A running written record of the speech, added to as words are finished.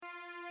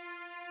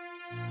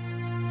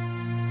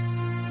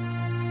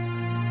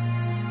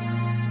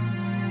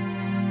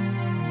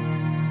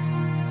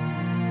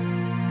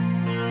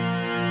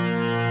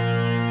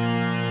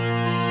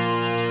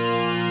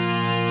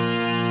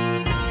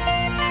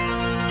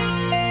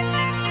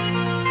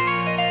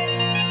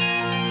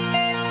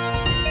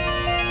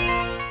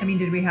I mean,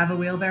 did we have a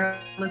wheelbarrow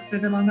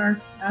listed among our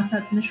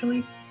assets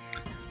initially?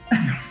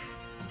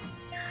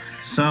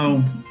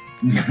 So,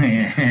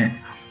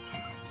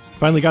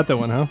 Finally got that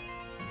one, huh?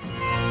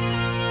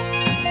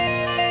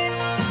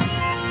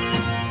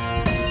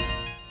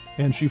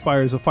 And she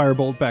fires a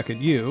firebolt back at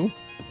you.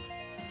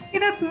 Hey,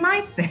 that's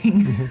my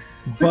thing. I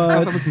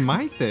But thought it was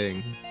my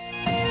thing.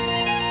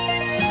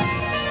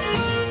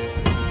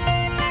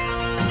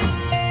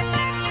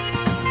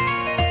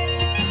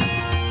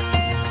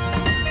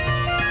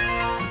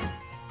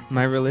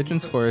 My religion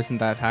score isn't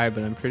that high,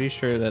 but I'm pretty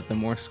sure that the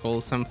more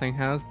skulls something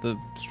has, the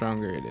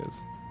stronger it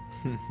is.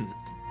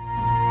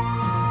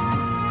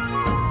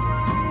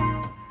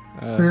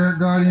 Spirit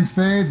Guardians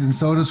fades, and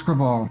so does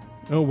Scribble.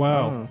 oh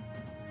wow.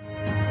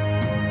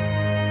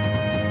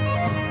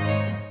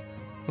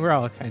 We're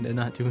all kind of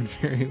not doing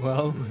very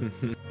well.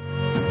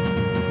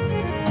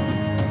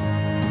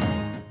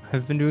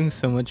 I've been doing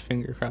so much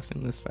finger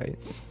crossing this fight.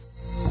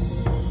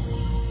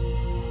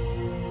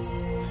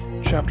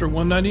 Chapter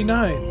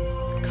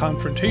 199,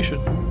 Confrontation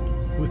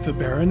with the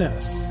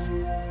Baroness.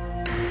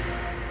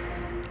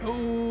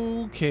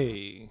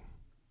 Okay.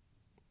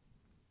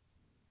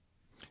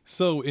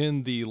 So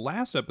in the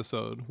last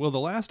episode,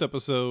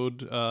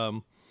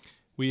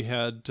 we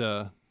had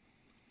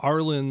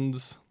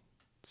Arlen's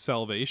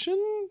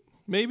salvation,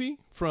 maybe,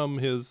 from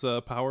his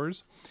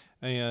powers,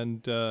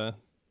 and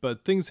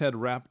but things had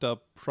wrapped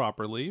up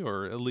properly,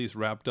 or at least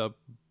wrapped up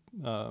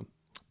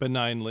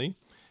benignly.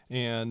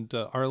 And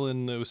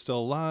Arlen was still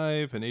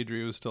alive, and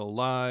Adria was still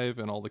alive,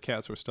 and all the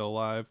cats were still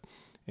alive.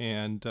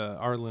 And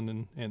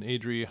Arlen and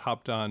Adria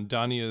hopped on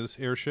Dania's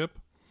airship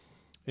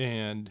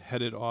and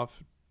headed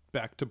off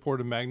back to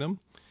Porta Magnum.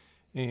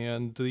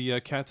 And the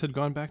cats had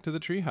gone back to the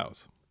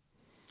treehouse.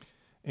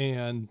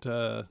 And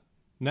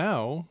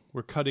now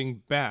we're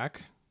cutting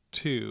back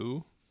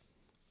to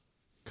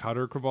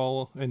Cotter,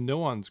 Craval, and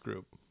Noan's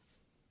group.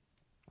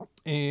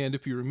 And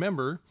if you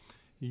remember,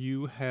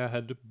 you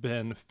had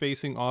been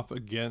facing off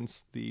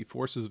against the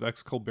forces of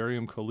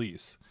Excalibarium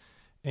Colis,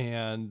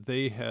 and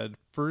they had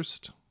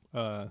first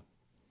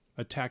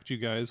attacked you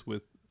guys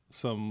with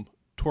some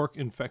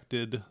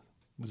torque-infected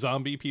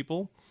zombie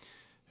people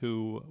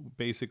who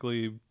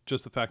basically,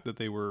 just the fact that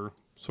they were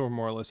sort of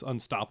more or less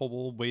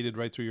unstoppable, waded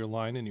right through your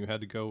line, and you had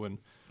to go and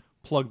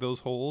plug those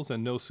holes.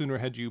 And no sooner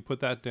had you put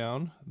that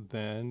down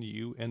than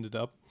you ended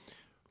up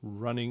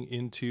running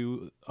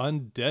into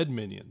undead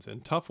minions,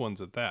 and tough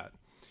ones at that.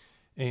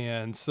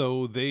 And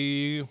so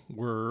they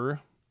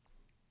were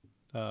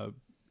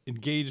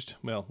engaged.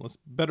 Well, that's a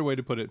better way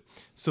to put it.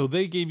 So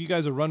they gave you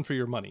guys a run for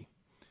your money.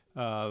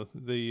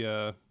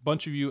 The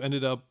bunch of you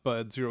ended up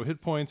at 0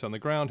 hit points on the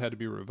ground, had to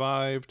be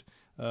revived,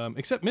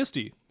 except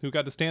Misty, who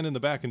got to stand in the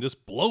back and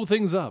just blow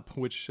things up,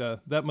 which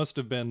that must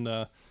have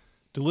been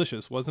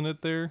delicious, wasn't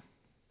it there?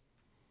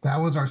 That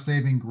was our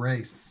saving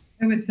grace.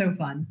 It was so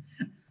fun.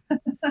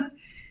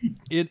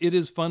 It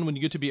is fun when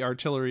you get to be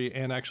artillery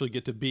and actually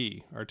get to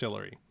be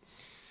artillery.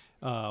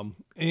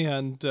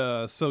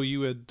 So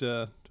you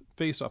had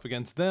faced off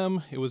against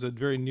them. It was a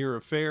very near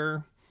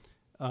affair.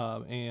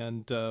 But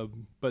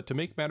to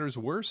make matters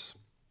worse,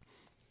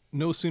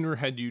 no sooner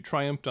had you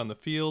triumphed on the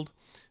field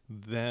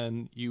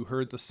than you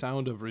heard the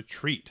sound of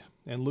retreat.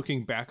 And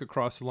looking back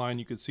across the line,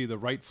 you could see the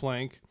right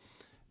flank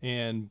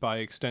and by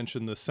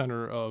extension the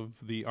center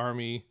of the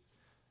army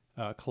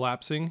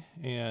collapsing,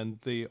 and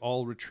they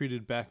all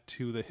retreated back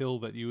to the hill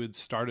that you had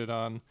started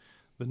on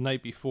the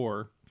night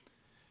before.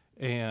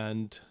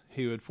 And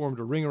he had formed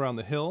a ring around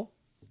the hill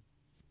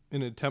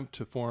in an attempt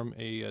to form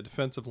a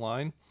defensive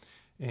line.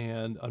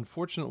 And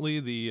unfortunately,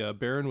 the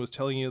Baron was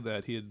telling you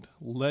that he had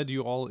led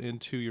you all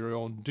into your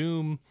own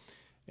doom.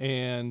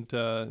 And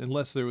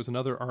unless there was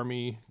another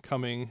army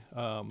coming,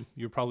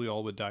 you probably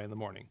all would die in the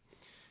morning.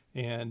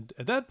 And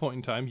at that point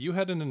in time, you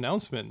had an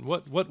announcement.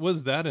 What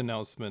was that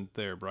announcement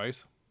there,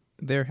 Bryce?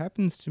 There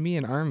happens to be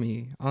an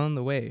army on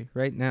the way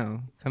right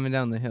now, coming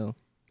down the hill.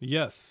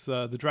 Yes,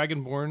 the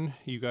Dragonborn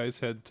you guys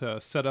had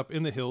set up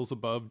in the hills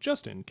above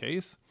just in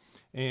case.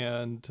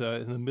 And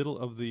in the middle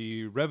of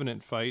the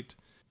Revenant fight,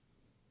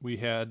 we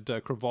had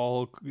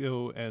Craval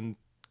go and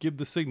give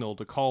the signal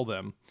to call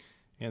them.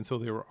 And so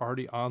they were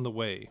already on the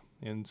way.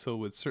 And so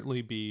would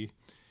certainly be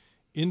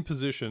in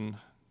position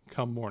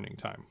come morning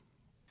time.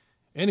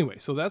 Anyway,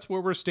 so that's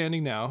where we're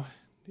standing now.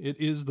 It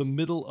is the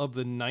middle of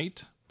the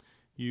night.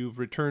 You've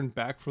returned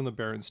back from the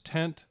Baron's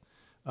tent.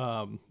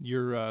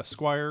 Your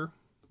squire,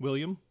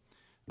 William,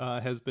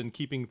 has been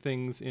keeping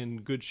things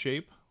in good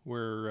shape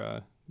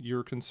where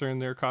you're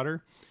concerned there,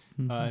 Cotter,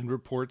 and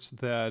reports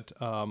that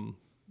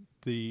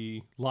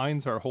the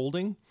lines are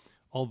holding,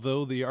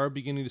 although they are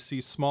beginning to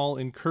see small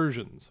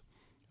incursions,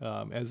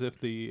 as if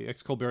the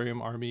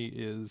Excalibarium army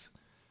is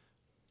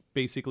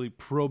basically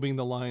probing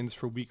the lines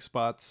for weak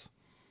spots.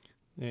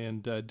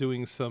 and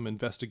doing some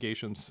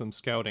investigation, some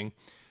scouting.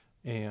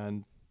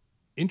 And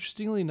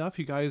interestingly enough,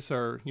 you guys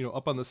are,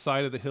 up on the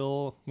side of the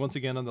hill, once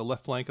again on the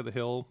left flank of the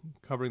hill,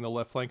 covering the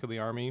left flank of the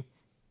army.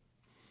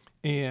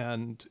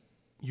 And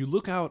you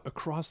look out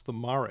across the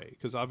Mare,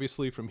 because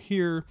obviously from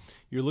here,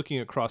 you're looking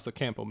across the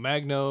Campo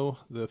Magno.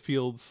 The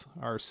fields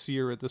are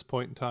sere at this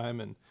point in time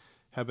and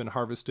have been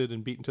harvested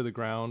and beaten to the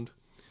ground.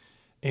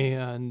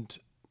 And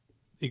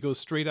it goes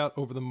straight out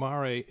over the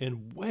Mare,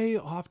 and way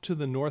off to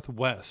the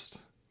northwest,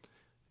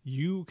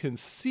 you can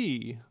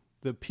see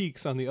the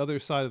peaks on the other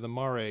side of the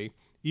Mare,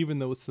 even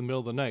though it's the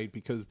middle of the night,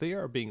 because they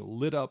are being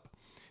lit up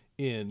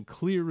in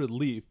clear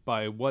relief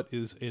by what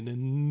is an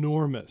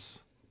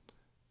enormous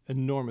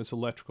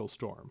electrical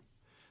storm.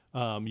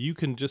 You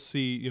can just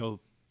see,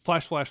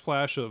 flash, flash,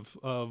 flash of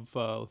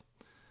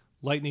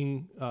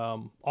lightning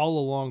all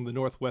along the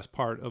northwest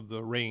part of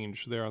the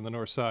range there on the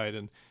north side.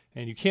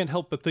 And you can't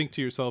help but think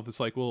to yourself, it's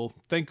like, well,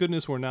 thank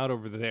goodness we're not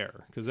over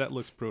there, because that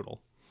looks brutal.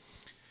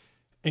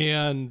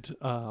 And,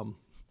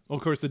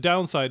 of course, the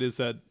downside is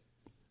that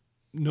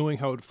knowing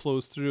how it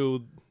flows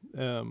through,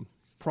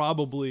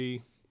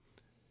 probably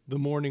the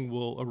morning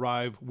will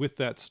arrive with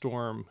that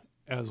storm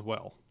as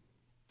well.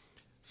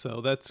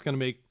 So that's going to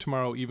make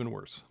tomorrow even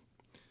worse.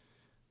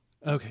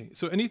 Okay,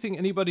 so anything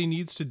anybody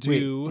needs to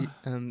do...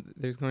 Wait,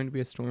 there's going to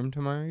be a storm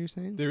tomorrow, you're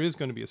saying? There is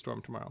going to be a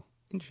storm tomorrow.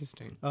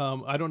 Interesting.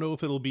 I don't know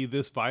if it'll be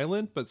this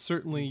violent, but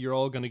certainly you're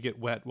all going to get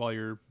wet while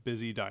you're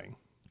busy dying.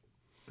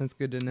 That's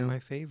good to know. My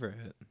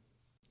favorite.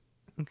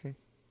 Okay.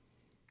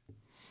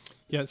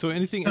 Yeah, so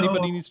anything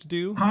anybody needs to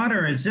do?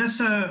 Potter, is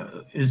this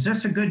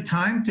a good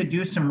time to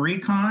do some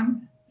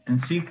recon and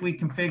see if we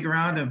can figure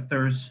out if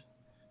there's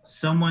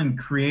someone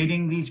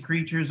creating these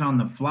creatures on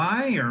the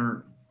fly,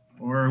 or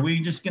are we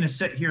just going to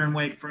sit here and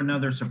wait for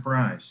another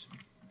surprise?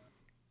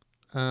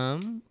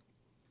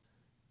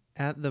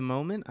 At the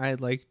moment,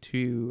 I'd like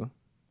to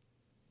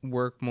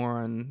work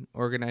more on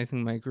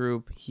organizing my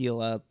group,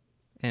 heal up,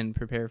 and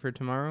prepare for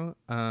tomorrow.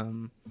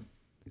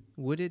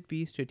 Would it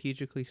be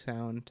strategically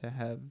sound to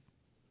have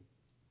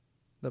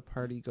the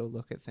party go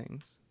look at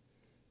things?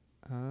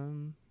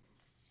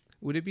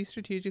 Would it be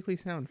strategically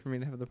sound for me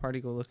to have the party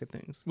go look at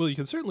things? Well, you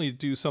can certainly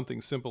do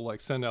something simple like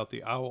send out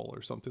the owl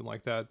or something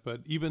like that.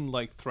 But even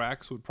like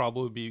Thrax would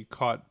probably be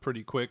caught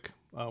pretty quick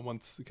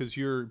once, because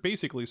you're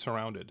basically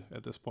surrounded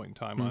at this point in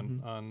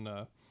time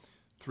on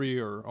 3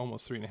 or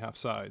almost 3.5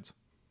 sides.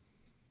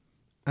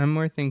 I'm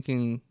more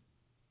thinking,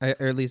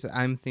 or at least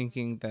I'm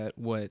thinking that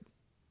what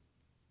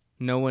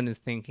no one is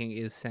thinking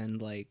is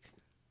send like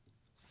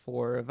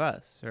 4 of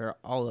us or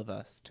all of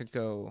us to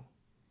go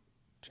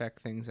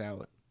check things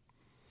out.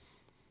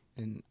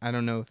 And I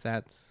don't know if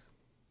that's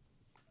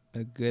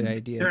a good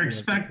idea. They're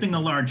expecting a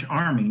large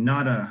army,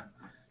 not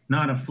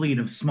a fleet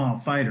of small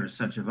fighters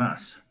such as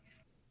us.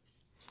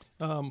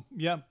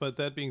 Yeah, but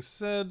that being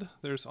said,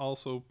 there's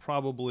also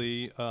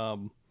probably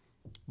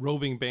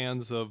roving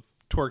bands of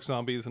Torque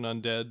zombies and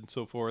undead and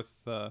so forth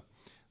that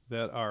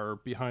are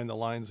behind the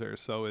lines there.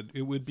 So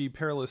it would be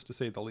perilous to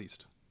say the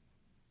least.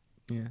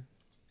 Yeah.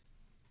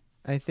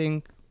 I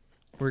think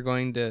we're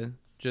going to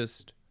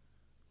just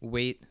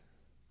wait,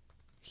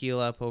 heal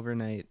up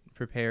overnight,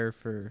 prepare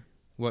for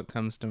what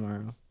comes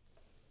tomorrow.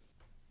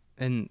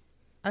 And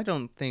I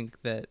don't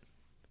think that,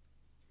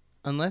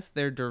 unless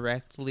they're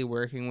directly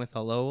working with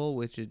Aloel,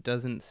 which it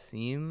doesn't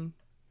seem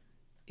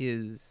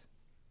is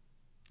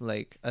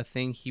like a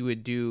thing he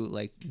would do,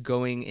 like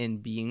going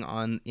and being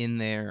in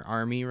their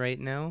army right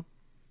now,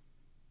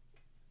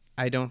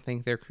 I don't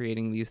think they're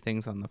creating these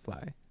things on the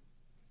fly.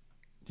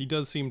 He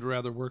does seem to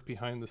rather work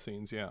behind the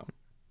scenes, yeah.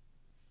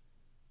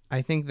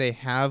 I think they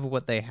have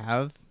what they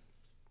have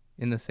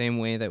in the same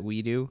way that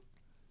we do.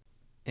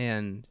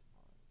 And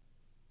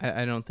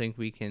I don't think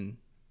we can...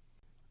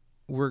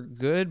 We're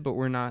good, but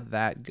we're not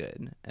that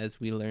good, as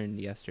we learned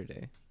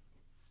yesterday.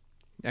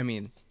 I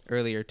mean,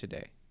 earlier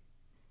today.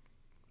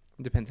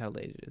 It depends how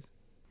late it is.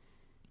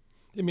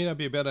 It may not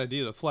be a bad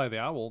idea to fly the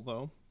owl,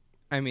 though.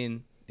 I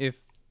mean, if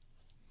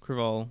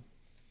Kraval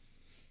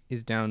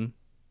is down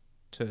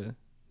to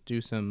do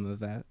some of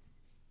that,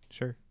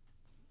 sure.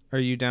 Are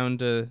you down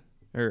to...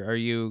 Or are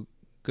you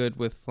good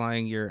with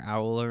flying your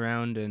owl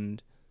around and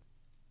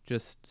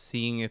just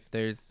seeing if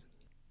there's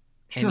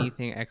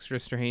anything extra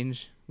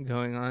strange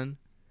going on?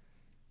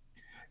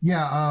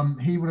 Yeah,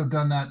 he would have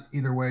done that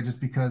either way,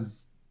 just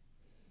because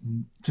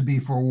to be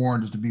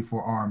forewarned is to be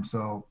forearmed.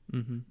 So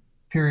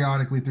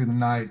periodically through the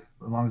night,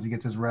 as long as he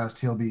gets his rest,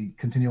 he'll be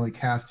continually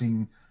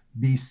casting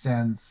Beast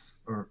Sense,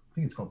 or I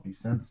think it's called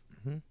Beast Sense.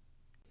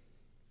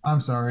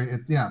 I'm sorry.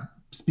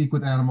 Speak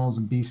with animals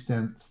and Beast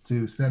Sense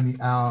to send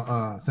the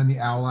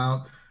owl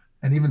out,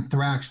 and even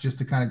Thrax just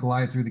to kind of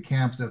glide through the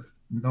camps if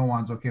no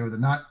one's okay with it.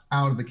 Not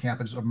out of the camp,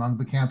 but just among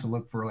the camp to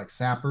look for like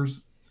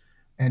sappers,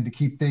 and to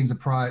keep things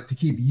apprised, to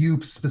keep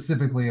you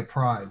specifically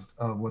apprised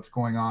of what's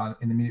going on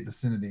in the immediate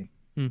vicinity.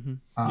 The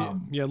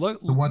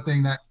one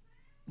thing that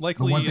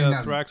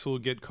Thrax will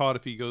get caught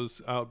if he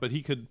goes out, but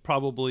he could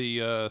probably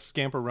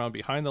scamper around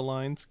behind the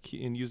lines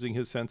in using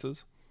his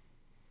senses.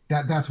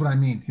 That's what I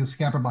mean. He'll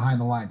scamper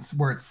behind the lines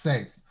where it's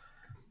safe.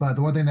 But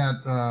the one thing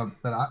that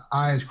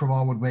I, as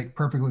Craval, would make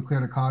perfectly clear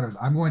to Cotter is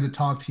I'm going to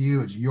talk to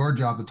you. It's your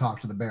job to talk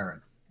to the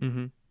Baron.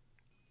 Mm-hmm.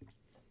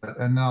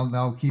 And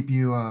they'll keep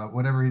you,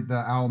 whatever the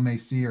owl may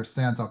see or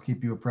sense, I'll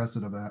keep you abreast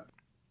of that.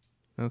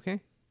 Okay.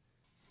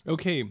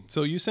 Okay,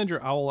 so you send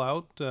your owl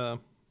out,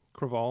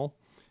 Craval,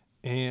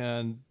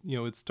 and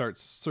it starts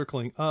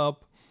circling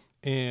up,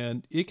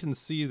 and it can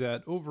see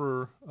that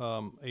over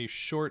a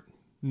short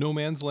no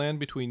man's land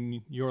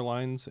between your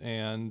lines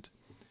and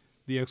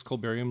the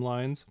Excaliburium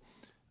lines,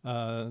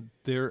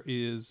 there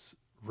is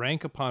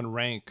rank upon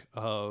rank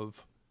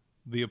of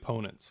the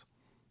opponents,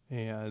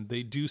 and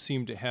they do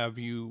seem to have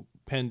you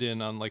penned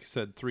in on, like I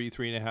said,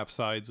 3.5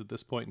 sides at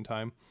this point in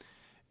time.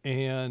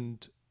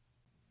 And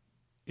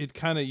it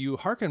kind of, you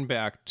hearken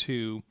back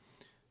to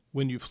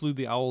when you flew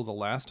the owl the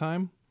last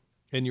time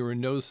and you were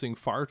noticing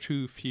far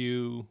too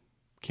few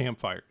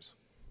campfires.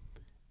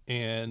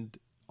 And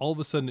all of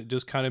a sudden it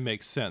just kind of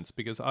makes sense,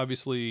 because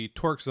obviously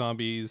Torque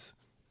zombies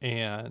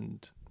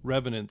and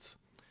revenants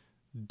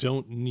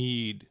don't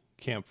need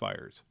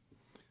campfires.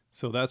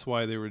 So that's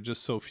why they were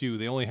just so few.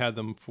 They only had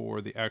them for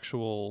the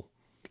actual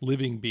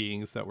living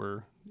beings that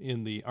were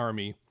in the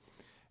army.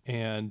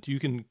 And you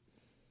can,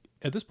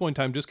 at this point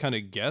in time, just kind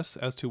of guess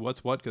as to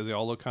what's what, because they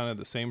all look kind of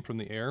the same from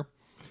the air.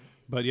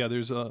 But yeah,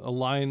 there's a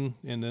line,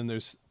 and then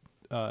there's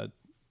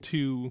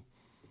 2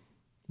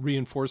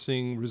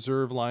 reinforcing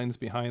reserve lines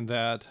behind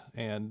that.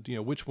 And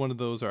which one of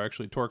those are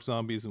actually Torque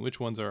zombies and which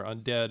ones are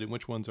undead and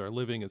which ones are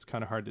living, it's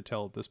kind of hard to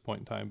tell at this point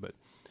in time. But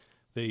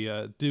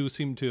they do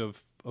seem to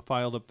have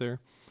filed up there.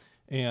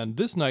 And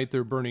this night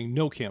they're burning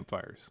no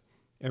campfires.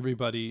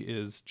 Everybody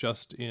is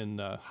just in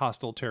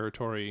hostile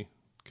territory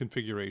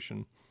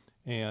configuration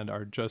and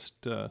are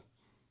just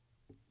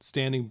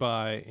standing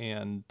by,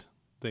 and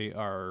they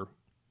are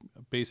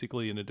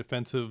basically in a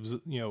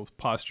defensive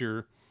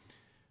posture,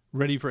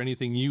 ready for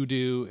anything you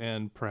do,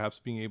 and perhaps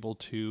being able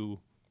to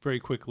very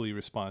quickly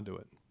respond to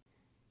it.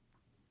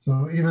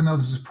 So even though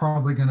this is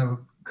probably going to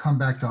come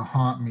back to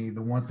haunt me,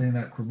 the one thing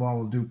that Craval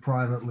will do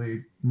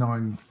privately,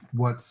 knowing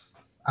what's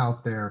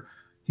out there,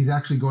 he's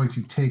actually going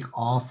to take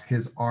off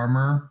his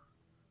armor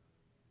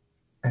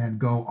and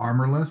go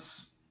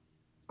armorless.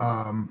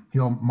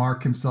 He'll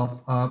mark himself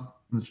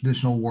up in the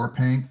traditional war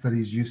paints that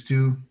he's used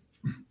to,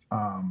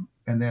 and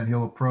then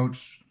he'll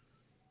approach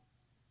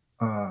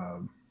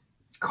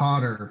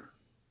Cotter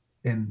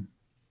and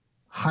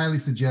highly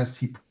suggest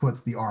he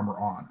puts the armor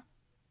on.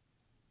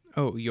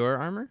 Oh, your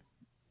armor?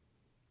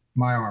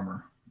 My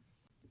armor.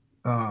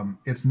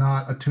 It's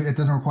not it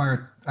doesn't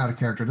require out of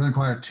character. It doesn't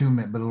require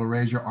attunement, but it'll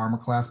raise your armor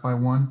class by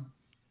 1.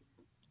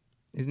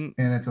 And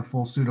it's a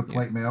full suit of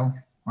plate mail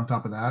on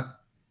top of that.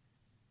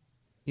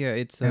 Yeah,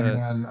 it's and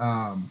then,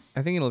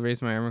 I think it'll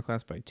raise my armor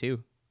class by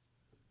 2.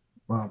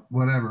 Well,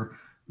 whatever.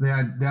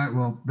 That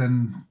will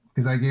then,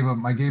 because I gave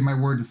my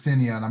word to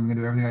Cinia, and I'm going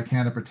to do everything I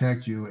can to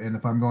protect you. And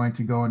if I'm going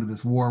to go into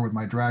this war with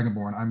my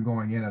Dragonborn, I'm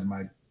going in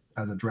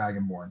as a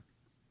Dragonborn.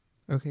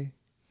 Okay,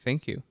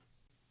 thank you.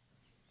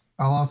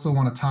 I'll also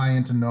want to tie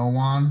into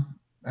Nowan,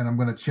 and I'm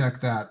going to check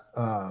that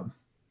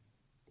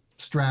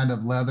strand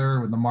of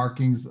leather with the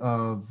markings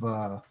of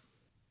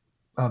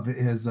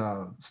his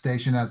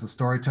station as a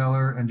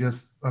storyteller, and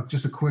just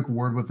a quick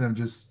word with him,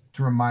 just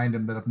to remind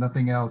him that if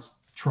nothing else,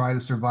 try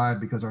to survive,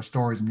 because our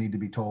stories need to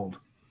be told.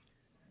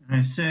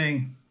 I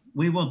say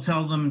we will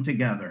tell them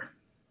together.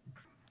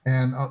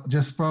 And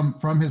just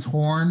from his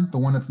horn, the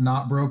one that's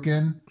not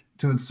broken,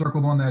 to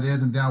encircle the one that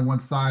is, and down one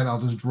side,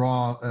 I'll just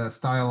draw a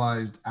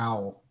stylized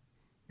owl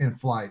in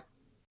flight.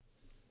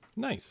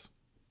 Nice.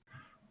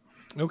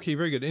 Okay,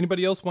 very good.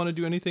 Anybody else want to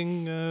do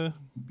anything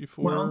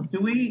before? Well,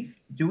 do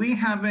we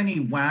have any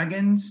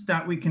wagons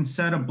that we can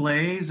set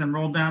ablaze and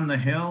roll down the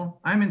hill?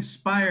 I'm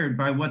inspired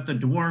by what the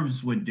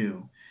dwarves would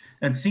do.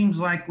 It seems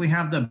like we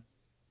have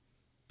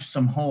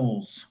some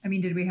holes. I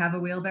mean, did we have a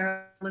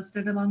wheelbarrow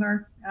listed among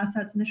our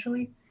assets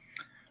initially?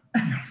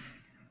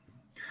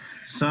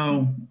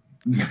 So,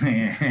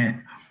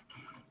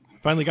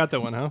 finally got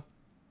that one, huh?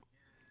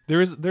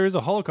 There is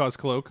a Holocaust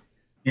cloak.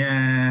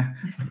 Yeah.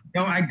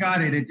 No, I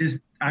got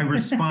it. I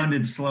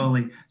responded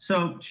slowly.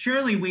 So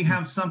surely we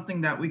have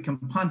something that we can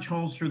punch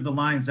holes through the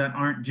lines that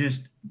aren't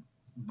just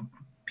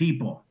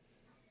people.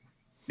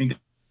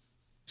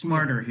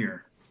 Smarter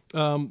here.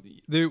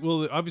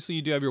 Obviously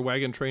you do have your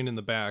wagon train in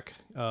the back,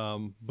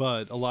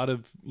 but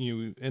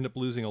you end up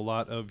losing a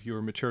lot of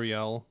your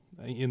material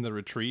in the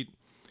retreat.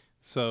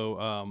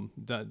 So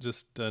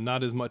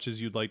not as much as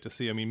you'd like to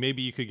see. I mean,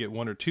 maybe you could get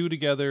 1 or 2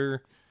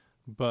 together,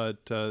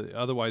 but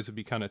otherwise it'd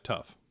be kind of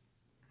tough.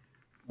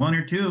 1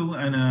 or 2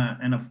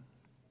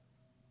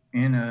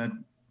 in a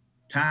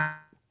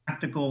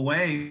tactical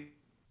way,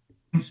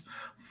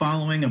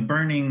 following a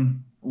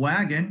burning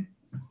wagon.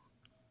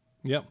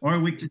 Yep. Or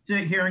we could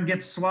sit here and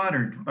get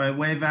slaughtered by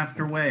wave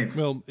after wave.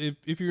 Well,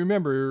 if you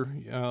remember,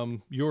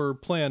 your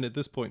plan at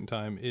this point in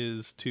time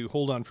is to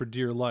hold on for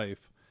dear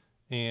life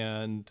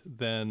and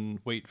then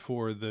wait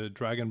for the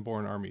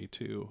Dragonborn army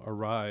to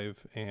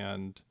arrive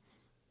and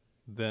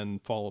then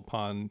fall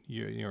upon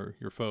your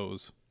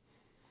foes.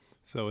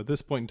 So at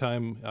this point in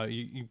time,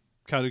 you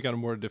kind of got a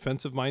more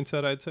defensive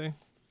mindset, I'd say.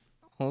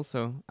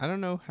 Also, I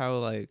don't know how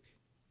like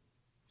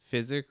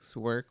physics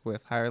work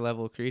with higher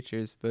level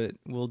creatures, but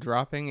will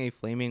dropping a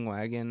flaming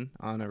wagon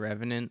on a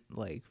revenant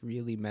like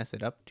really mess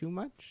it up too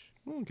much?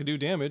 Well, it can do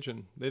damage,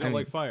 and they don't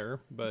like fire,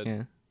 but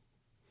yeah.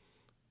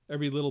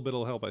 every little bit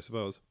will help, I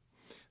suppose.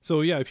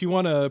 So yeah, if you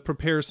want to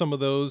prepare some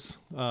of those,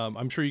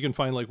 I'm sure you can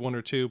find like one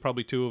or two,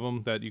 probably two of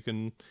them that you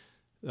can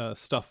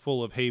stuff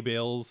full of hay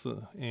bales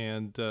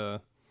and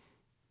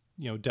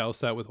douse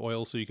that with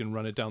oil so you can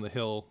run it down the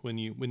hill when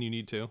you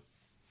need to.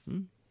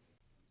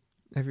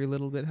 Every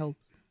little bit helps.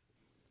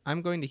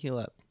 I'm going to heal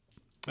up.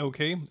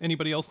 Okay.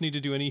 Anybody else need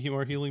to do any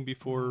more healing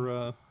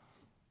before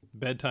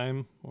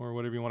bedtime or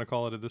whatever you want to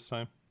call it at this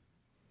time?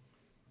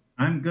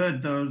 I'm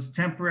good. Those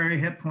temporary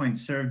hit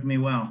points served me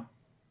well.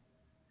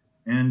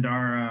 And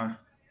our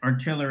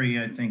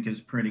artillery, I think, is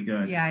pretty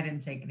good. Yeah, I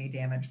didn't take any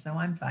damage, so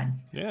I'm fine.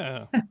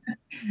 Yeah.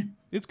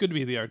 It's good to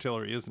be the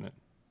artillery, isn't it?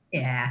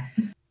 Yeah.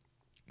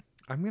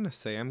 I'm going to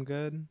say I'm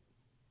good.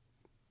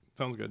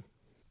 Sounds good.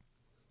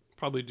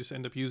 Probably just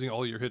end up using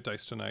all your hit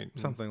dice tonight.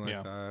 Something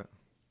like that.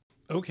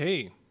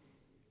 Okay.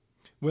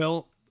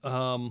 Well,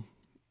 the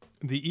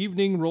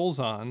evening rolls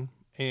on,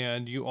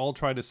 and you all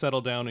try to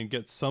settle down and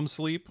get some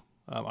sleep.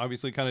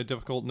 Obviously, kind of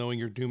difficult knowing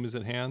your doom is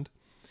at hand.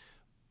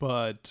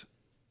 But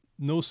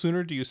no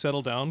sooner do you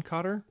settle down,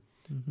 Cotter,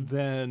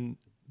 than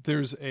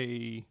there's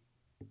a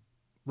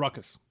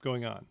ruckus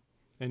going on.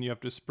 And you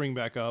have to spring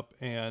back up,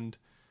 and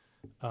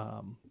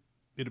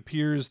it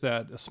appears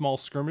that a small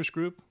skirmish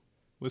group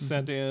was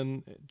sent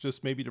in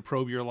just maybe to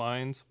probe your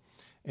lines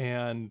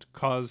and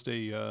caused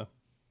a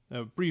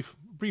brief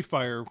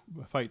fire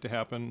fight to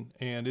happen.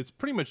 And it's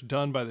pretty much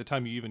done by the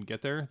time you even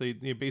get there. They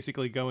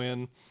basically go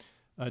in,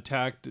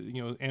 attacked,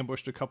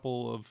 ambushed a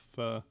couple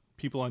of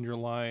people on your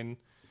line,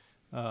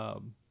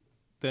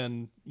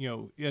 then,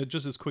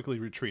 just as quickly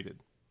retreated.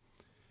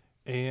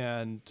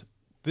 And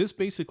this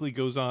basically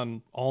goes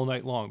on all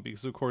night long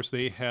because, of course,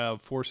 they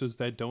have forces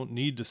that don't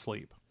need to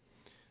sleep.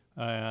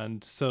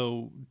 And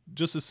so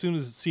just as soon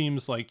as it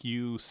seems like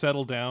you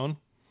settle down,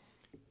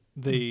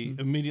 they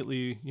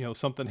immediately,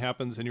 something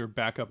happens and you're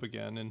back up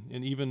again.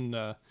 And even,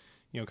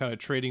 kind of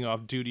trading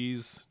off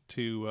duties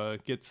to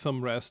get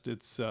some rest.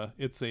 It's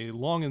a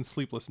long and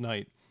sleepless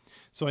night.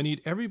 So I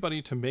need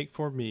everybody to make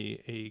for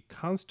me a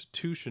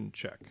Constitution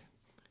check,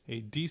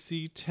 a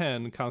DC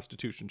 10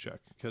 Constitution check,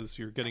 because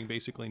you're getting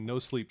basically no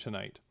sleep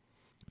tonight.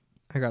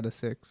 I got a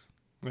 6.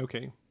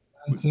 Okay.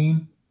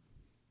 19.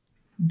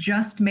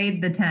 Just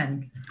made the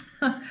 10.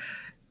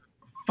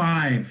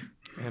 5.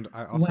 And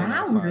I also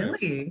Wow, got a 5.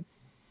 really?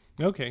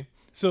 Okay.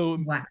 So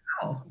Wow.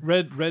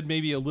 Red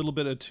maybe a little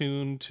bit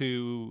attuned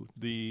to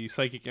the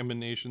psychic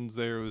emanations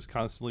there, was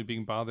constantly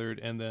being bothered,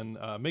 and then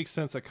makes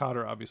sense that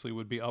Cotter obviously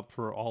would be up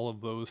for all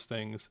of those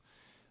things.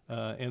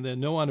 And then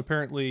Noan,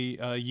 apparently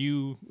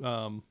you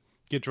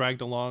get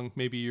dragged along.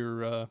 Maybe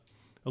you're a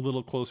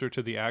little closer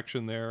to the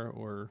action there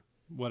or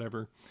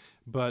whatever.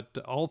 But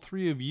all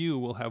three of you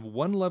will have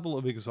one level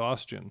of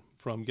exhaustion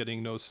from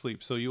getting no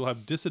sleep. So you'll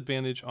have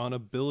disadvantage on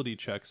ability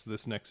checks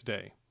this next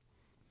day.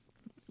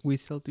 We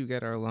still do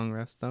get our long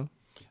rest, though.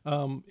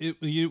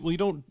 You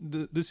don't.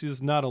 This is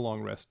not a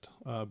long rest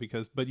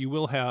but you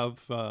will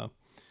have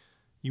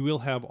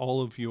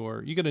all of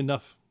your. You get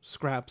enough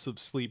scraps of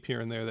sleep here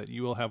and there that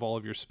you will have all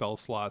of your spell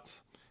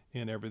slots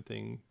and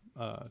everything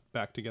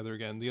back together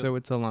again. So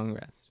it's a long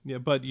rest. Yeah,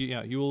 but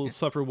you will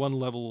suffer one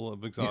level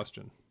of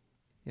exhaustion.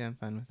 Yeah, I'm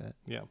fine with that.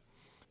 Yeah.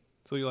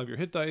 So you'll have your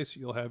hit dice,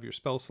 you'll have your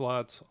spell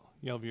slots,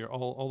 you'll have your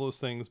all those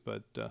things,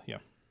 but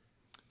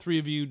three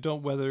of you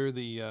don't weather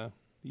the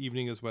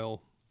evening as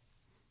well.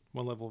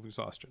 One level of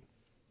exhaustion.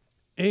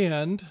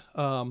 And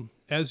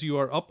as you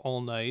are up all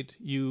night,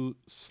 you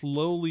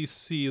slowly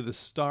see the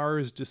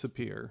stars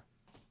disappear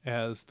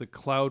as the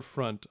cloud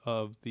front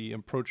of the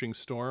approaching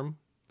storm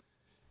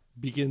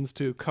begins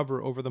to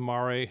cover over the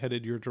mare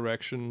headed your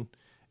direction.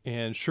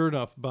 And sure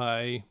enough,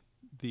 by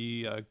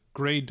the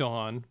gray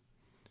dawn,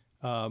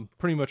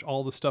 pretty much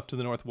all the stuff to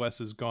the northwest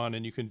is gone,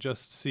 and you can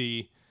just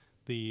see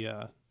the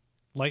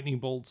lightning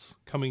bolts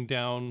coming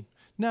down,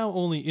 now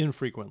only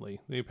infrequently.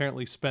 They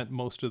apparently spent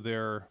most of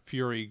their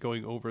fury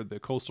going over the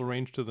coastal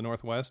range to the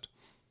northwest,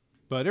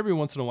 but every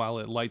once in a while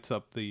it lights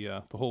up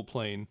the whole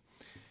plain,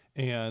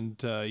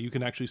 and you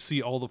can actually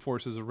see all the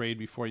forces arrayed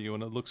before you,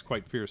 and it looks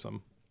quite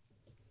fearsome.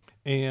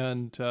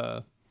 And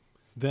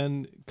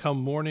then come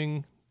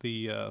morning,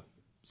 the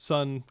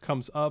sun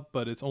comes up,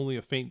 but it's only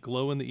a faint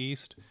glow in the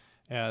east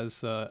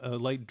as a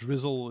light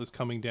drizzle is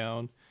coming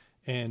down,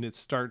 and it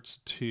starts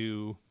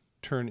to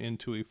turn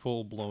into a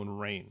full-blown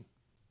rain.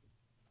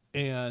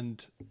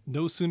 And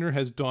no sooner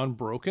has dawn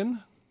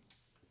broken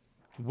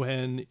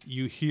when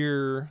you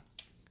hear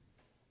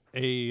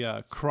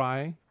a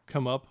cry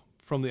come up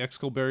from the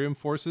Excalibarium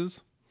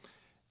forces,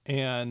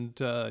 and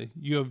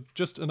you have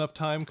just enough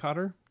time,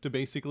 Cotter, to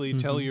basically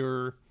tell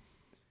your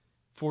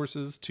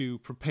forces to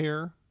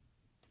prepare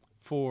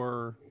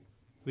for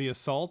the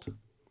assault,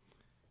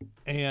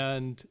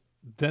 and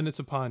then it's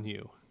upon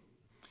you.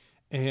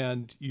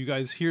 And you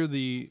guys hear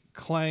the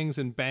clangs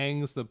and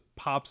bangs, the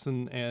pops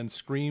and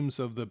screams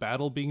of the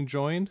battle being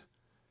joined.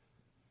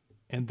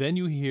 And then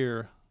you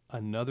hear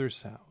another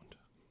sound.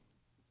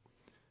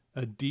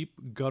 A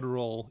deep,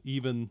 guttural,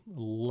 even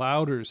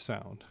louder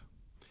sound.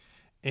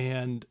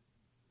 And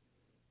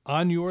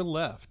on your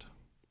left,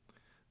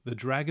 the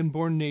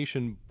Dragonborn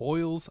nation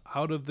boils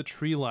out of the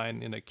tree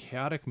line in a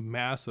chaotic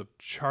mass of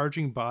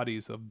charging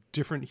bodies of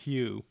different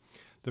hue,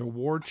 their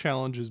war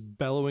challenges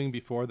bellowing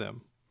before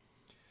them.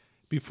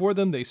 Before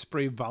them, they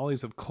spray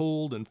volleys of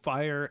cold and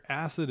fire,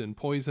 acid and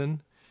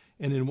poison,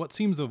 and in what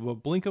seems of a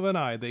blink of an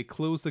eye, they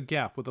close the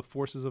gap with the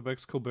forces of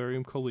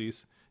Excaliburium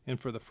Colis, and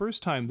for the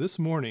first time this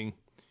morning,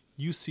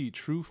 you see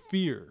true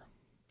fear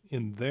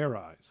in their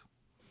eyes.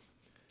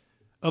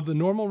 Of the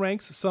normal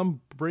ranks, some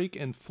break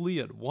and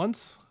flee at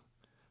once.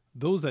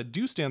 Those that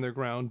do stand their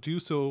ground do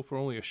so for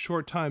only a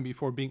short time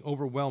before being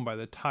overwhelmed by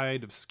the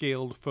tide of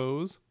scaled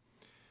foes.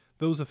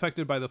 Those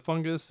affected by the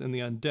fungus and the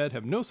undead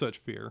have no such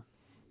fear,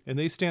 and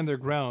they stand their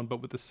ground,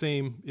 but with the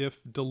same, if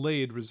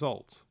delayed,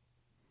 results.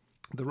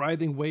 The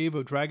writhing wave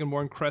of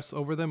Dragonborn crests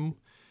over them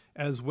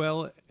as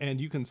well, and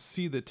you can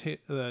see the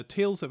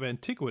tales of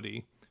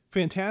antiquity,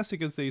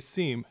 fantastic as they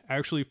seem,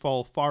 actually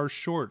fall far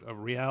short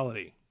of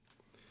reality.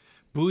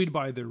 Buoyed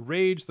by their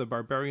rage, the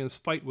barbarians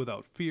fight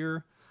without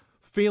fear,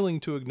 failing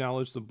to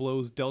acknowledge the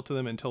blows dealt to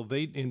them until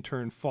they in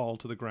turn fall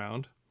to the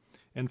ground.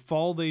 And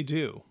fall they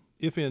do,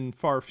 if in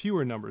far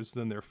fewer numbers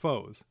than their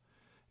foes,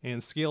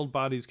 and scaled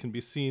bodies can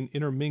be seen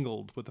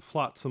intermingled with the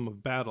flotsam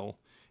of battle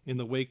in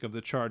the wake of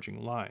the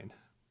charging line.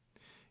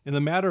 In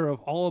the matter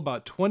of all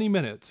about 20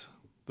 minutes,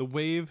 the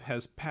wave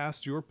has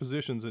passed your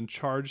positions and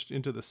charged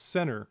into the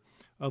center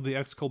of the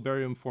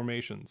Excaliburium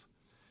formations.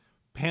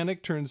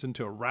 Panic turns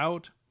into a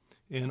rout,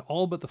 and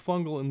all but the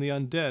fungal and the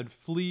undead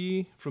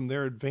flee from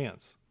their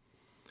advance.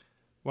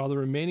 While the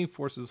remaining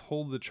forces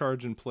hold the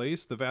charge in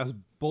place, the vast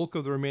bulk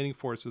of the remaining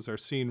forces are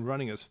seen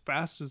running as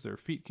fast as their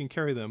feet can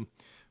carry them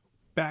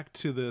back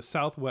to the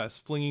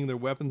southwest, flinging their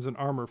weapons and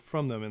armor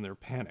from them in their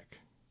panic.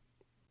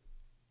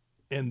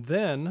 And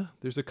then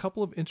there's a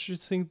couple of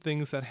interesting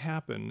things that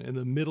happen in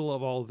the middle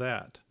of all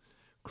that.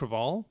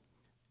 Craval,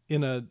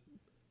 in a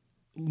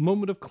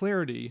moment of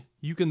clarity,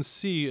 you can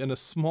see in a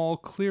small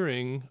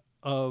clearing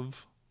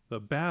of the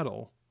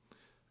battle,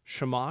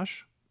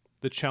 Shamash,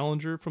 the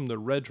challenger from the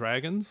Red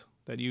Dragons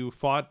that you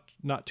fought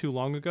not too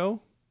long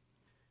ago.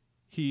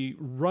 He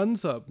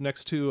runs up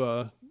next to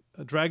a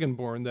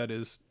Dragonborn that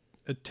is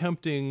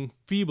attempting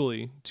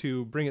feebly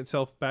to bring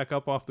itself back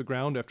up off the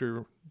ground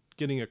after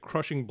getting a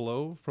crushing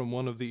blow from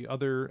one of the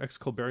other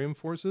Excaliburium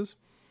forces.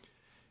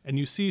 And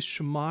you see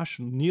Shamash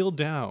kneel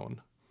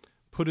down,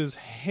 put his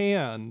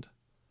hand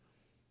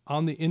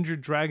on the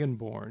injured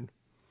Dragonborn,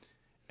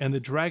 and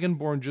the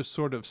Dragonborn just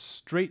sort of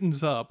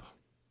straightens up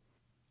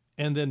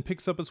and then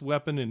picks up his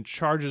weapon and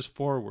charges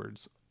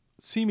forwards,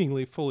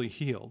 seemingly fully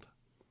healed.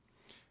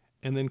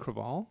 And then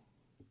Craval,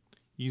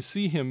 you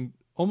see him,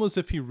 almost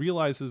if he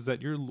realizes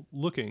that you're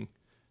looking,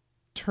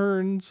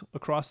 turns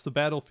across the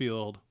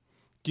battlefield,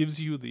 gives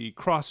you the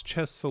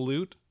cross-chest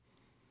salute,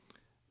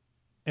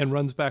 and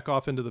runs back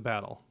off into the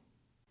battle.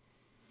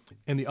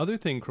 And the other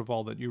thing,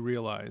 Craval, that you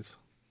realize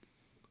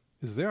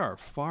is there are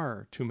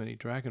far too many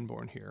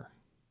Dragonborn here.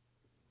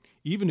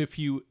 Even if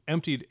you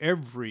emptied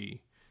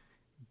every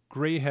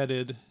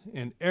gray-headed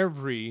and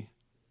every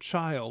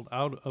child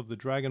out of the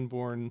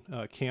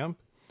Dragonborn camp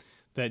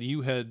that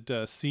you had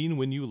seen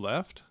when you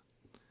left,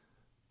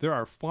 there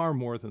are far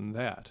more than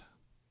that.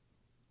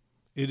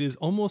 It is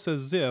almost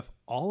as if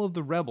all of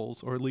the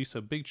rebels, or at least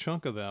a big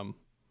chunk of them,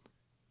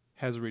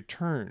 has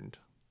returned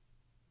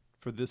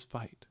for this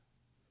fight.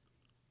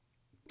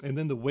 And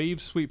then the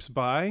wave sweeps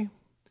by,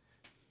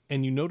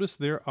 and you notice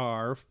there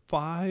are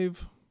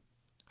 5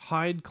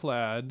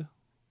 hide-clad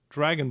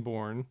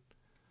Dragonborn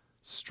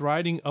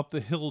striding up the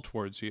hill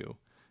towards you.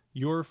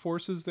 Your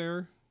forces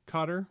there,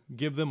 Cotter,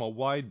 give them a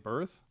wide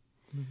berth.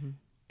 Mm-hmm.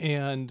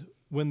 And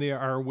when they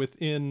are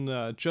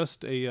within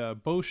just a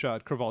bow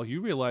shot, Craval,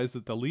 you realize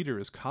that the leader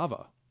is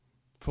Kava,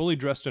 fully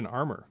dressed in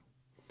armor.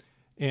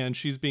 And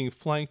she's being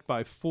flanked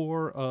by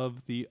 4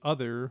 of the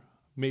other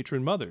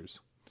matron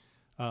mothers.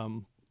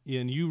 And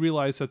you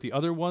realize that the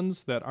other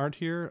ones that aren't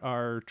here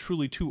are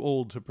truly too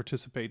old to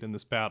participate in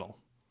this battle.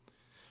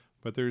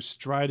 But they're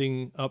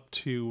striding up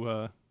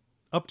to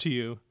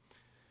you.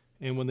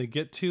 And when they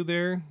get to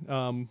there,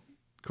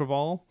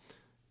 Craval,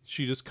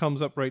 she just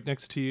comes up right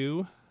next to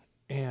you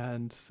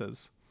and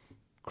says,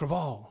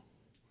 "Craval,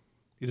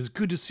 it is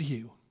good to see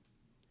you.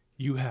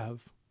 You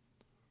have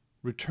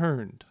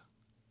returned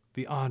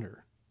the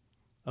honor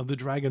of the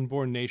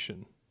Dragonborn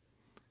nation.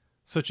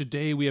 Such a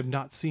day we have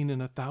not seen in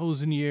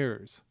 1,000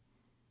 years."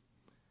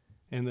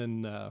 And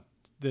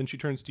then she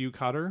turns to you,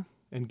 Cotter,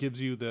 and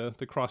gives you the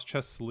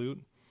cross-chest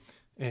salute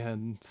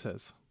and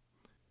says,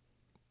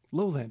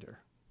 "Lowlander,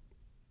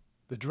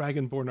 the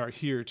Dragonborn are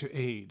here to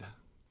aid.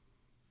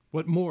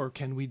 What more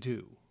can we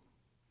do?"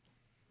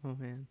 Oh,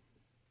 man.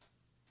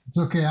 It's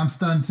okay. I'm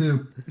stunned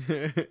too.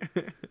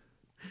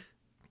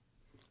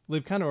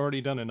 They've kind of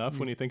already done enough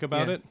when you think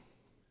about Yeah. it.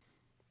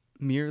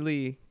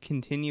 merely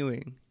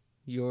continuing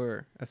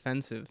your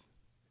offensive,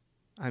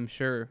 I'm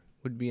sure,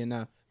 would be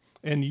enough.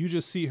 And you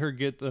just see her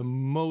get the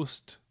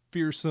most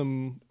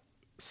fearsome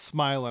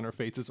smile on her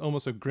face. It's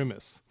almost a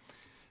grimace.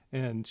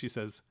 And she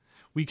says,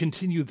 "We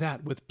continue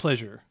that with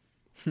pleasure."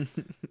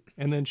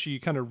 And then she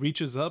kind of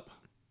reaches up,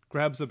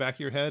 grabs the back of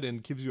your head,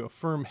 and gives you a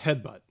firm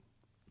headbutt.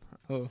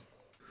 Oh,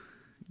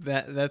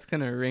 that's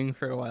going to ring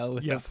for a while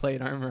with Yes. that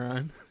plate armor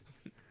on.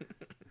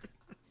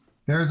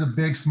 There's a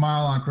big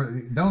smile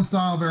on. Don't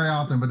smile very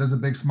often, but there's a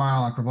big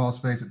smile on Craval's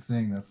face at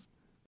seeing this.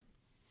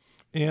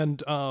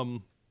 And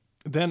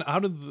then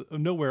out of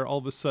nowhere, all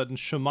of a sudden,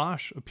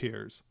 Shamash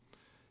appears.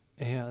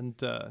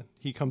 And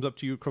he comes up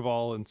to you,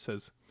 Craval, and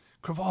says,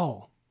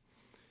 "Craval,"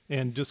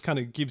 and just kind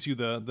of gives you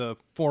the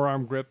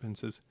forearm grip and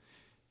says,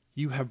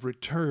 "You have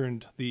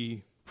returned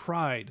the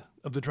pride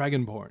of the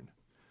Dragonborn.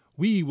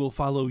 We will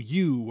follow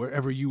you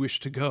wherever you wish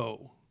to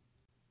go."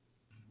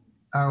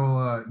 I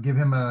will give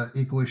him a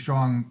equally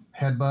strong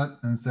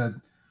headbutt and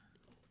said,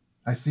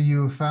 "I see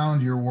you have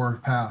found your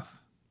war path.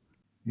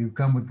 You've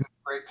come with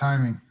great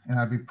timing, and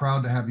I'd be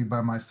proud to have you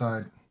by my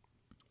side."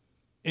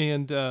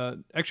 And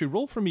actually,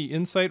 roll for me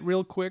insight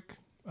real quick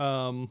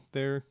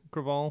there,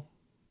 Craval.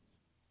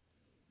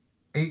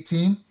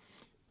 18.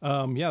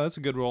 Yeah, that's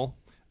a good roll.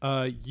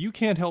 You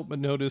can't help but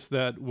notice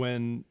that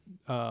when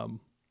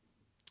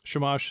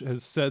Shamash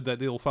has said that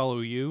they'll follow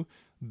you,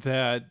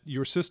 that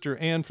your sister,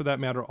 and for that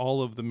matter,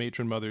 all of the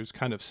matron mothers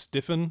kind of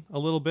stiffen a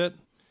little bit.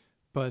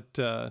 But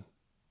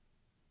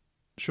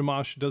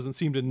Shamash doesn't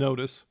seem to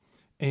notice.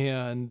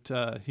 And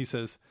he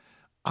says,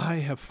 "I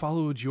have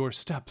followed your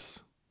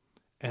steps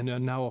and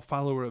am now a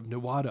follower of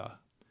Nawada.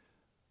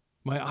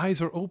 My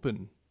eyes are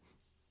open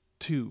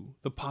to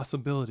the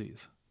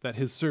possibilities that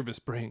his service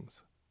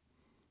brings.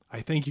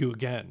 I thank you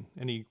again."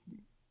 And he,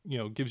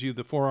 gives you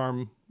the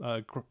forearm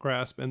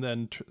grasp and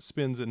then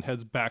spins and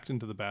heads back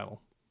into the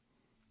battle.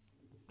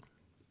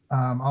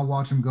 I'll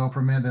watch him go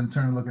for a minute, then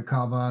turn and look at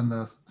Kava and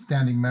the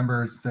standing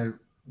members and say,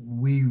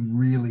 "We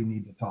really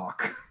need to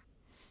talk."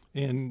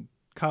 And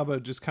Kava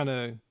just kind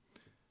of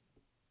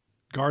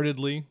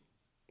guardedly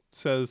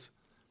says,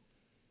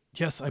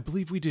 "Yes, I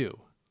believe we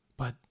do,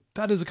 but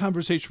that is a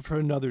conversation for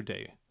another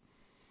day.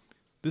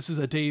 This is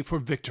a day for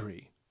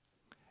victory."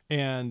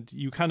 And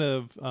you kind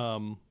of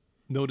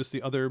notice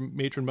the other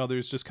matron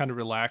mothers just kind of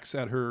relax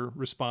at her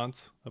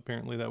response.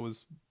 Apparently that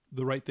was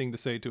the right thing to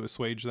say to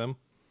assuage them.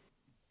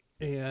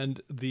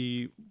 And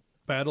the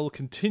battle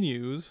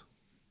continues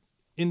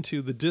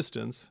into the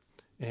distance.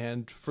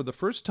 And for the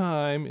first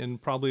time in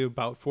probably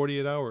about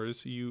 48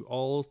 hours, you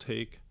all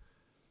take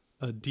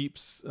a deep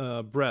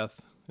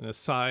breath and a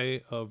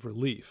sigh of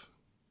relief.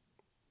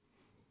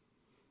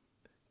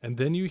 And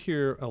then you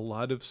hear a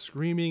lot of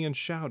screaming and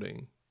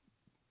shouting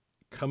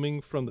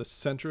coming from the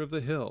center of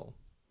the hill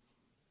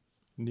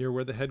near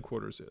where the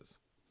headquarters is.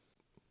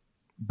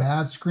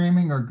 Bad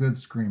screaming or good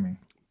screaming?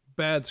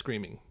 Bad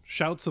screaming.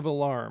 Shouts of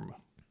alarm.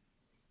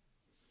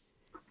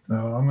 So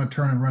I'm going to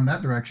turn and run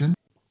that direction.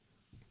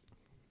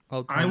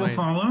 I will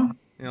follow.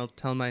 I'll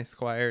tell my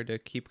squire to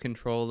keep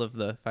control of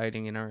the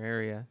fighting in our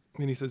area.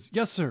 And he says,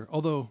 "Yes, sir,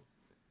 although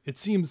it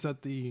seems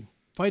that the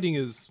fighting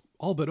is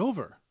all but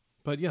over.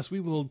 But yes, we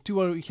will do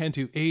what we can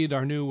to aid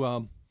our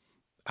new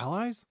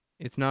allies."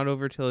 It's not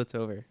over till it's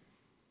over.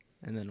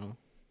 And then I'll...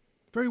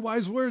 "Very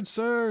wise words,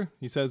 sir,"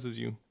 he says as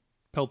you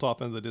pelt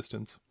off into the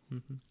distance.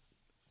 Mm-hmm.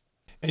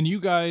 And you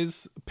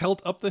guys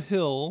pelt up the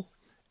hill,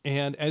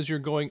 and as you're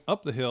going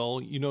up the hill,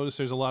 you notice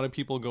there's a lot of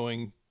people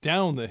going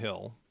down the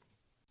hill.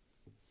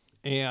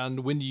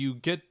 And when you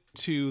get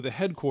to the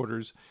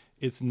headquarters,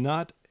 it's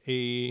not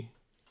a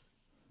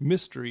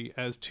mystery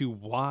as to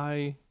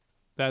why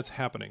that's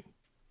happening.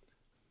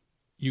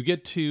 You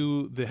get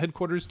to the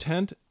headquarters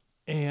tent,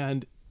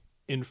 and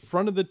in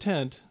front of the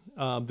tent,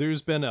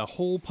 there's been a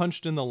hole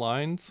punched in the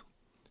lines,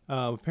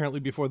 apparently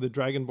before the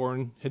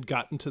Dragonborn had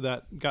gotten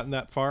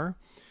that far.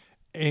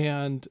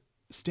 And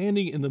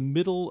standing in the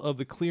middle of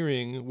the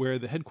clearing where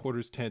the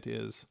headquarters tent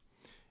is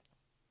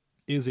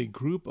a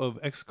group of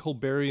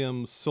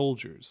Excalibarium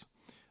soldiers.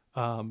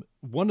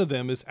 One of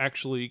them is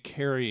actually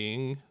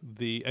carrying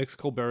the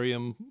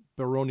Excalibarium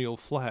baronial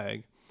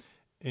flag,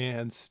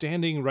 and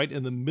standing right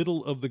in the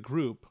middle of the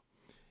group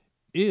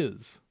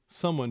is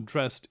someone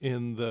dressed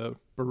in the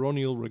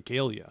baronial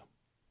regalia.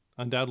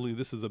 Undoubtedly,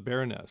 this is the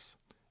Baroness,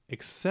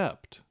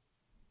 except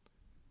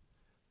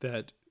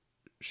that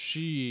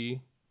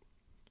she,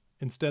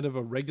 instead of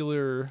a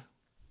regular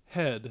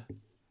head,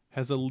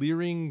 has a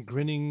leering,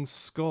 grinning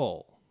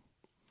skull.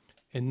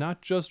 And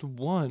not just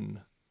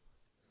one,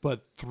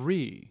 but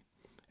 3,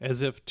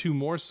 as if 2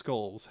 more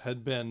skulls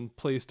had been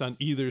placed on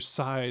either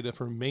side of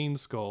her main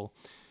skull.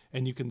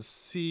 And you can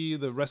see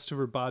the rest of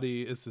her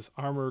body is this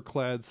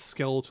armor-clad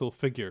skeletal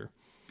figure.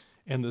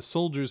 And the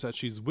soldiers that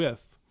she's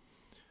with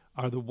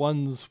are the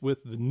ones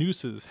with the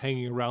nooses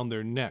hanging around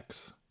their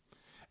necks.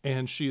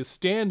 And she is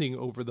standing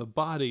over the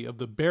body of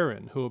the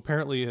Baron, who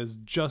apparently has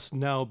just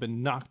now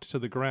been knocked to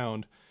the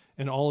ground,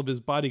 and all of his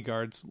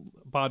bodyguards'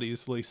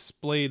 bodies lay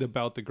splayed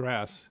about the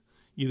grass,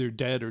 either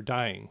dead or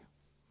dying.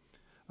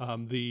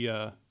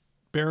 The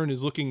Baron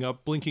is looking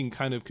up, blinking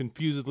kind of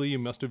confusedly. You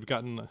must have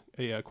gotten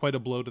quite a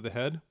blow to the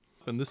head.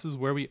 And this is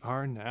where we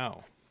are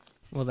now.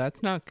 Well,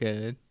 that's not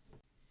good.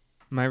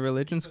 My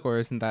religion score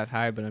isn't that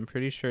high, but I'm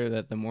pretty sure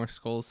that the more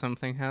skulls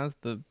something has,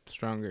 the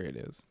stronger it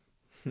is.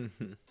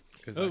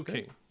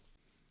 Okay.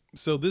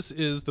 So this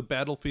is the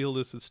battlefield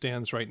as it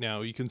stands right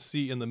now. You can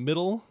see in the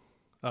middle,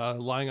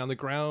 lying on the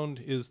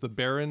ground, is the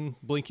Baron,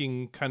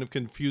 blinking kind of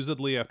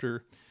confusedly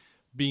after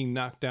being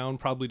knocked down,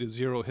 probably to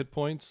 0 hit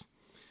points.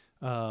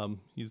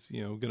 He's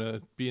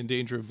gonna be in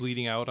danger of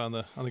bleeding out on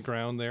the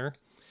ground there.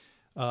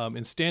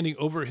 And standing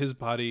over his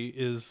body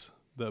is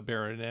the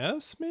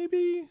Baroness,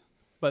 maybe,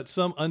 but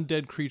some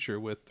undead creature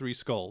with 3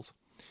 skulls.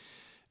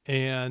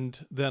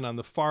 And then on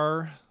the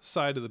far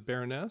side of the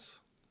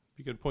Baroness,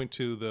 you could point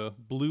to the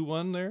blue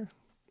one there.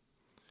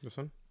 This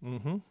one?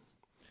 Mm-hmm.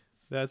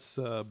 That's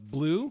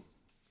blue,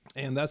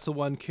 and that's the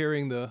one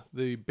carrying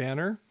the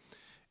banner.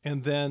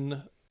 And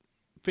then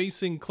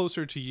facing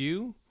closer to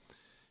you,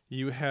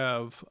 you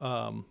have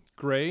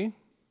gray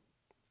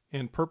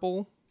and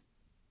purple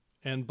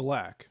and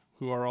black,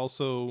 who are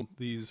also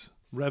these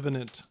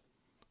revenant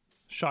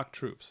shock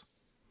troops.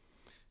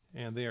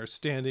 And they are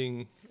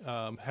standing,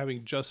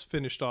 having just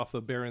finished off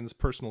the Baron's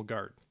personal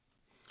guard.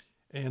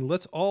 And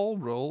let's all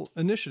roll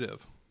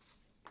initiative.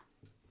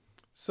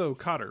 So,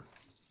 Cotter.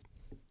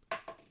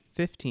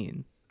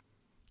 15.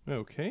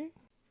 Okay.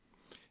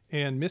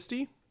 And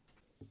Misty?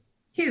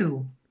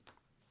 2.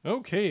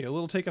 Okay, a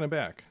little taken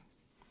aback.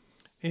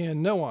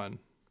 And Noan?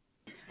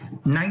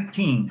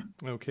 19.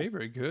 Okay,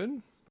 very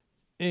good.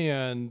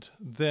 And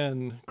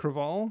then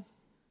Craval?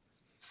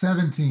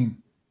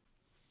 17.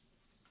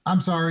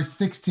 I'm sorry,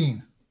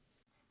 16.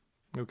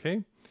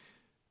 Okay.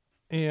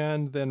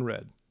 And then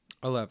Red?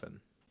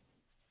 11.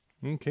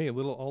 Okay, a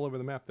little all over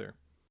the map there.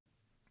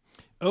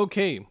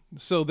 Okay,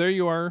 so there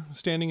you are,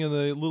 standing in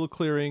the little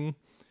clearing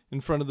in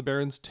front of the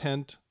Baron's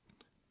tent.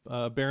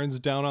 Baron's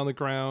down on the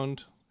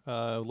ground.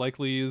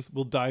 Likely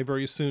will die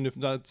very soon if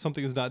not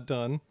something is not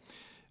done.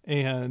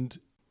 And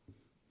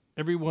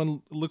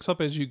everyone looks up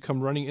as you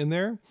come running in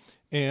there,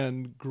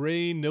 and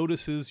Gray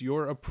notices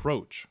your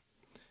approach.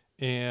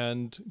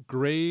 And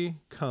Gray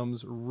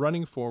comes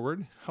running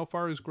forward. How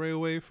far is Gray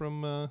away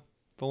from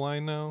the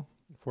line now?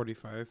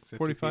 45, 50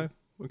 45? feet.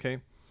 Okay.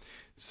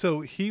 So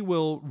he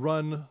will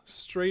run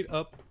straight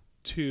up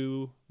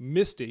to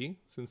Misty,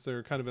 since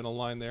they're kind of in a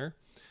line there.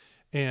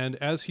 And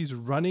as he's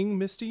running,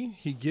 Misty,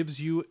 he gives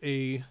you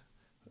a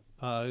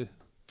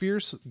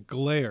fierce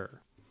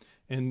glare.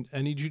 And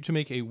I need you to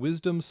make a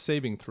wisdom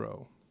saving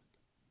throw.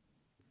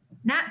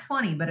 Not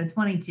 20, but a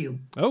 22.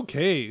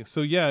 Okay.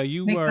 So yeah,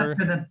 you Makes are... up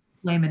for the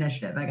lame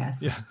initiative, I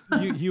guess. Yeah,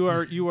 you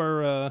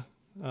are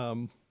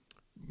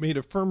made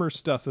of firmer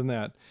stuff than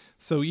that.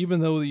 So even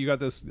though you got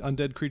this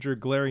undead creature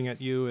glaring at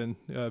you and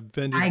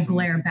vengeance, I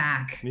glare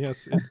back.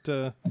 Yes,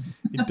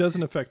 it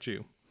doesn't affect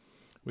you,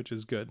 which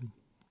is good.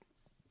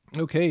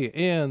 Okay,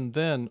 and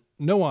then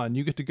Noan,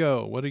 you get to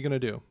go. What are you gonna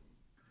do?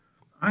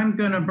 I'm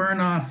going to burn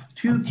off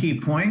 2 key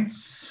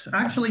points.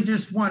 Actually,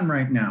 just 1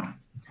 right now.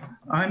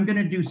 I'm going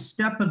to do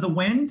Step of the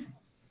Wind.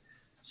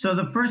 So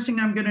the first thing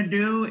I'm going to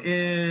do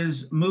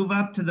is move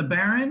up to the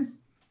Baron.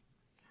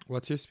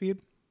 What's your speed?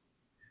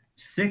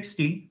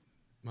 60.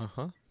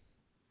 Uh-huh.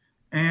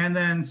 And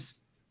then,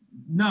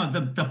 no,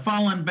 the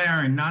fallen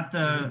Baron, not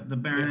the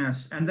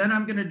Baroness. And then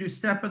I'm going to do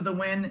Step of the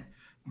Wind,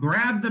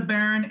 grab the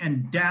Baron,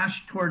 and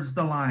dash towards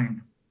the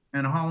line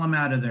and haul him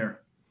out of there.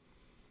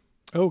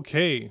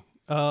 Okay.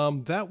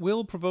 That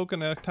will provoke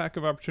an attack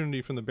of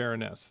opportunity from the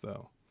Baroness,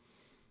 though.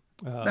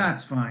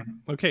 That's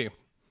fine. Okay.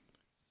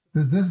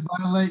 Does this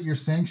violate your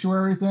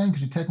sanctuary thing?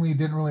 Because you technically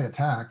didn't really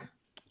attack.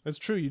 That's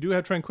true. You do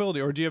have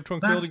tranquility, or do you have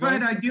tranquility?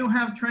 That's right. I do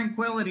have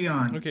tranquility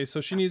on. Okay, so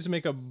she needs to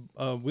make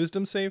a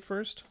wisdom save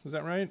first. Is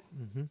that right?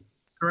 Mm-hmm.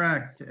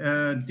 Correct.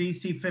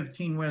 DC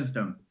 15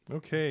 wisdom.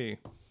 Okay.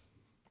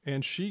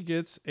 And she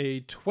gets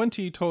a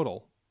 20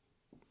 total.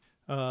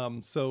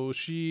 So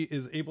she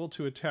is able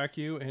to attack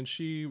you, and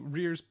she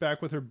rears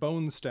back with her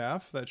bone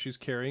staff that she's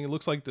carrying. It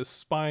looks like the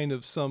spine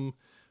of some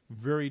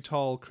very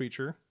tall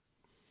creature,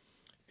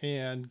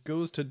 and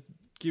goes to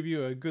give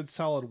you a good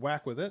solid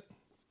whack with it.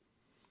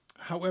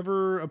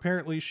 However,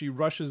 apparently she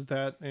rushes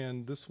that,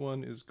 and this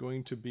one is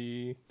going to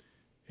be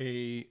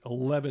a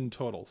 11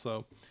 total.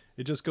 So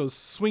it just goes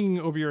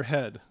swinging over your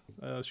head.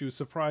 She was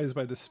surprised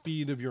by the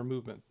speed of your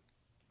movement.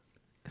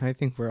 I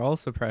think we're all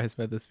surprised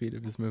by the speed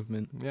of his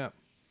movement. Yeah.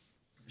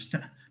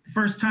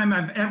 First time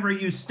I've ever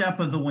used Step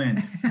of the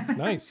Wind.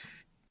 Nice.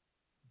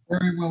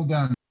 Very well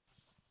done.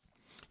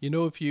 You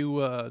know, if you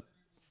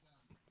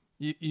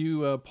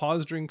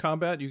pause during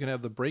combat, you can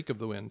have the break of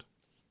the wind.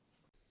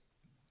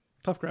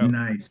 Tough crowd.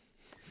 Nice.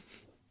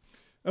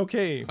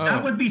 Okay.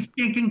 That would be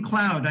Stinking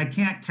Cloud. I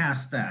can't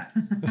cast that.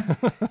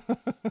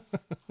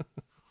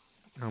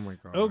 Oh my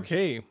gosh.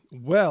 Okay.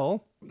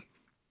 Well,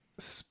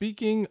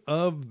 speaking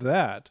of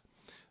that,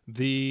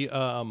 the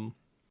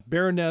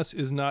Baroness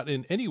is not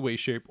in any way,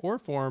 shape, or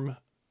form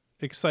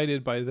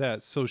excited by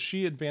that. So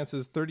she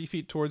advances 30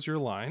 feet towards your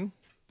line.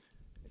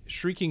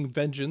 shrieking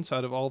vengeance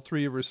out of all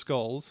three of her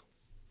skulls.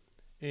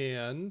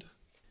 And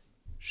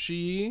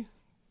she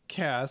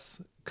casts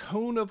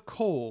Cone of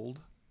Cold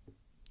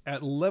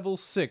at level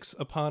 6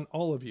 upon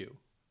all of you.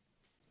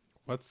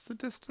 What's the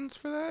distance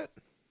for that?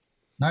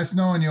 Nice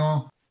knowing you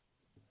all.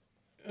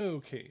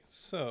 Okay,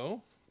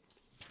 so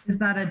Is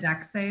that a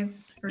deck save?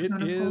 For it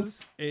Cone of Cold?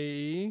 is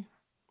a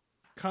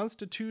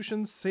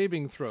Constitution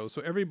saving throw.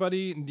 So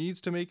everybody needs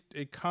to make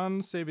a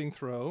con saving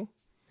throw.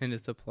 And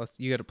it's a plus.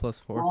 You got a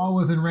 +4. We're all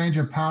within range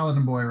of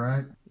Paladin Boy,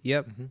 right?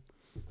 Yep.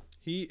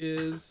 He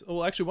is. Oh,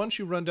 well, actually, why don't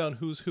you run down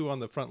who's who on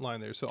the front line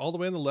there? So all the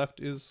way on the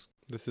left is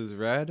This is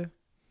Red,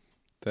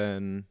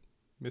 then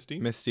Misty.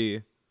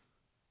 Misty,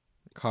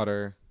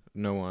 Cotter,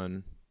 No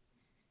One,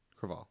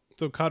 Craval.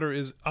 So Cotter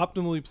is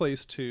optimally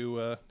placed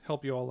to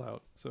help you all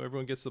out. So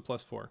everyone gets the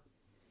 +4.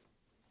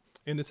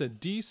 And it's a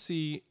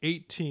DC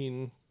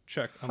 18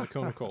 check on the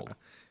Cone of Cold.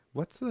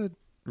 What's the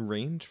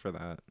range for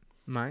that?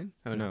 Mine?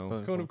 Oh,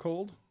 No. Cone of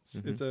Cold?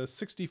 It's a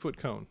 60-foot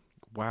cone.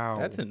 Wow.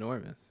 That's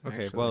enormous.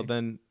 Okay, actually. well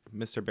then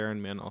Mr. Baron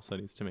Man also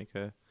needs to make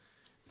a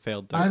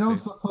failed deck I don't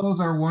save. suppose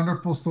our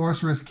wonderful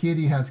sorceress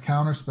Kitty has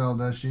counterspell,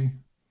 does she?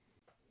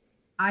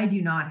 I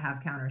do not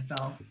have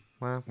counterspell.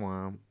 Wah,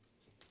 wah.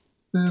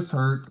 This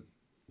hurts.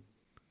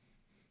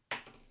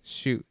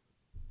 Shoot.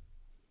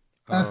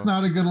 That's Oh.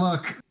 not a good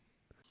look.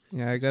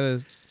 Yeah, I got a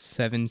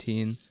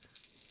 17.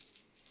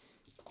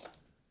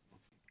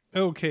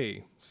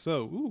 Okay,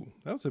 so,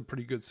 that was a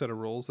pretty good set of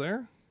rolls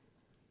there.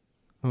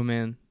 Oh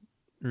man,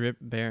 rip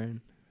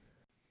Baron.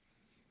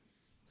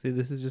 See,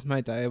 this is just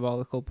my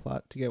diabolical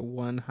plot to get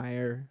one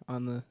higher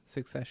on the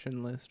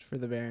succession list for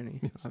the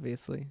barony,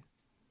 obviously.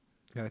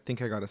 Yeah, I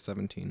think I got a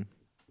 17.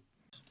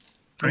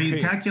 Are you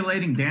Okay.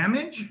 calculating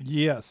damage?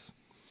 Yes.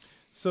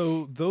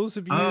 So those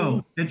of you...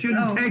 Oh, it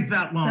shouldn't Oh. take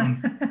that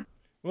long.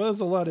 Well,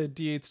 there's a lot of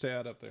d8s to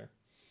add up there.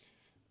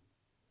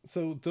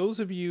 So those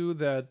of you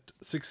that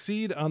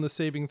succeed on the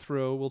saving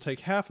throw will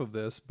take half of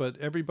this, but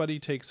everybody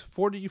takes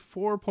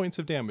 44 points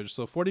of damage.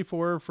 So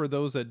 44 for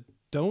those that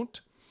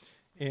don't,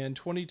 and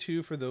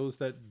 22 for those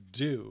that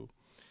do.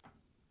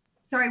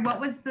 Sorry, what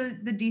was the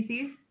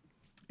DC?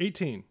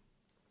 18.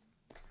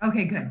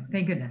 Okay, good.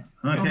 Thank goodness.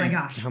 Oh Okay. my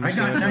gosh. How I much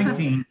got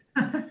damage?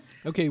 19.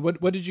 Okay,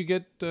 what did you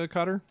get,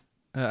 Cotter?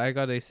 I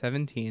got a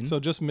 17. So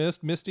just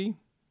missed. Misty?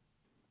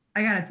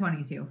 I got a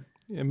 22.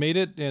 And made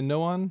it, and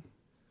Noan?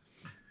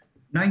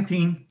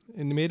 19.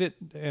 And made it,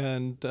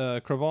 and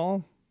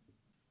Craval?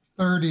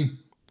 30.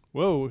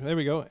 Whoa, there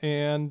we go.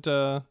 And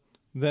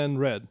then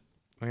Red.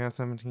 I got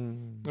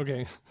 17.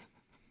 Okay.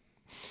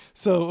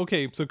 So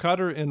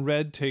Cotter and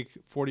Red take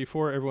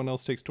 44. Everyone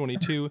else takes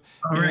 22.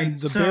 All right, And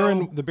the so,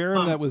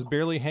 Baron that was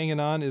barely hanging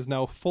on is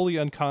now fully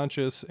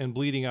unconscious and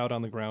bleeding out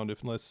on the ground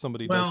unless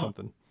somebody does Well,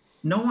 something.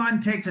 No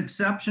one takes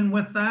exception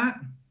with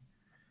that.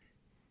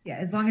 Yeah,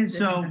 as long as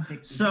So, it's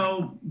 60.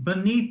 so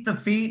beneath the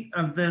feet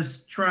of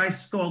this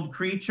tri-skulled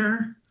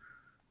creature,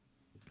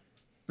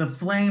 the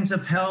flames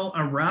of hell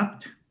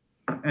erupt,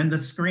 and the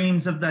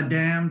screams of the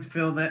damned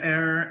fill the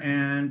air,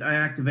 and I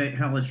activate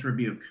Hellish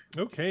Rebuke.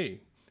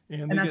 Okay.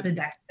 And and they that's a get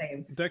deck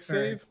save. deck for-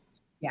 save.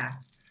 Yeah.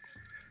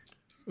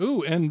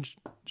 Ooh, and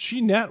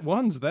she nat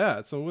ones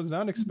that, so was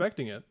not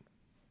expecting it.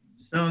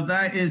 So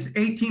that is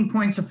 18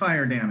 points of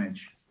fire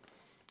damage.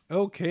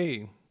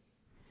 Okay.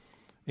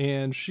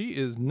 And she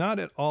is not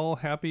at all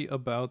happy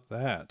about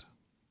that.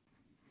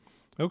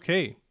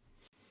 Okay.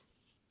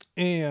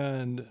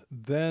 And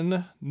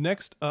then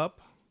next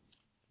up.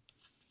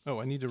 Oh,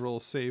 I need to roll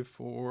a save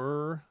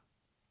for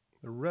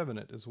the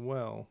Revenant as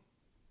well.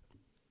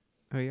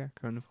 Oh yeah,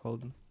 Cone of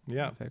Cold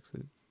Yeah. affects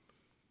it.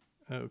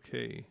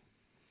 Okay.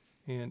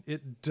 And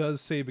it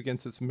does save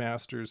against its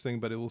master's thing,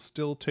 but it will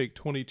still take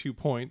 22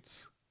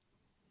 points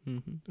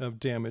of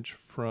damage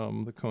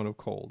from the Cone of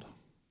Cold.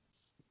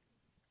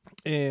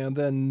 And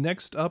then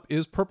next up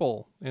is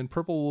Purple. And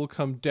Purple will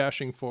come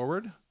dashing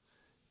forward.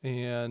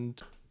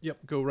 And,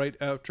 go right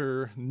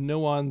after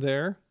Noan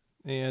there.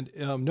 And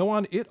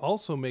Noan, it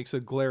also makes a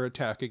glare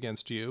attack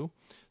against you.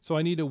 So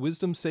I need a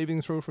wisdom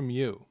saving throw from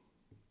you.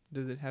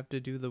 Does it have to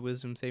do the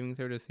wisdom saving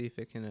throw to see if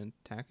it can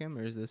attack him,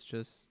 or is this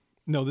just...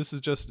 No, this is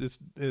just,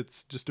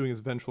 it's just doing its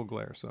vengeful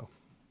glare, so.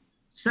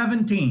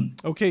 17.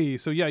 Okay,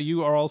 so yeah,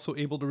 you are also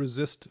able to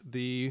resist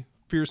the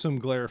fearsome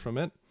glare from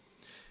it.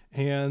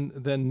 And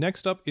then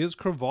next up is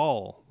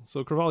Craval.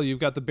 So Craval, you've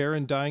got the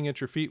Baron dying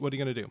at your feet. What are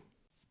you going to do?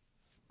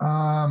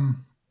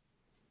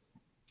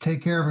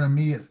 Take care of an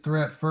immediate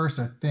threat first,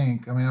 I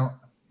think. I mean,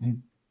 he's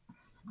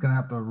gonna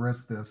have to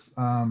risk this.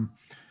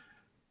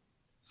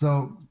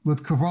 So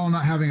with Craval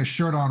not having a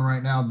shirt on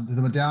right now,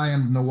 the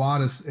medallion of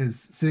Nawad is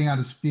sitting at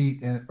his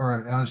feet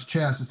or on his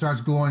chest. It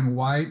starts glowing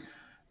white,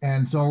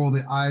 and so will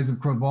the eyes of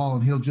Craval,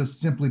 and he'll just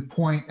simply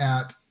point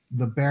at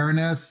the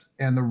Baroness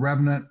and the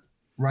Revenant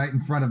right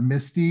in front of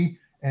Misty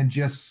and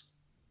just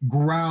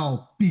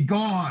growl, "Be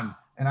gone!"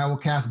 And I will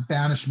cast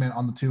banishment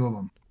on the two of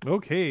them.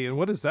 Okay, and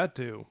what does that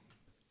do?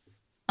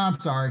 I'm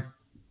sorry.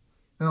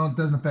 No, it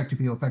doesn't affect two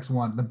people. It affects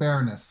one. The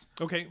Baroness.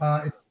 Okay,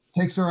 It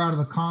takes her out of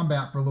the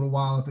combat for a little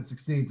while if it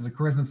succeeds. It's a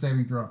charisma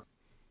saving throw.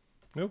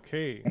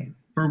 okay.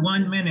 for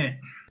 1 minute.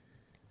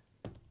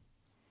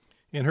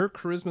 And her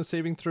charisma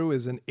saving throw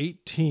is an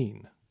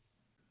 18.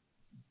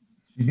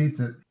 She beats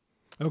it.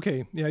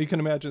 Okay, yeah, you can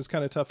imagine it's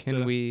kind of tough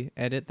Can we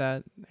edit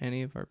that,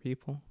 any of our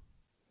people?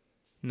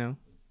 No?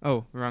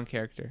 Oh, wrong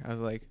character. I was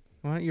like,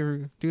 why don't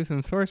you do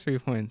some sorcery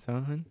points,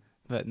 Owen?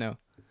 But no.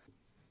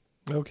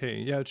 Okay,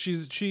 yeah,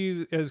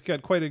 she has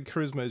got quite a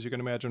charisma, as you can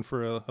imagine,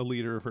 for a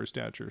leader of her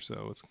stature.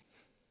 So it's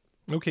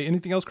okay.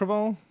 Anything else,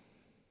 Craval?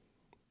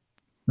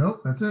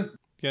 Nope, that's it.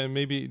 Yeah,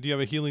 maybe. Do you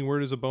have a healing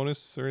word as a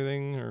bonus or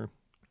anything? Or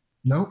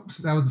Nope,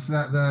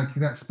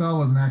 that spell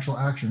was an actual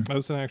action. that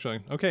was an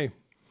action. Okay,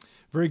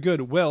 very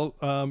good. Well,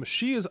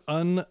 she is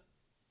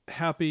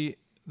unhappy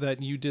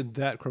that you did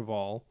that,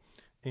 Craval,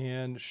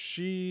 and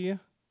she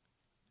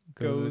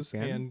goes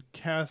again? and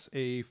casts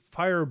a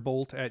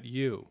firebolt at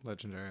you.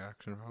 Legendary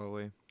action,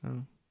 probably.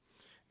 Oh.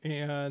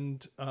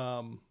 And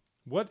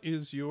what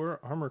is your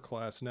armor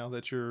class now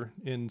that you're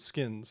in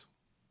skins?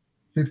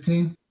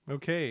 15.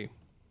 Okay.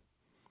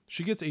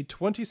 She gets a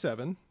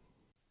 27.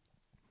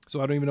 So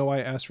I don't even know why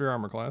I asked for your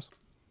armor class.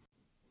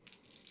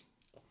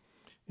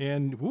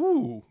 And,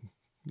 woo,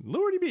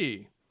 Lordy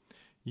B,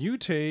 you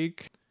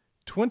take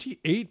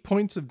 28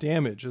 points of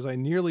damage as I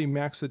nearly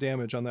max the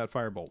damage on that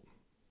firebolt.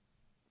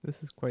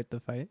 This is quite the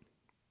fight.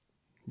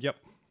 Yep.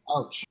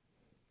 Ouch.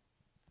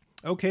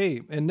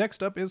 Okay, and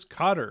next up is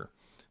Cotter.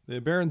 The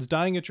Baron's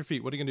dying at your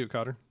feet. What are you going to do,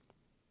 Cotter?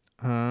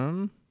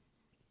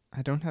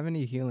 I don't have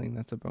any healing.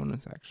 That's a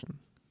bonus action,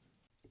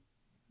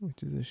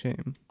 which is a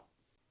shame.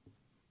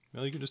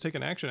 Well, you can just take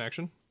an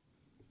action.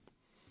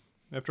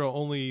 After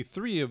all, only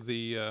 3 of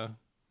the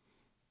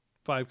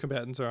 5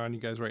 combatants are on you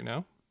guys right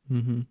now.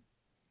 Mm-hmm.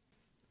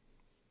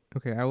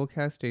 Okay, I will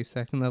cast a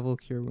 2nd level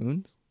Cure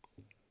Wounds,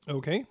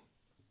 Okay.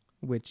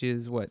 which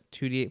is what,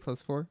 2d8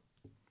 plus 4?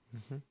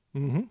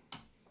 Mm-hmm.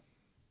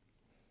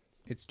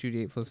 It's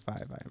 2d8 plus 5. I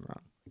am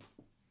wrong.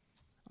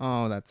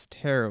 Oh, that's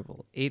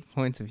terrible. 8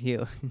 points of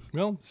healing.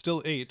 Well,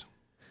 still 8.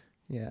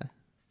 Yeah.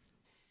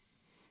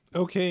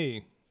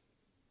 Okay.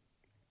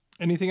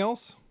 Anything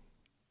else?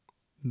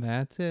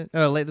 That's it.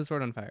 Oh, light the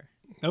sword on fire.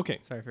 Okay.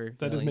 Sorry for That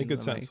does yelling make good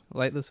in the mic. sense.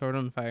 Light the sword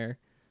on fire.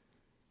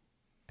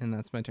 And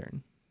that's my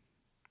turn.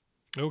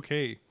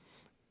 Okay.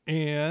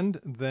 And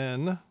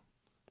then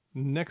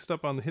next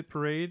up on the hit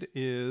parade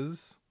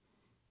is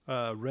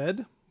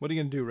Red. What are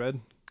you going to do, Red?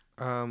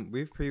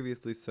 We've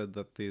previously said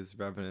that these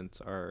revenants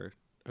are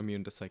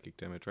immune to psychic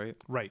damage, right?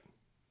 Right.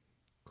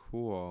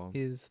 Cool.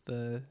 Is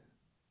the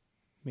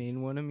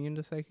main one immune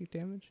to psychic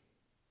damage?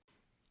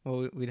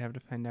 Well, we'd have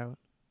to find out.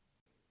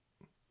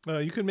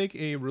 You could make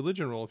a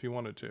religion roll if you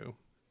wanted to.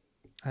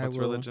 What's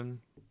will,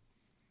 religion?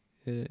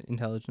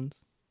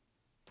 Intelligence.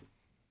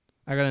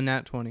 I got a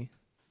nat 20.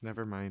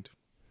 Never mind.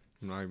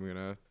 I'm not even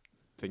gonna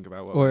think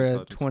about what. Or my a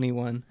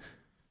intelligence-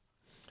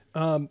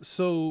 21.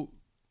 So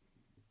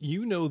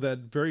you know that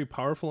very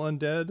powerful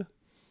undead,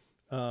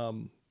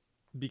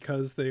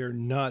 because they are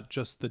not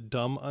just the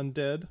dumb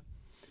undead,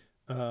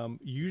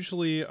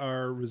 usually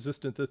are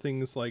resistant to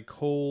things like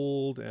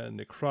cold and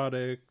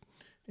necrotic,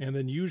 and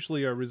then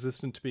usually are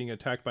resistant to being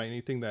attacked by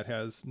anything that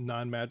has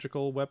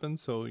non-magical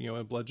weapons. So,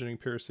 bludgeoning,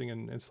 piercing,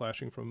 and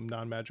slashing from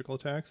non-magical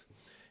attacks.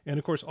 And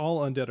of course,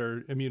 all undead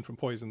are immune from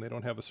poison. They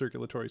don't have a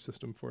circulatory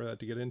system for that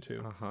to get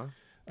into.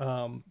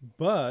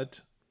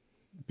 But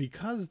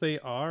because they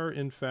are,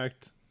 in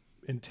fact,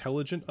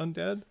 intelligent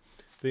undead,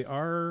 they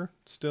are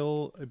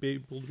still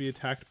able to be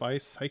attacked by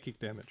psychic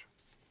damage.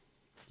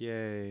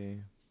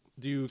 Yay.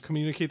 Do you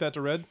communicate that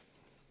to Red?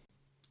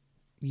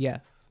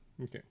 Yes.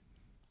 Okay.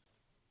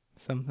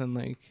 Something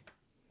like,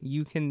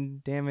 you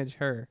can damage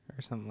her,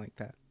 or something like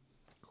that.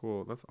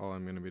 Cool. That's all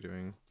I'm gonna be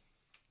doing.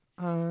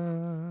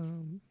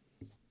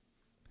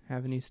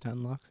 Have any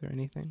stun locks or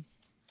anything?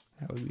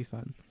 That would be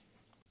fun.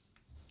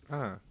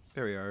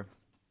 There we are.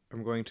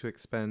 I'm going to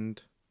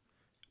expend.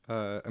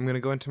 I'm going to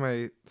go into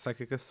my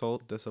Psychic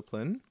Assault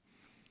discipline,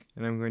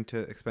 and I'm going to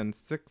expend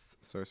 6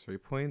 sorcery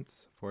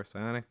points for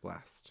Psionic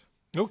Blast.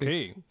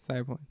 Okay. 6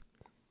 side points.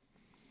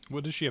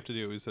 What does she have to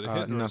do? Is it a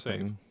hit or a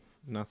save? Nothing.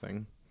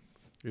 Nothing.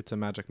 It's a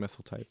magic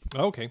missile type.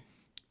 Oh, okay.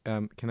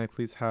 Can I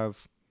please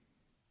have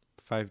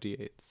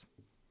 5d8s?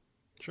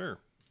 Sure.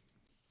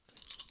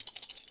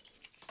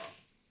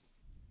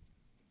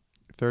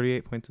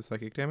 38 points of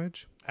psychic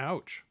damage.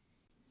 Ouch.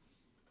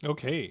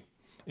 Okay.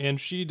 And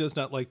she does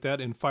not like that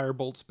and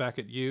firebolts back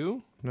at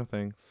you No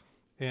thanks.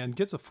 and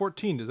gets a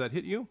 14. Does that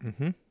hit you?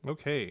 Mm-hmm.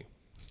 Okay.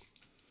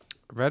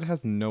 Red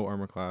has no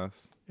armor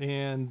class.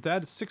 And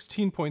that's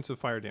 16 points of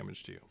fire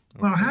damage to you.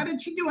 Well, how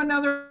did she do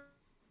another?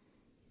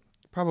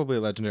 Probably a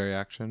legendary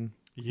action.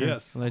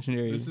 Yes.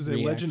 Legendary. This is a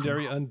reaction.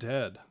 legendary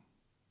undead.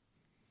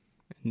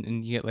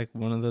 And you get like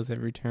one of those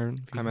every turn.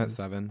 I'm at because-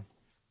 7.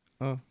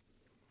 Oh.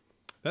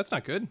 That's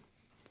not good.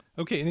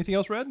 Okay, anything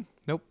else, Red?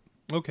 Nope.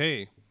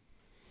 Okay.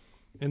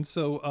 And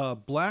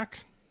so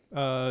Black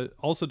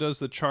also does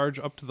the charge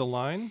up to the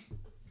line,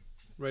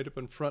 right up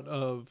in front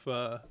of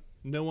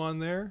Noan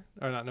there.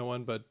 Or not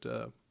Noan, but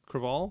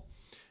Craval.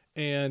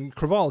 And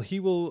Craval, he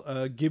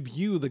will give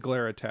you the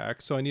glare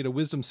attack, so I need a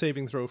wisdom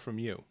saving throw from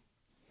you.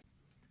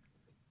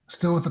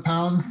 Still with the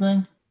paladins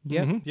thing?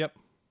 Yep. Yep.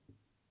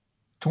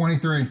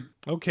 23.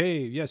 Okay,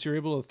 yes, you're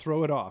able to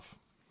throw it off.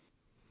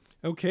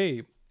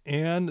 Okay,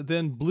 and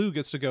then blue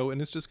gets to go,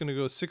 and it's just going to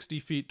go 60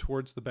 feet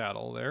towards the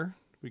battle there.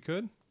 We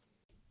could.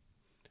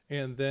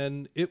 And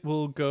then it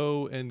will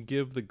go and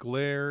give the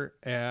glare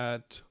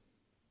at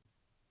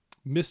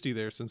Misty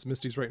there, since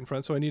Misty's right in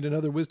front. So I need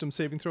another wisdom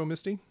saving throw,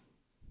 Misty.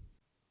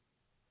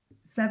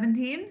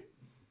 17.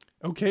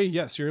 Okay,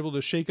 yes, you're able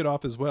to shake it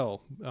off as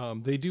well.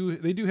 They do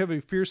have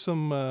a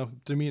fearsome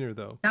demeanor,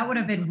 though. That would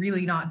have been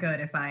really not good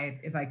if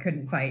I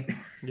couldn't fight.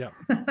 Yeah.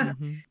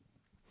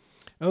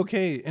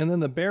 Okay, and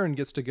then the Baron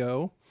gets to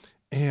go,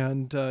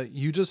 and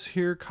you just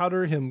hear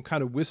Cotter him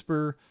kind of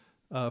whisper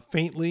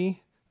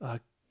faintly,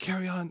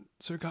 "Carry on,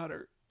 Sir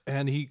Cotter,"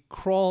 and he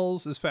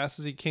crawls as fast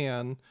as he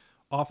can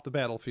off the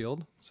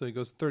battlefield. So he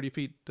goes 30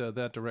 feet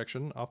that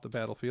direction off the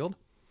battlefield.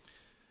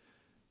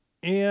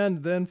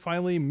 And then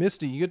finally,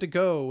 Misty, you get to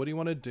go. What do you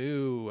want to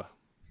do?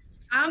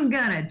 I'm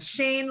gonna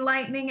chain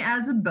lightning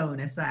as a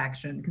bonus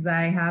action because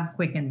I have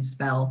quicken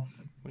spell.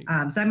 So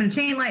I'm gonna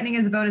chain lightning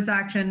as a bonus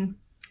action,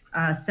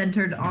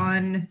 centered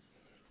on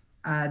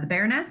the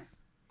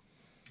Baroness.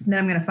 And then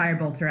I'm gonna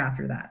firebolt her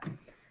after that.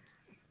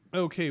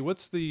 Okay,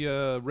 what's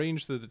the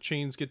range that the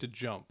chains get to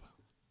jump?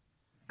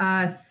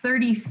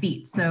 30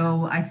 feet.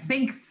 So I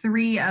think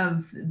 3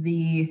 of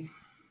the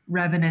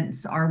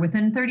revenants are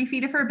within 30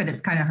 feet of her, but it's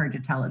kind of hard to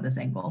tell at this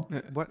angle.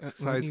 What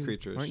size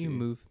creature is she? Why don't you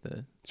move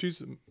the...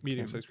 She's a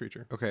medium-sized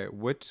creature. Okay,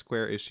 which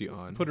square is she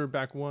on? Put her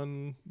back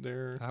one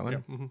there. That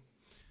one?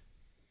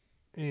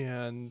 Yeah,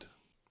 And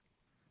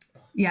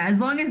Yeah, as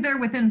long as they're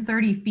within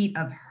 30 feet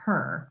of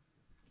her,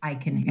 I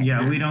can hit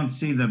Yeah, her. we don't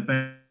see the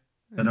bear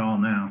at all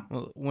now.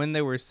 Well, when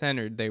they were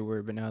centered, they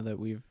were, but now that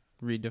we've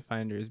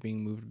redefined her as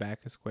being moved back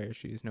a square,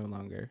 she's no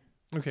longer.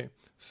 okay,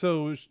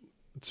 so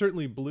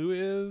certainly blue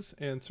is,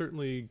 and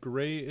certainly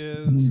gray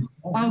is,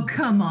 Oh,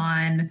 come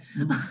on.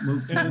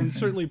 Move to and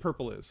certainly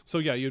purple is. So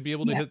yeah, you'd be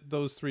able to Yeah. hit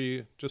those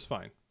 3 just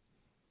fine.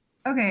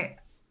 Okay.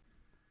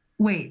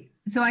 Wait.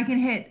 So I can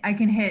hit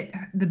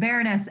the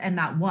Baroness and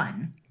that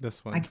one.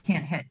 This I one.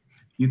 can't hit.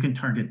 You can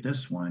target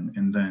this one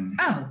and then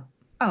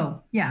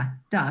Oh, yeah.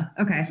 Duh.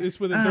 Okay. It's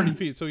within 30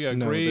 feet, so yeah,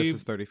 No, gray. this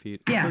is 30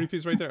 feet. Yeah. 30 feet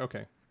is right there.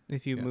 Okay.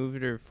 If you Yeah.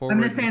 moved her forward, I'm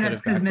going to say instead that's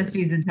of because backward.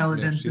 Misty's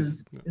intelligence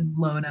she's- is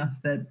low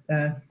enough that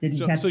didn't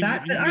So, catch so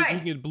that. you But all can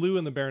right. get blue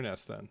and the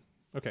Baroness then.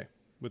 Okay,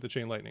 with the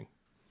chain lightning.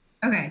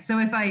 Okay. So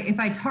if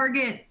I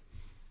target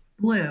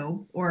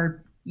blue,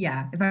 or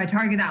yeah, if I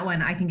target that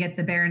one, I can get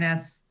the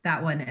Baroness,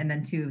 that one, and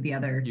then 2 of the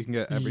other. You can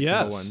get every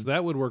single Yes, one.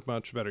 that would work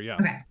much better. Yeah.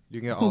 Okay. You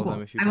can get Cool, all of cool.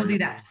 them if you I will do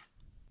target that.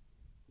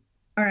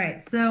 All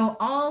right. So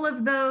all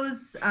of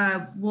those,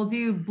 we'll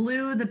do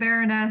blue, the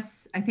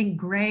Baroness, I think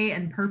gray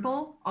and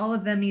purple. All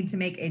of them need to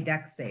make a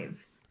dex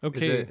save.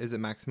 Okay. Is it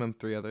maximum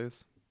 3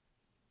 others?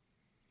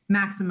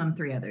 Maximum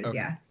 3 others. Okay.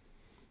 Yeah.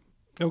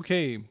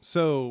 Okay,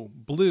 so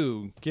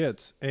blue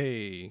gets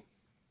a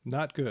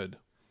not good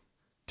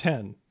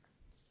 10.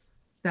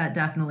 That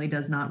definitely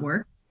does not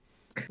work.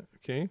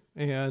 Okay,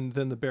 and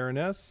then the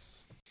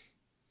Baroness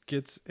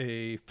gets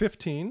a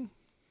 15.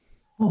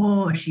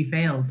 Oh, she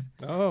fails.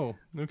 Oh,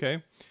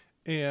 okay.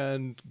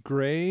 And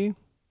gray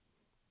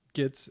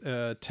gets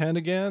a 10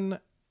 again,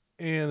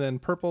 and then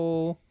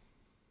purple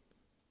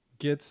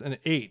gets an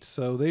 8.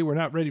 So they were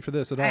not ready for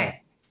this at all.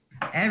 Hey,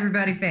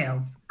 everybody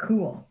fails.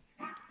 Cool.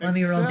 Let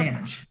me roll Except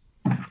damage.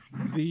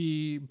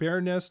 The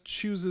Baroness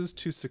chooses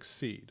to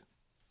succeed.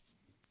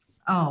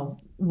 Oh,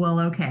 well,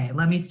 okay.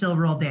 Let me still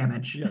roll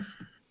damage. Yes.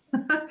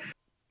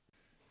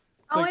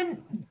 Oh,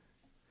 and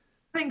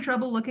having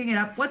trouble looking it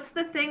up. What's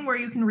the thing where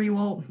you can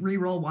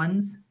re-roll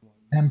ones?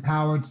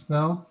 Empowered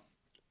spell.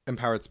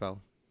 Empowered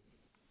spell.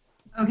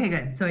 Okay,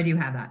 good. So I do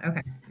have that.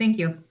 Okay. Thank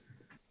you.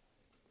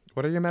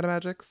 What are your meta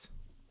magics?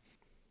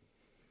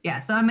 Yeah,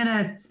 so I'm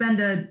gonna spend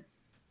a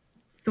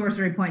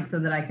sorcery point so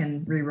that I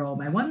can re-roll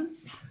my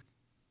ones.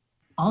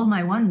 All of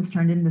my ones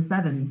turned into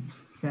 7s,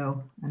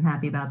 so I'm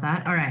happy about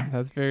that. All right.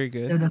 That's very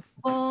So good. the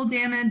full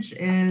damage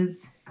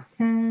is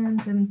 10,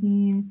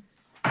 17,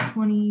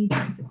 20,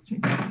 26,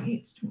 27,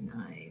 28,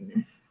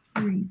 29,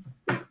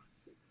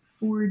 36,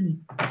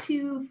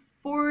 42,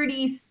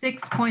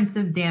 46 points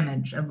of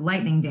damage, of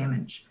lightning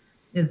damage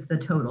is the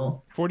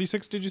total.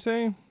 46, did you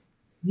say?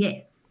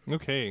 Yes.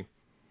 Okay.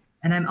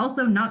 And I'm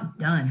also not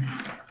done.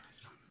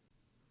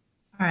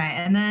 All right,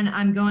 and then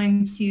I'm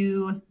going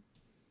to,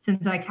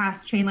 since I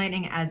cast Chain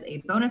Lightning as a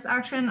bonus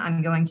action,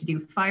 I'm going to do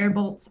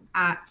Firebolt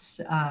at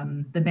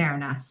the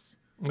Baroness.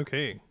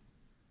 Okay.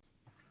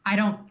 I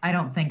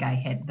don't think I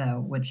hit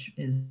though, which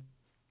is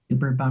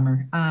super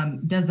bummer.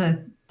 Does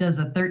a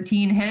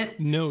 13 hit?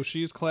 No,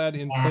 she is clad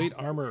in Yeah. plate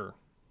armor.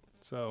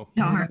 So,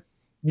 Darn.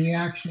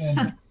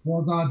 Reaction.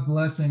 War God's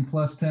Blessing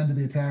plus 10 to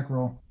the attack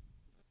roll.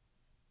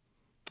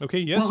 okay,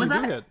 yes, What was you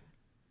do that? hit.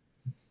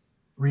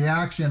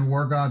 Reaction.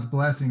 War God's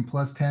Blessing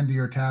plus 10 to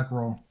your attack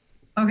roll.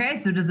 Okay,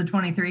 so does a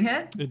 23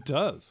 hit? It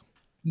does.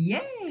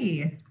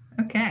 Yay.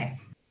 Okay.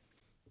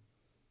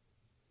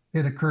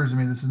 It occurs to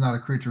me this is not a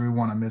creature we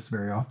want to miss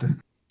very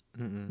often.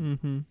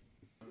 Mm-hmm.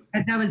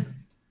 That was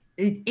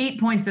 8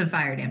 points of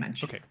fire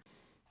damage. Okay.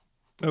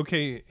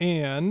 Okay,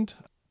 and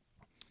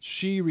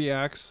she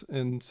reacts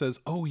and says,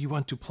 "Oh, you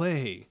want to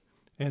play?"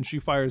 And she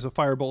fires a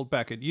firebolt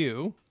back at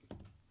you.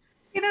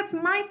 Hey, that's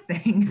my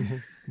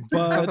thing. I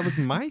thought that But was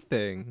my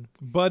thing.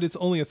 it's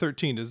only a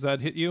 13. Does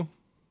that hit you?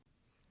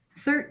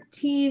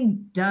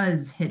 13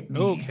 does hit me.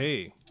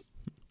 Okay.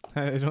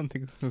 I don't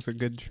think this was a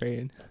good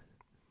trade.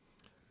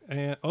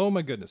 And oh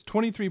my goodness,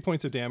 23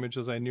 points of damage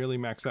as I nearly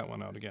max that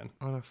one out again.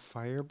 On a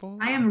firebolt?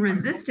 I am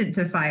resistant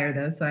to fire,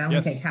 though, so I only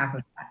Yes. take half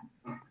of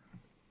that.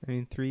 I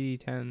mean,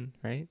 3d10,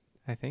 right?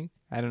 I think.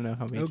 I don't know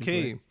how many.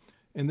 Okay.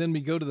 And then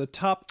we go to the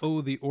top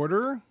of the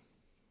order.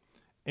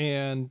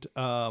 And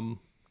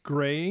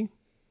Gray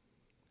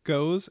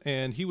goes,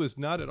 and he was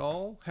not at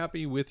all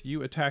happy with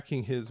you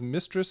attacking his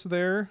mistress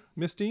there,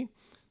 Misty.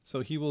 So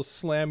he will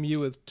slam you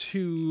with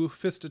 2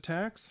 fist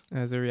attacks.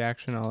 As a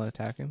reaction, I'll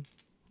attack him.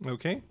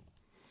 Okay.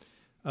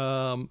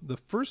 The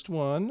first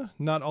one,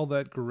 not all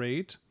that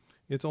great.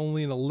 It's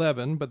only an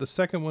 11, but the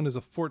second one is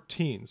a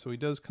 14. So he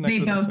does connect They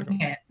with the both second one.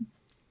 hit.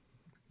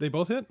 They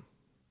both hit?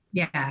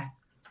 Yeah.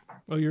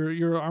 Oh,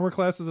 your armor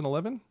class is an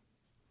 11?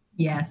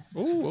 Yes.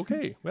 Oh,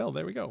 okay. Well,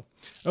 there we go.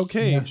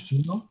 Okay. Next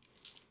Gino.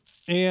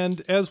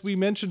 And as we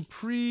mentioned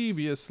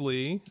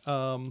previously,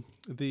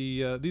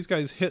 these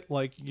guys hit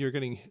like you're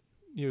getting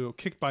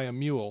kicked by a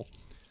mule.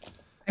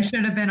 I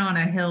should have been on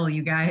a hill,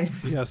 you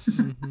guys.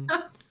 Yes.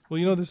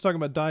 Well, this is talking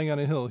about dying on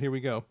a hill. Here we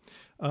go.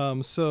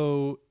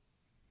 So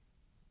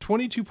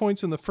 22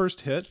 points in the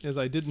first hit, as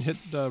I didn't hit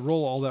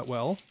roll all that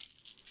well.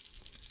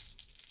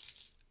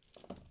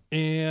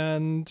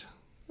 And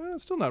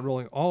still not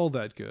rolling all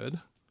that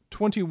good.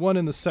 21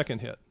 in the second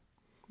hit.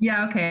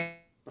 Yeah, okay.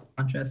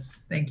 Conscious.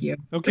 Thank you.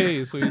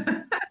 Okay, so he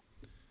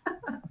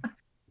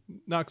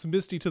knocks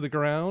Misty to the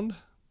ground.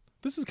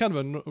 This is kind of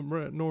a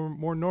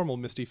more normal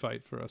Misty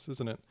fight for us,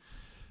 isn't it?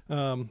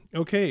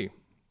 Okay.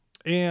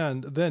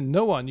 And then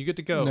Noan, you get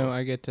to go. No,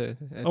 I get to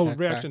attack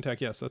reaction back.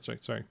 attack. Yes, that's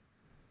right. Sorry.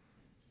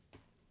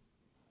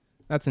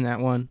 That's a nat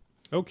 1.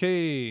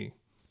 Okay.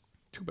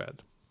 Too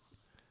bad.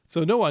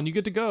 So Noan, you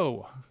get to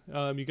go.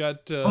 You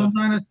got Hold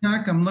on a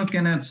sec. I'm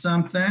looking at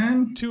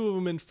something. 2 of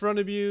them in front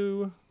of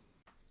you.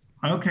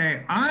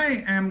 Okay,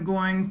 I am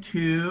going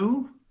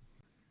to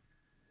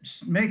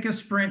make a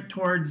sprint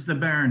towards the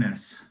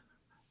Baroness.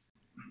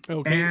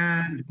 Okay.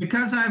 And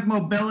because I have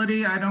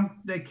mobility,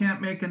 they can't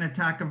make an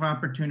attack of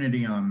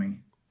opportunity on me.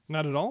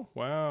 Not at all?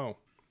 Wow.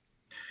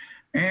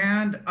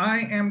 And I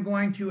am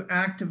going to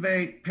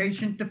activate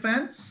patient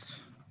defense.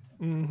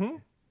 Mm-hmm.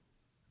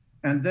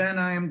 And then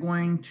I am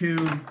going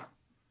to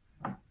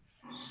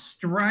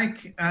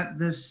strike at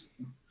this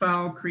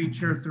foul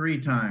creature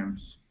 3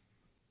 times.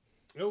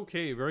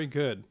 Okay, very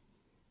good.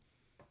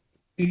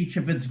 Each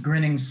of its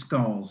grinning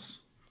skulls.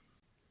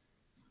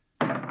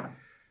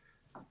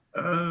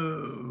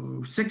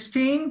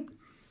 16?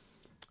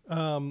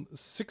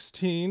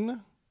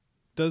 16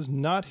 does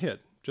not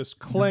hit. Just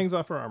clangs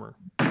off her armor.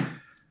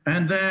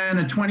 And then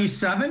a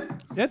 27?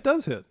 It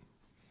does hit.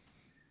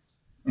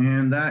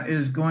 And that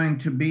is going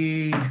to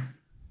be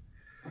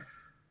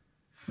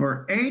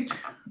for 8.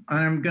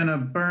 I'm going to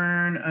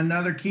burn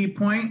another key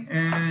point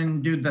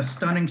and do the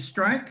stunning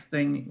strike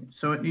thing.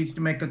 So it needs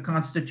to make a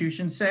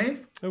constitution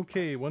save.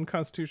 Okay, 1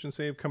 constitution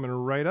save coming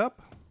right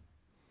up.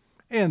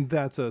 And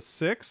that's a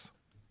 6.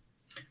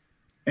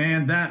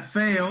 And that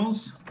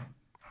fails.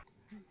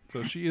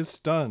 So she is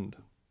stunned.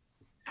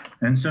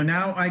 And so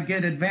now I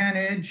get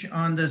advantage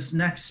on this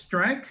next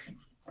strike,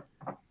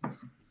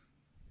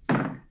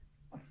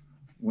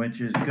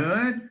 which is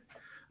good.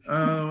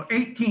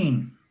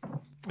 18.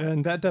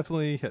 And that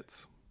definitely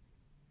hits.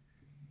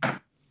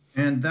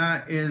 And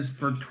that is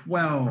for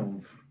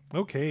 12.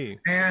 Okay.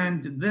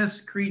 And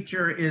this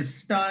creature is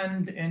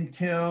stunned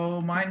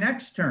until my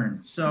next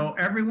turn. So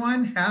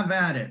everyone have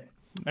at it.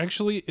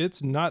 Actually,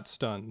 it's not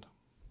stunned.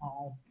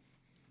 Oh.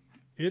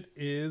 It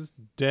is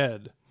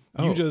dead.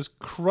 Oh. You just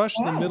crush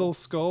the Oh. middle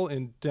skull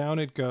and down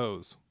it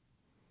goes.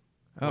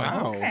 Oh,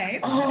 Wow. Okay.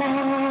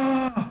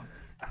 Oh,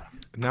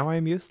 Now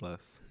I'm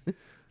useless.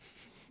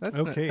 That's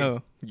Okay.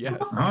 Not,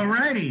 Yes. all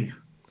righty.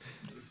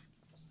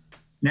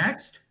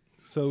 Next.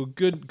 So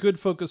good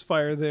focus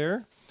fire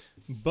there.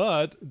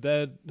 But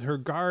that her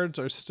guards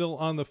are still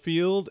on the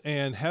field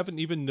and haven't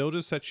even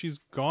noticed that she's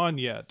gone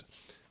yet.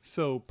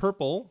 So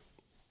Purple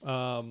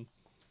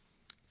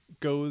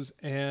goes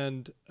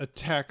and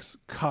attacks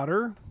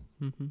Cotter.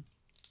 Mm-hmm.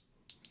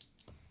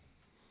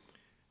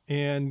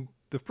 And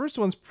the first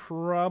one's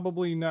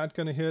probably not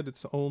going to hit.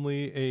 It's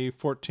only a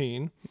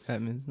 14.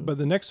 that means. But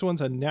the next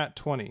one's a nat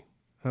 20.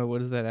 Oh, what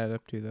does that add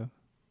up to, though?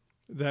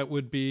 That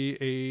would be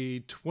a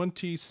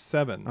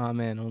 27. Oh,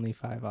 man, only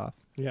 5 off.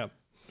 Yeah.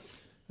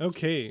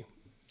 Okay.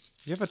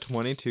 You have a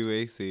 22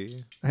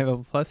 AC. I have a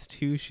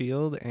 +2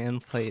 shield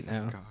and plate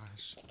now.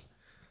 Gosh.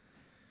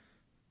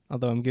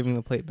 Although I'm giving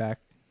the plate back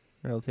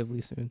relatively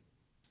soon.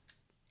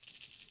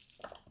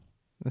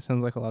 That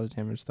sounds like a lot of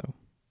damage, though.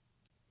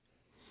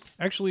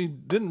 Actually,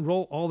 didn't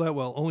roll all that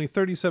well. Only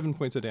 37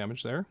 points of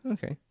damage there.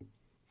 Okay.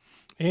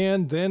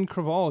 And then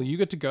Craval, you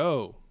get to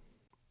go.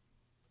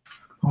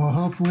 Well,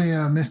 hopefully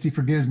Misty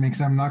forgives me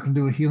because I'm not going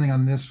to do a healing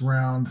on this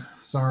round.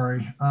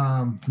 Sorry.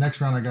 Next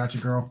round, I got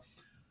you, girl.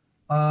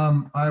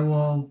 I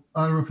will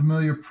utter a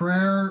familiar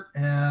prayer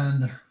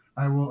and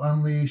I will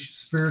unleash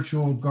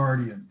spiritual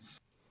guardians.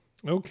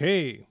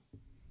 Okay.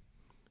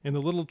 And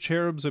the little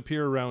cherubs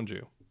appear around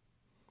you.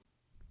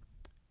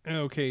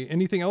 Okay.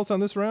 Anything else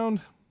on this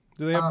round?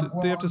 Do they have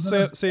Well, they have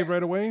to save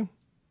right away?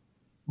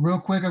 Real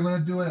quick, I'm going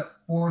to do it at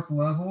 4th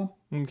level.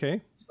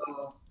 Okay.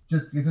 So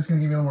it's just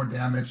going to give you a little more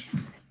damage.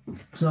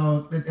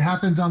 So it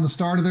happens on the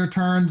start of their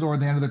turns or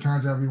the end of their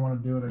turns, however you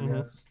want to do it, I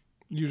guess.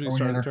 Usually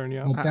start of the turn,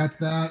 yeah. But that's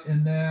that.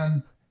 And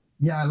then,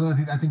 yeah,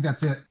 I think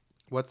that's it.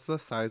 What's the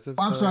size of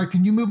I'm sorry,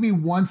 can you move me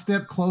one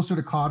step closer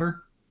to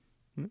Cotter?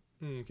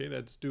 Okay,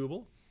 that's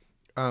doable.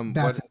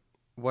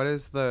 What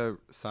is the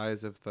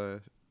size of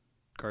the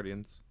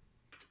guardians?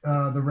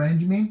 The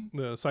range, you mean?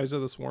 The size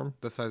of the swarm?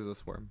 The size of the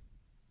swarm.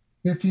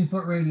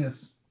 15-foot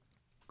radius.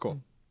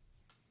 Cool.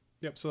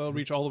 Yep, so they'll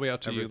reach all the way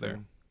out to you there.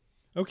 Everything.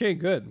 Okay,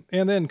 good.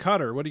 And then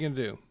Cotter, what are you going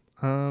to do?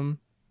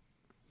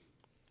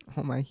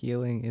 All my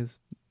healing is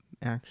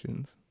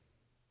actions.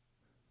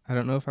 I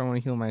don't know if I want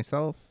to heal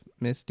myself,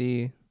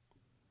 Misty,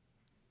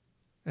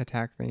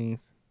 attack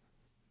things,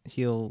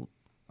 heal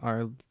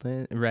our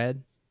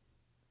Red.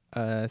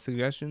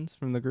 Suggestions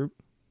from the group?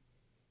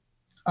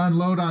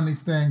 Unload on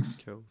these things.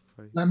 Kill,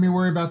 fight. Let me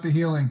worry about the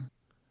healing.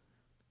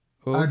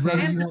 I'd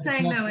rather I am you just have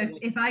saying, though, flexible-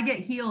 if I get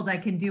healed, I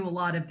can do a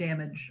lot of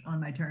damage on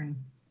my turn.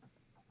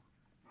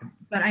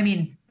 But I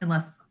mean,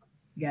 unless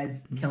you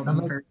guys kill them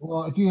first.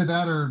 Well, it's either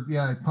that or,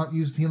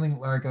 use healing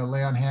like a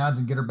lay on hands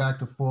and get her back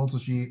to full so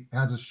she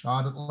has a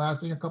shot at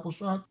lasting a couple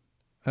shots.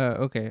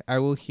 Okay. I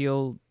will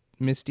heal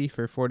Misty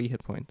for 40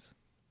 hit points.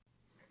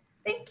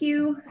 Thank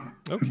you.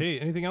 Okay,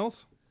 anything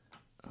else?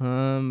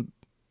 The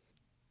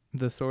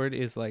sword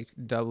is like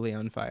doubly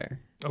on fire.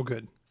 Oh,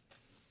 good.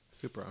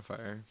 Super on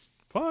fire.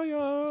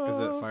 Fire! Is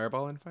it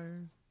fireball on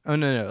fire? Oh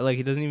no! Like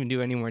it doesn't even do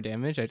any more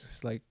damage. I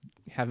just like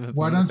have a.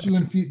 Why bonus don't you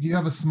action. infuse? Do you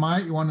have a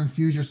smite? You want to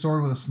infuse your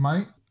sword with a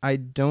smite? I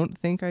don't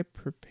think I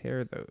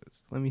prepare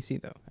those. Let me see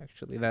though.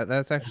 Actually,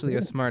 that's actually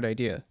a smart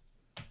idea,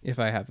 if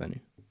I have any.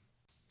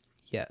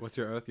 Yes. What's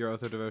your oath? Your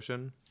oath of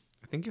devotion?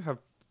 I think you have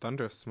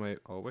thunderous smite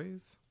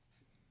always.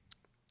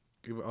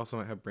 You also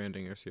might have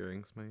branding or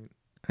searing smite.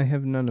 I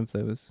have none of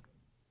those.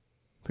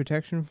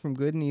 Protection from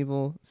good and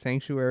evil,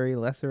 sanctuary,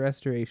 lesser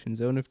restoration,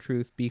 zone of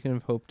truth, beacon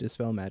of hope,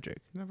 dispel magic.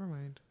 Never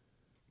mind.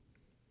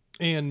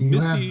 And You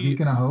have Misty...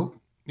 Beacon of Hope?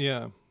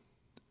 Yeah.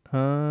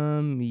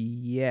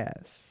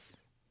 Yes.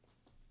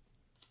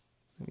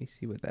 Let me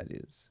see what that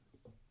is.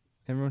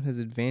 Everyone has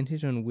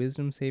advantage on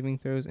wisdom saving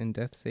throws and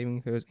death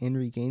saving throws and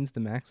regains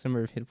the max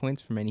number of hit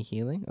points from any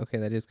healing. Okay,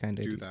 that is kind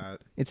of Do decent.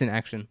 that. It's an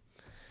action.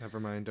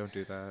 Never mind. Don't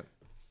do that.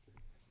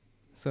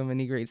 So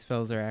many great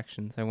spells are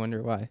actions. I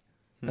wonder why.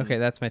 Okay,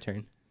 that's my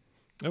turn.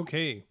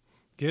 Okay,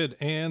 good.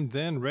 And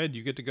then Red,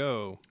 you get to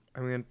go.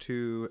 I'm going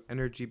to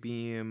energy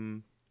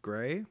beam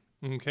Gray.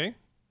 Okay.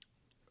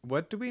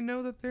 What do we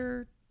know that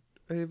they're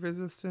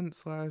resistant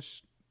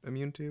 /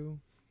 immune to?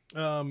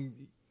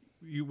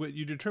 What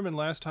you determined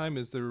last time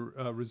is they're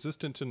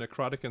resistant to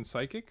necrotic and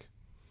psychic,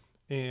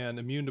 and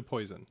immune to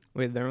poison.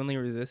 Wait, they're only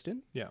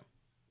resistant? Yeah.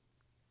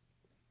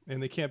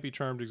 And they can't be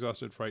charmed,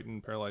 exhausted,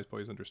 frightened, paralyzed,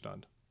 poisoned, or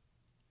stunned.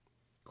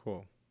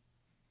 Cool.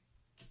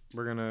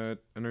 We're gonna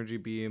energy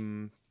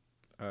beam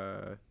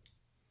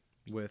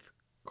with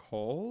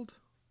cold,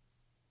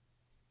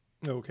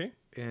 Okay.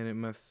 and it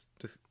must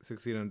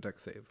succeed on a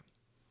dex save.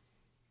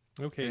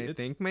 Okay. And I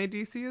think my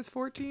DC is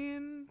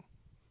 14.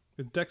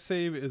 The dex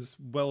save is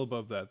well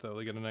above that, though.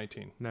 They get a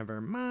 19.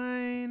 Never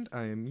mind.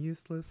 I am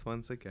useless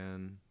once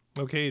again.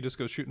 Okay, just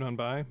go shooting on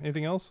by.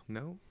 Anything else?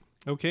 No.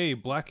 Okay,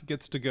 Black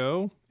gets to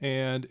go,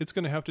 and it's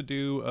going to have to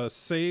do a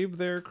save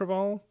there,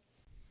 Craval.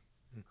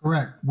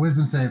 Correct.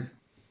 Wisdom save.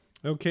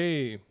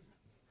 Okay.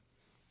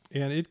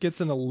 And it gets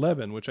an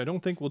 11, which I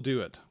don't think will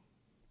do it.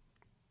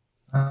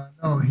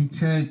 No, he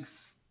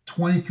takes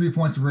 23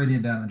 points of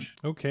radiant damage.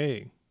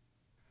 Okay.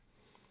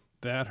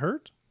 That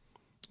hurt.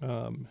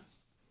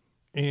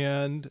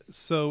 And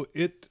so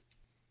it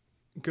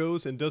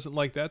goes and doesn't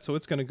like that, so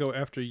it's going to go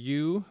after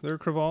you there,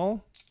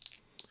 Craval.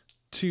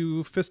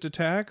 2 fist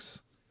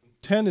attacks.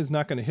 10 is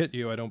not going to hit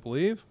you, I don't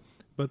believe,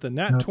 but the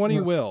nat No, 20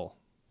 it's not. will.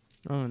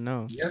 Oh,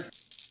 no. Yep.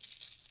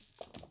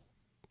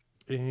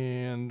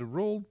 And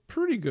rolled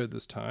pretty good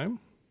this time.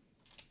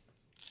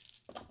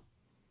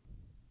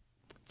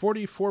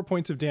 44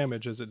 points of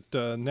damage as it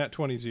nat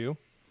 20s you.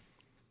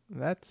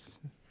 That's...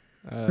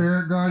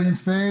 Spirit Guardians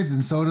fades,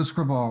 and so does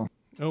Scribble.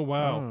 Oh,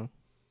 wow. Oh.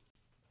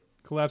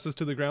 Collapses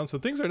to the ground. So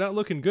things are not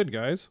looking good,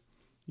 guys.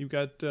 You've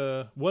got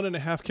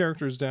 1.5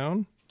 characters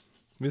down.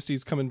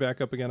 Misty's coming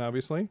back up again,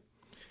 obviously.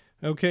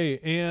 Okay,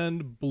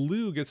 and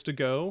Blue gets to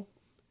go,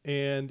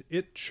 and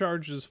it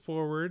charges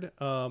forward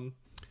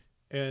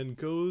and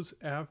goes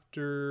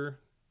after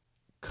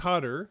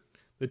Cotter.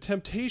 The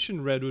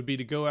temptation, Red, would be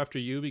to go after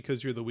you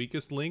because you're the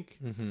weakest link.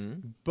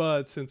 Mm-hmm.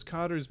 But since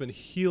Cotter's been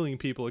healing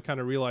people, it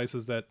kind of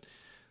realizes that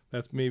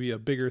that's maybe a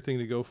bigger thing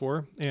to go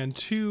for. And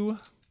 2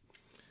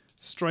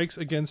 strikes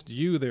against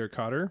you there,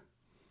 Cotter.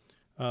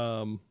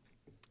 And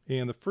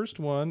the first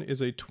one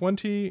is a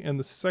 20, and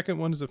the second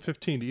one is a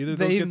 15. Do either of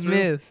those They get through?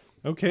 miss.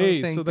 Okay,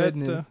 Oh, thank so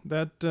goodness.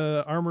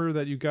 that armor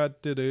that you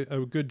got did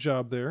a good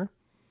job there.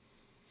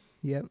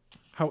 Yep.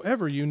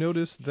 However, you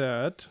notice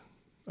that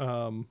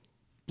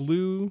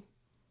Blue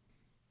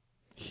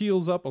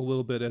heals up a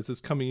little bit as it's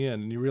coming in,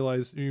 and you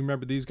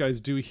remember these guys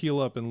do heal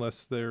up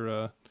unless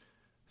they're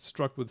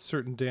struck with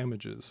certain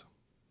damages.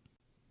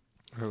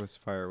 Oh, it was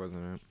fire,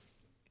 wasn't it?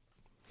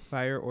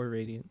 Fire or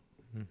radiant.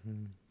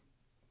 Mm-hmm.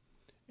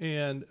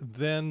 And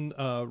then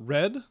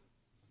Red,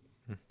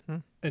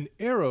 an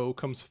arrow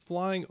comes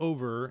flying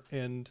over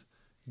and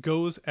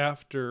goes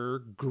after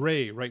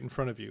Gray right in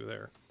front of you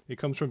there. It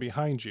comes from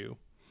behind you.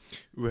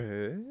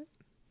 What?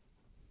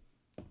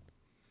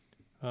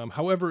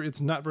 However,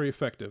 it's not very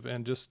effective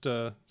and just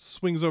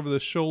swings over the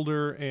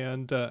shoulder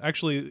and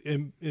actually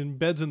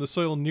embeds in the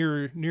soil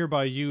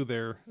nearby you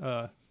there,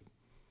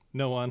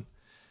 Noan,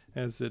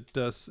 as it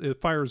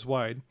fires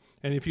wide.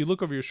 And if you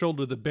look over your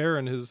shoulder, the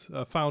Baron has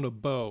found a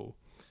bow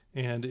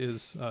and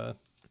is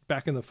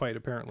back in the fight,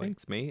 apparently.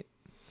 Thanks, mate.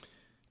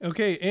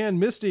 Okay, and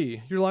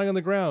Misty, you're lying on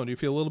the ground. You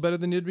feel a little better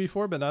than you did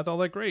before, but not all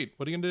that great.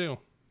 What are you going to do?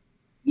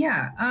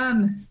 Yeah.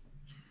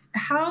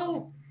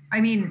 I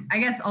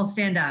guess I'll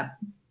stand up.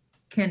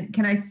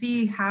 Can I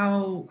see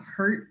how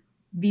hurt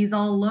these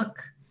all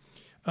look?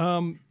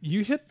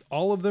 You hit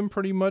all of them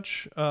pretty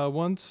much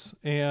once,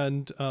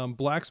 and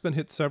Black's been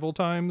hit several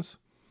times,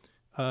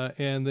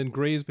 and then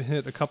Gray's been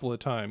hit a couple of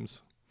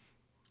times.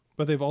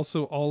 But they've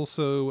also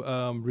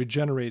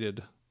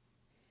regenerated.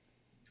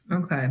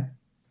 Okay.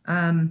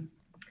 All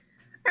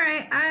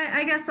right.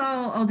 I guess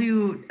I'll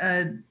do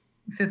a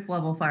 5th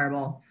level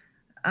fireball.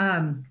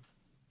 I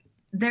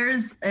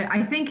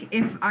think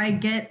if I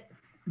get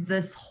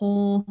this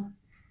whole,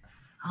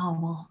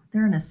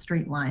 they're in a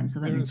straight line, so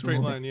that They're in a makes straight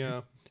little line, bit.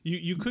 yeah.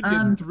 You could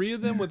get 3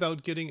 of them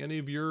without getting any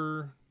of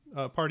your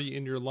party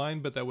in your line,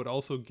 but that would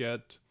also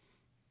get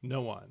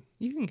no one.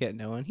 You can get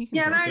Noan. He can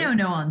Yeah, but take I it. know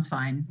Noan's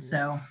fine.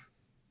 So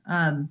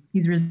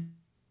he's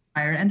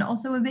retired and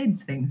also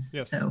evades things.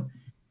 Yes.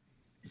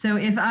 So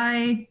if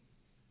I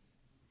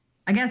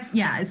guess,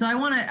 yeah, so I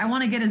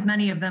want to get as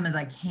many of them as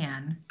I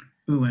can.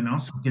 Ooh, and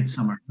also get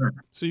some of her.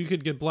 So you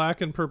could get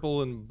black and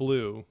purple and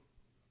blue.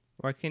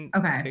 Why can't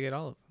Okay. they get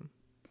all of them?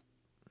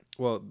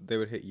 Well, they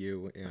would hit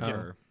you and Oh.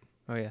 her.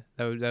 Oh yeah,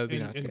 that would be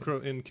not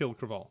good. And kill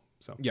Craval.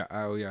 So Yeah.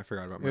 Oh, yeah. I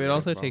forgot about It my. would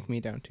also well. take me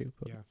down too.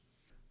 But Yeah.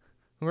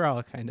 we're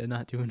all kind of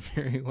not doing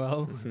very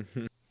well.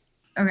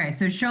 Okay,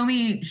 so show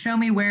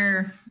me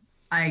where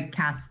I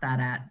cast that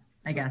at,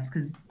 I guess,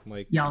 because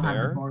Like y'all have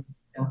there? the board.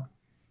 So.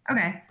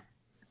 Okay.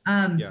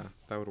 Yeah,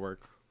 that would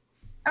work.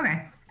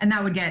 Okay, and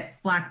that would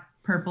get black,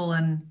 purple,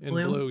 and in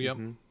blue. blue, yep.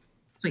 Mhm.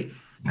 Sweet.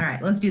 All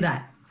right, let's do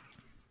that.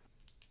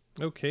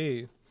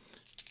 Okay.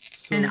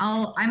 So And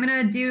I'm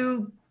gonna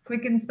do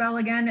quicken spell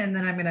again, and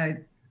then I'm gonna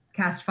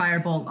cast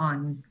firebolt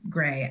on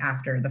Gray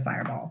after the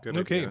fireball. Good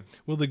okay. idea.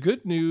 Well, the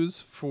good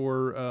news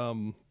for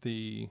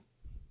the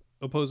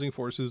opposing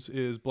forces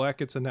is black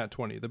gets a nat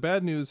 20. The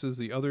bad news is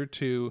the other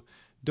two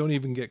don't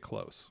even get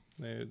close.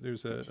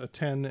 There's a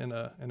 10 and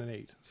an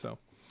 8. So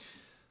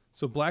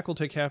black will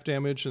take half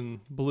damage,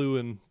 and blue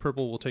and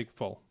purple will take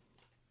full.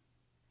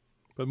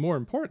 But more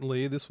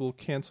importantly, this will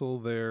cancel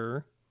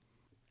their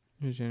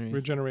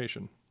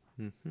regeneration.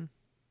 Mm-hmm.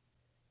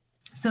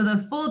 So the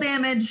full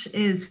damage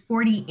is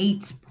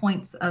 48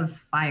 points of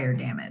fire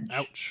damage.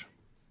 Ouch.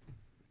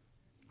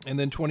 And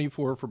then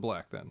 24 for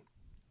black then.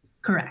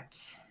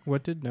 Correct.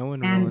 What did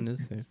Noan And- roll in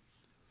his save?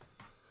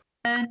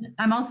 And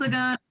I'm also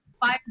gonna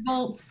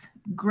firebolt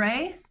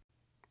Gray.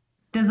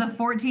 Does a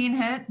 14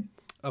 hit?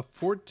 A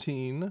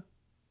 14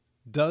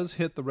 does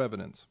hit the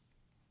revenants.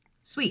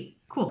 Sweet.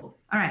 Cool.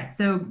 All right.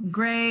 So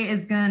Gray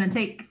is going to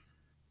take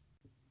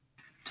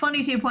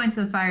 22 points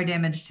of fire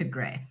damage to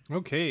Gray.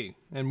 Okay.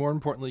 And more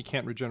importantly,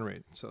 can't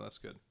regenerate. So that's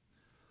good.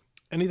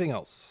 Anything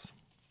else?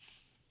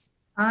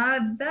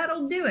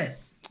 That'll do it.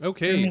 for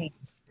Okay. me.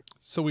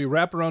 So we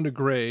wrap around to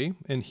Gray,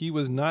 and he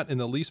was not in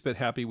the least bit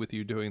happy with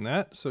you doing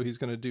that. So he's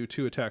going to do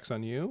 2 attacks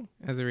on you.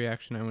 As a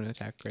reaction, I'm going to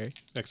attack Gray.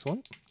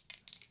 Excellent.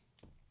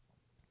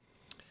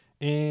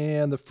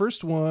 And the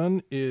first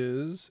one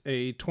is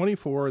a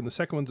 24, and the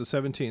second one's a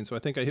 17. So I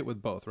think I hit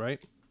with both,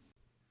 right?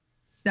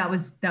 That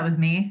was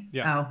me.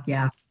 Yeah. Oh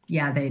yeah.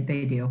 Yeah. They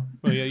do.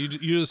 Well, yeah, you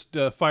just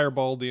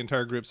fireballed the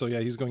entire group. So yeah,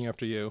 he's going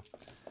after you.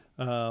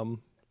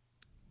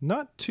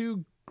 Not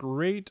too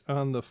great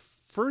on the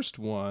first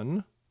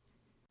one.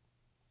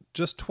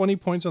 Just 20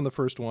 points on the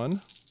first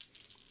one.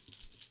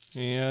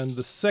 And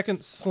the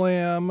second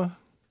slam,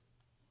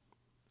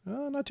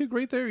 not too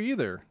great there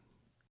either.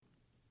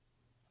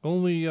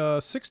 Only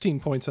 16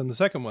 points on the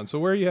second one. So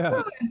where are you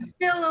at?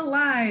 Still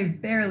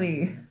alive,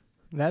 barely.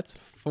 That's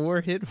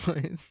 4 hit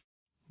points.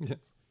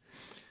 Yes.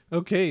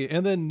 Okay,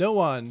 and then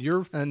Noan,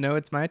 you're... No,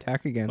 it's my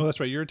attack again. Oh, that's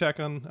right. Your attack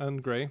on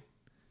Gray.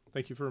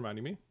 Thank you for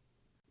reminding me.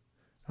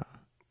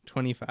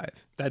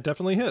 25. That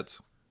definitely hits.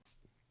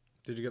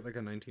 Did you get like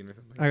a 19 or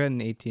something? I got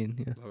an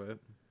 18. Yeah. Love it.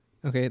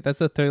 Okay,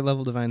 that's a 3rd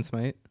level divine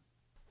smite.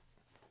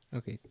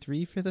 Okay,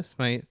 3 for the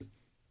smite,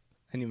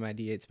 I need my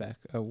d8s back.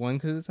 1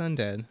 because it's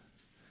undead.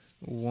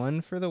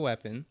 1 for the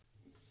weapon.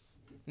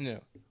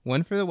 No.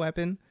 1 for the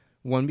weapon.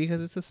 1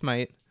 because it's a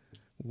smite.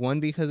 1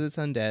 because it's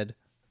undead.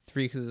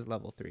 3 because it's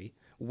level 3.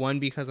 1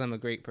 because I'm a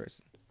great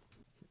person.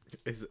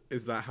 Is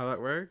that how that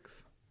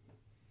works?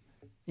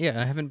 Yeah,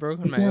 I haven't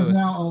broken my There's oath.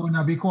 now. Oh,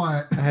 now be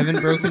quiet. I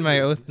haven't broken my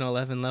oath in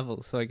 11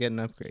 levels, so I get an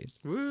upgrade.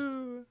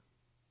 Woo!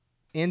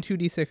 And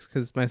 2d6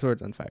 because my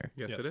sword's on fire.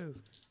 Yes, Yes. it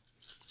is.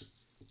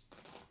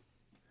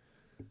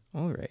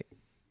 All right.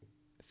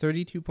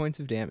 32 points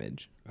of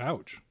damage.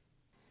 Ouch.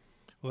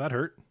 Well, that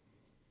hurt.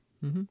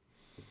 Mm-hmm.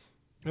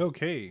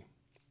 Okay.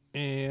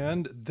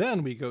 And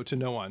then we go to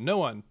Noan.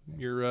 Noan,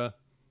 your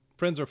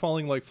friends are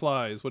falling like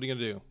flies. What are you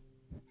going to do?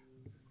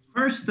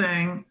 First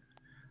thing,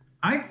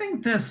 I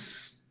think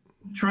this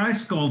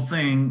Tri-Skull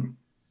thing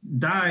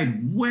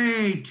died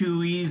way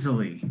too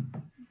easily.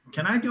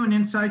 Can I do an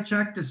insight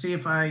check to see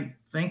if I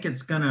think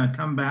it's going to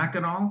come back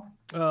at all?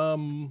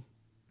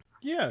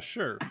 Yeah,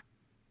 sure.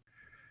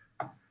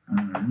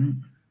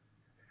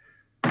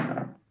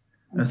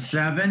 A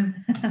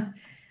 7.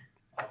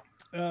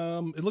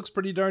 It looks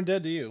pretty darn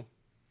dead to you.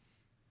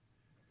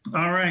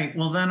 All right.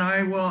 Well, then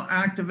I will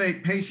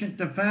activate patient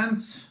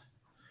defense,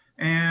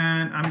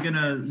 and I'm going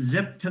to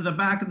zip to the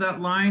back of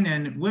that line.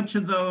 And which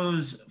of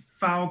those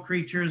foul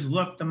creatures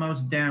look the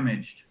most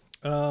damaged?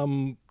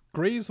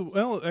 Gray's,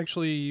 well,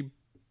 actually,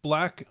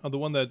 black, the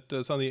one that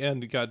is on the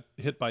end, got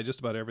hit by just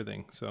about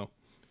everything. So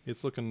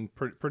it's looking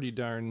pretty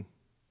darn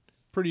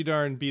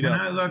beat And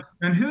up. I look,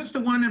 and who's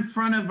the one in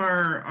front of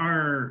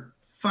our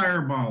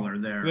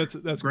fireballer there?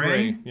 That's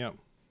Gray. Yeah.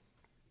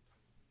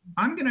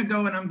 I'm going to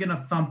go and I'm going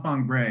to thump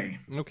on Gray.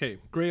 Okay.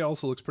 Gray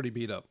also looks pretty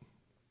beat up.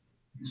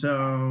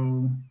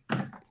 So,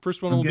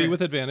 First one will be Okay.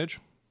 with advantage.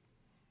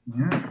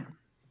 yeah.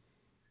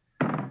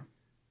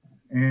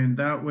 And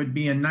that would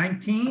be a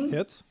 19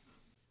 Hits.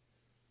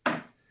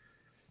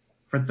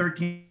 for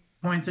 13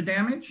 points of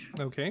damage.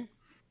 Okay.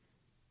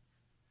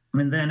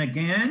 And then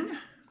again,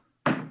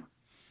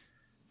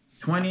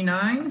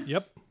 29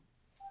 Yep.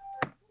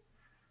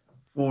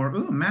 for,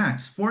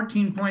 max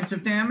 14 points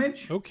of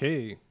damage.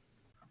 Okay.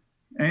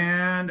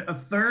 And a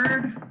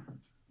third,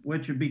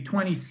 which would be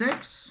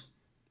 26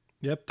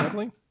 Yep,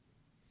 definitely.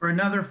 for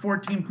another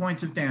 14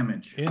 points of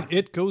damage. And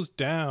it goes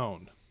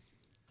down.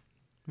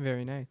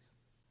 Very nice.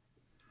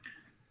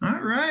 All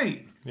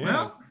right. Yeah.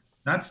 Well,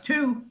 that's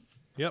 2.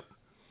 Yep.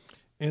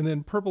 And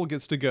then purple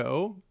gets to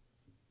go.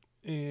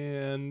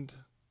 And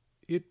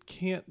it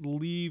can't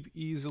leave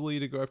easily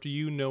to go after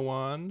you,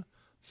 Noan.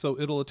 So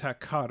it'll attack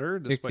Cotter.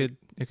 Despite,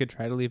 It could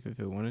try to leave if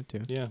it wanted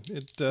to. yeah,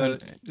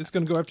 it's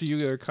going to go after you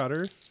there,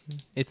 Cotter.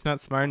 It's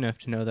not smart enough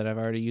to know that I've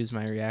already used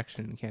my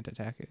reaction and can't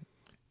attack it.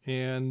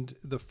 And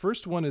the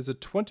first one is a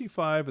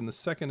 25 and the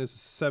second is a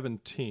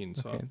 17.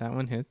 So Okay, that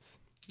one hits.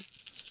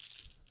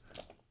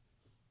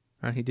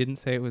 He didn't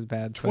say it was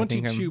bad. So I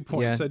think 22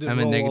 points. Yeah, I didn't I'm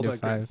a roll all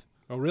negative that good. 5.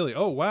 Oh, really?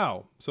 Oh,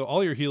 wow. So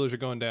all your healers are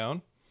going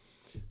down.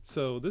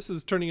 So this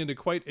is turning into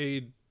quite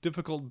a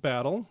difficult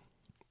battle.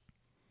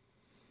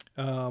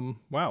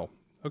 Wow.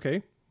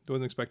 Okay.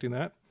 Wasn't expecting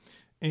that.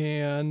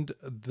 And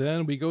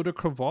then we go to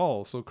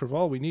Craval. So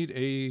Craval, we need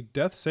a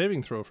death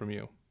saving throw from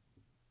you.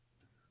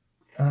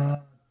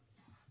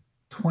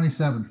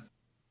 27.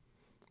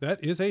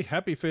 That is a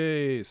happy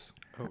face.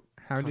 Oh,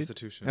 How did-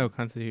 Constitution. Oh,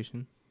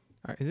 Constitution.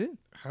 Is it?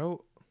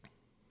 How?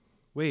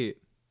 Wait.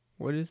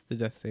 What is the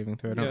death saving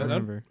throw? I don't Yeah,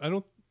 remember. I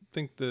don't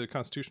think the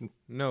Constitution.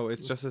 No,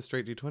 it's just a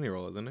straight D20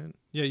 roll, isn't it?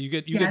 Yeah, you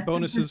get Yeah, it's just a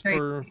bonuses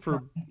straight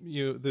for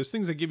you. There's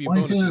things that give you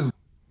 22. bonuses.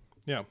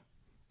 Yeah.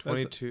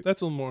 22.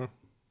 That's a little more.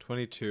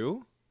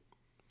 22?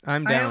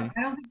 I'm I down.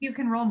 don't think you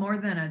can roll more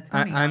than a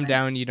 20. I'm on it.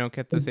 down. You don't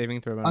get the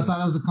saving throw bonus. I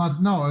thought it was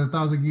a No, I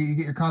thought it was you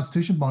get your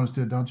Constitution bonus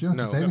to it, don't you? It's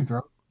No. a saving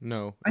throw.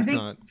 No, I it's think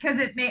not. because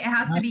it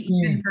has to be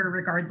 19. even for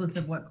regardless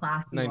of what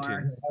class you 19.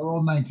 are. I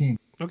rolled 19.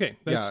 Okay,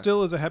 that Yeah.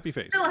 still is a happy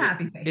face. Still a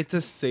happy face. It's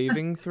a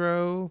saving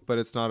throw, but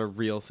it's not a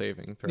real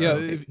saving throw. Yeah,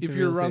 Okay, if it's a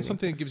you're real around saving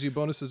something that gives you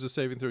bonuses to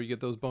saving throw, you get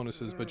those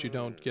bonuses, but you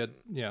don't get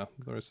the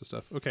rest of the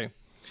stuff.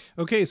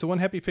 Okay, so one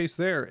happy face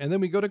there, and then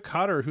we go to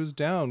Cotter, who's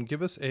down.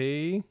 Give us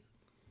a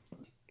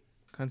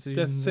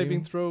Constitution death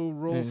saving throw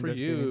roll Yeah, for death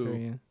you. saving throw,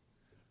 yeah.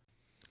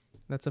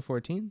 That's a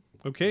 14.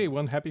 Okay,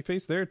 one happy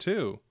face there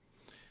too,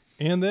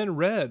 and then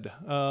Red.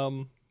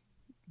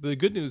 The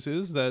good news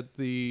is that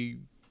the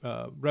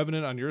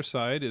Revenant on your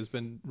side has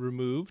been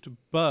removed,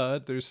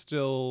 but there's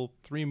still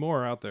 3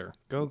 more out there.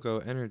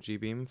 Go, energy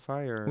beam,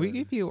 fire. We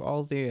give you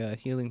all the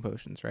healing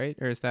potions, right?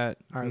 Or is that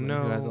Arlen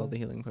who has No. all the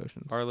healing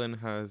potions? Arlen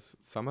has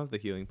some of the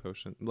healing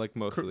potion, like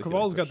most of the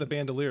Craval's healing got the potion.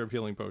 bandolier of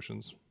healing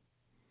potions.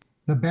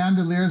 The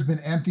bandelier's been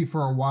empty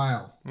for a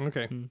while.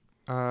 Okay.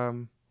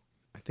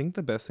 I think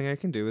the best thing I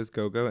can do is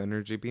go,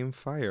 energy beam,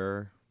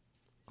 fire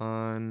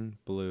on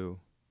blue.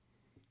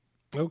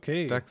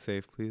 Okay. Deck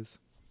save, please.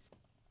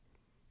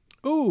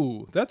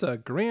 Ooh, that's a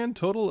grand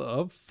total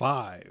of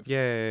 5.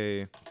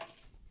 Yay.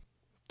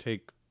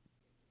 Take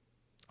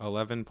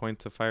 11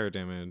 points of fire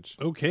damage.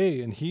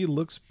 Okay, and he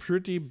looks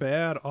pretty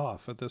bad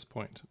off at this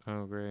point.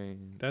 Oh,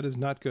 great. That is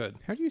not good.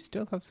 How do you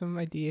still have some of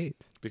my D8s?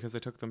 Because I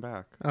took them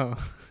back. Oh.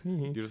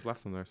 You just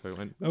left them there, so I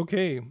went.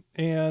 Okay,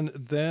 and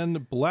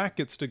then Black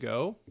gets to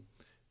go.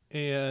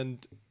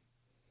 And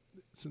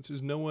since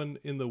there's no one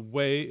in the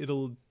way,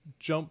 it'll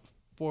jump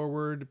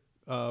forward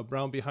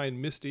around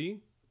behind Misty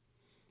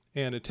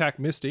and attack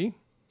Misty.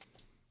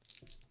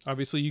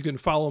 Obviously, you can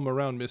follow him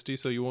around, Misty,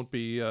 so you won't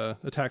be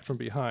attacked from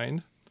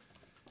behind.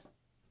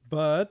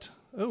 But,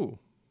 oh,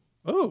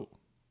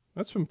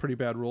 that's some pretty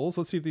bad rolls.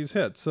 Let's see if these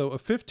hit. So a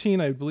 15,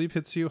 I believe,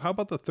 hits you. How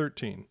about the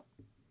 13?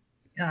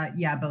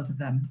 Yeah, both of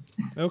them.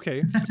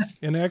 Okay,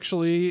 and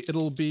actually,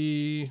 it'll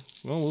be,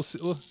 well, we'll see.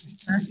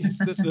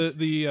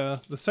 The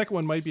second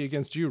one might be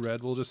against you,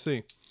 Red. We'll just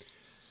see.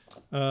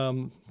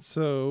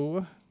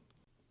 So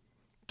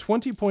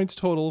 20 points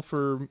total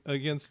for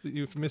against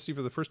you, Misty,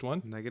 for the first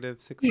one.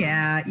 Negative 16.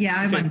 Yeah,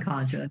 I'm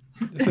unconscious.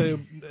 So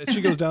she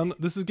goes down.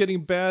 This is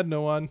getting bad,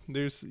 Noan.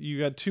 You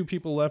got 2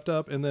 people left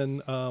up, and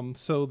then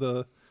so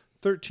the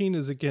 13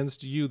 is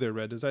against you there,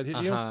 Red. Does that hit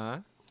you?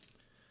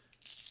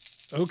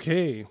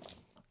 Okay.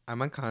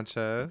 I'm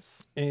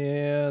unconscious.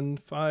 And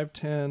 5,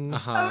 10,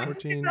 Uh-huh.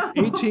 14,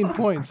 18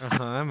 points.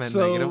 I'm at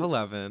So- negative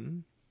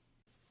 11.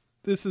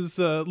 This is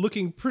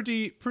looking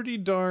pretty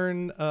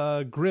darn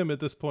grim at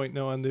this point,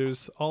 Noan.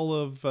 There's all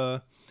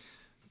of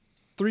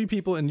 3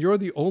 people, and you're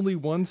the only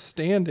one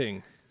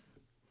standing.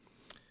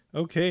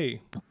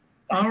 Okay.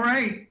 All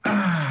right.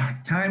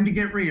 Time to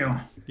get real.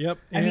 Yep.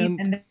 I mean,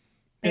 and they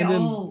and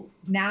then- all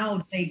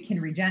now they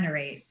can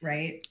regenerate,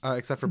 right?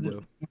 Except for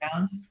Blue.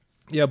 Round.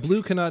 Yeah,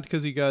 Blue cannot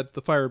because he got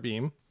the fire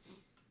beam.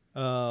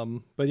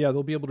 But yeah,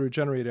 they'll be able to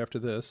regenerate after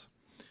this.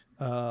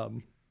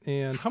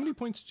 And how many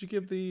points did you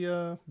give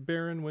the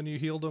Baron when you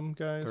healed him,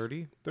 guys?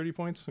 30. 30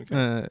 points?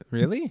 Okay.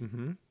 Really?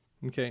 Mm-hmm.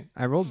 Okay.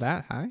 I rolled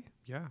that high?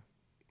 Yeah.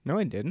 No,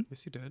 I didn't.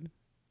 Yes, you did.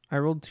 I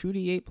rolled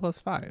 2d8 plus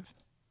 5.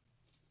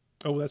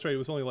 Oh, that's right. It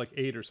was only like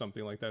 8 or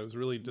something like that. It was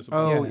really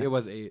disappointing. Oh, Yeah. it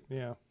was 8.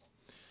 Yeah.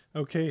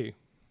 Okay.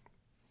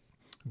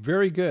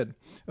 Very good.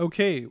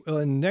 Okay. Well,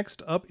 and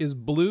next up is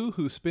Blue,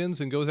 who spins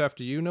and goes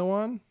after you,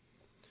 Noan.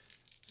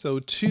 So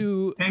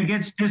 2 And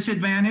gets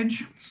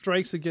disadvantage.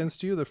 strikes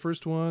against you. The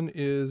first one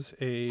is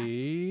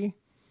a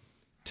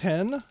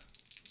 10.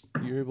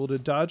 You're able to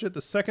dodge it.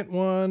 The second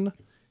one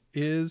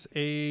is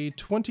a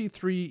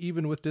 23,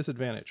 even with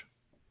disadvantage.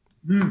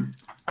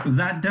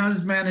 That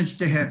does manage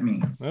to hit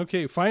me.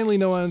 Okay, finally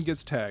no one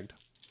gets tagged.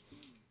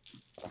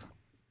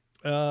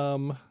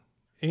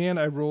 And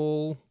I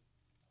roll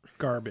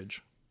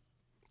garbage.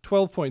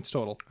 12 points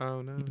total.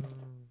 Oh, no.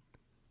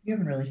 You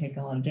haven't really taken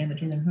a lot of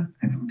damage either, huh?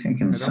 I've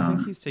taken I don't some.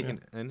 think he's taken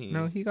any.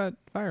 No, he got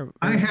fire.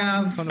 I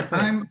have. Ton of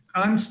blood.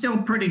 I'm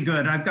still pretty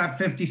good. I've got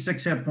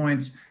 56 hit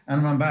points,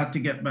 and I'm about to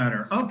get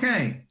better.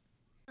 Okay.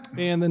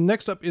 And then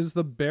next up is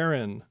the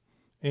Baron.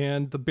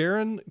 And the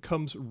Baron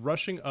comes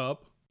rushing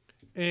up.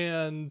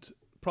 And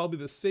probably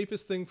the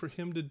safest thing for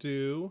him to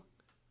do,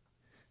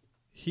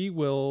 he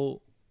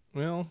will,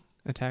 well...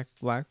 Attack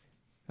Black?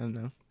 I don't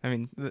know. I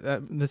mean,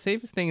 the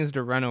safest thing is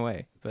to run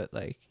away, but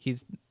like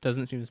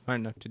doesn't seem smart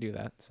enough to do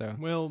that. So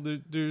Well,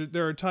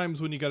 there are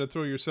times when you got to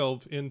throw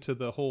yourself into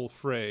the whole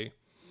fray.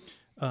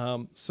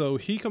 So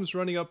he comes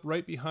running up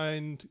right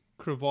behind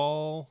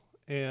Craval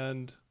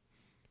and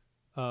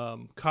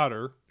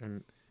Cotter.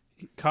 And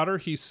Cotter,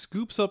 he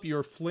scoops up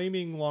your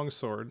flaming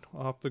longsword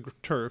off the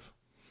turf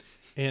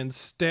and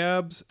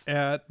stabs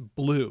at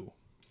Blue.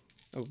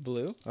 oh,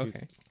 Blue.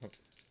 Okay,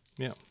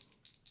 Yeah.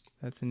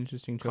 that's an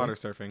interesting choice. Cotter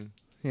surfing.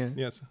 Yeah.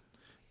 Yes.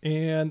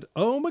 And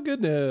oh my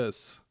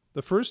goodness.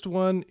 The first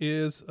one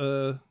is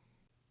a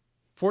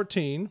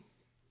 14,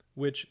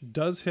 which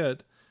does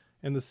hit.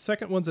 And the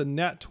second one's a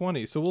nat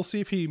 20. So we'll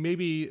see if he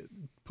maybe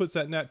puts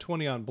that nat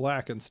 20 on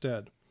Black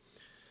instead.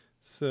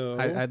 So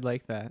I'd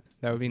like that.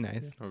 That would be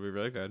nice. That would be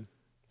really good.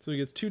 So he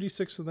gets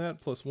 2d6 for that,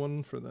 plus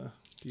 1 for the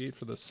d8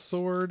 for the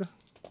sword.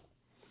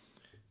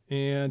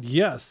 And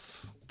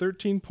yes,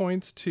 13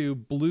 points to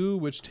Blue,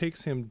 which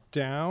takes him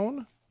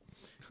down.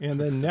 And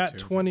then nat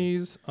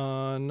 20s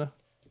on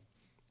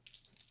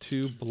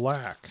to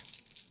Black.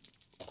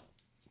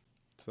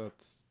 So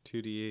that's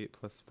 2d8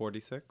 plus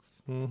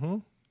 46. Mm-hmm.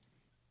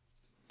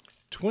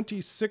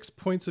 26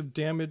 points of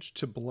damage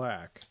to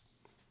Black.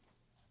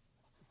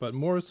 But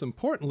most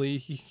importantly,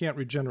 he can't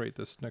regenerate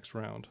this next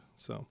round.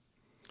 So,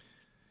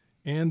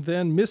 and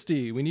then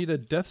Misty, we need a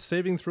death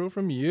saving throw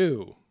from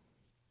you.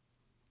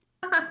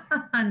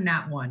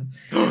 Not one.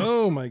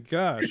 Oh my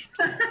gosh.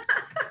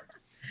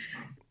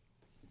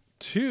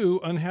 2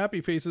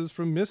 unhappy faces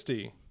from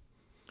Misty.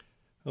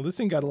 Well, this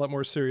thing got a lot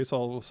more serious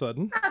all of a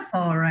sudden. That's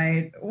all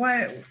right.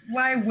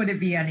 Why would it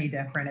be any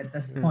different at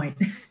this point?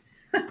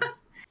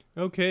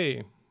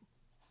 Okay,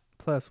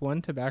 Plus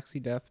 1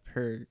 tabaxi death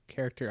per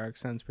character arc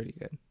sounds pretty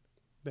good.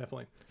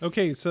 definitely.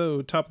 Okay,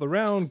 so top of the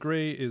round,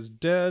 Gray is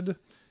dead.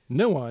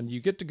 Noan,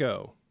 you get to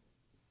go.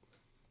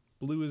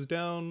 Blue is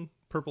down,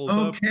 purple is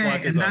up, Okay,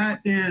 black is and up. that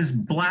is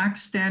Black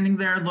standing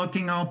there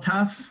looking all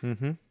tough.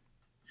 Mm-hmm.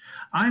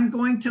 I'm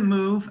going to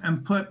move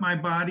and put my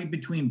body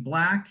between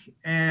Black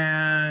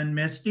and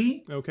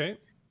Misty, Okay.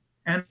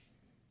 and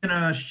I'm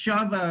gonna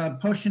shove a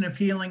potion of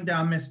healing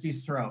down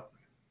Misty's throat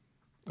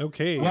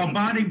Okay. while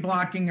body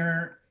blocking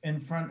her in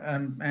front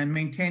and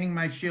maintaining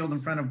my shield in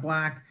front of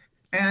Black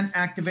and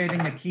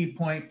activating a key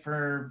point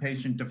for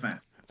patient defense.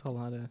 That's a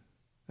lot of.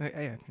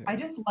 I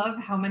just love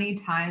how many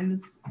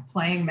times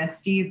playing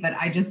Misty that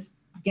I just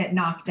get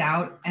knocked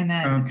out and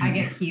then Okay. I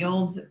get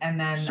healed and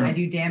then So- I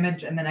do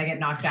damage and then I get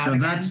knocked out So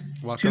again. that's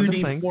Welcome to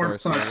playing 2d4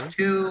 plus sorcerers.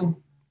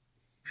 2.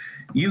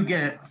 You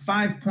get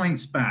 5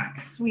 points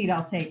back. Sweet,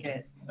 I'll take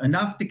it.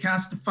 Enough to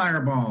cast a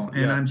fireball,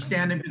 and Yeah. I'm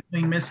standing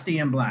between Misty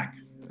and Black.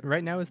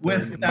 Right now is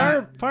With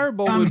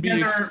Fireball Come would be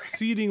hither.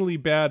 exceedingly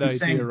bad idea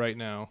Insane. right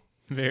now.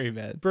 very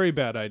bad. Very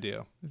bad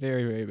idea.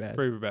 Very, very bad.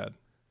 Very bad.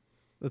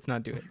 Let's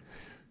not do it.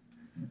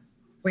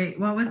 Wait,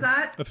 what was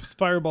that? A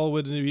fireball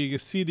would be an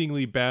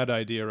exceedingly bad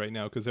idea right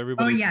now because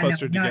everybody's yeah,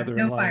 clustered no, together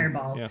no in line.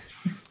 fireball. Yeah.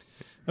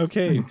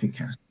 Okay. You could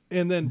cast.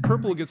 And then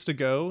Purple gets to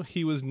go.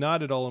 He was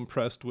not at all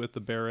impressed with the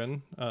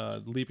Baron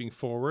leaping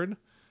forward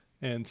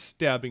and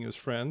stabbing his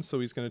friend, so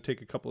he's going to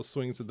take a couple of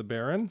swings at the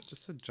Baron.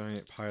 Just a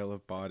giant pile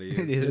of bodies.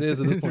 It is. It is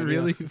at this point,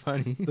 really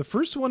funny. The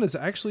first one is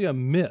actually a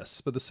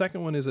miss, but the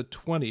second one is a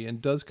 20 and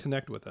does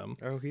connect with him.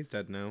 Oh, he's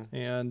dead now.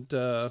 And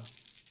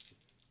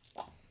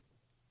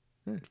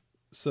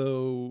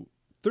so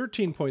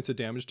 13 points of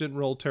damage. Didn't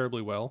roll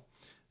terribly well,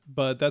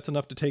 but that's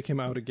enough to take him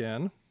out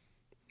again.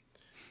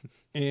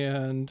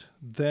 And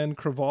then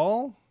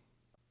Craval.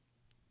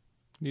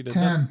 Need a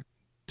 10.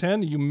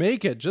 10. You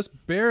make it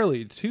just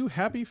barely. 2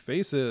 happy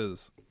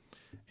faces.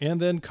 And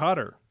then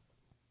Cotter.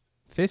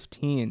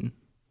 15.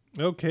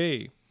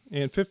 Okay.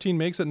 And 15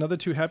 makes it, another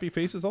 2 happy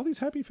faces. All these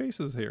happy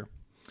faces here.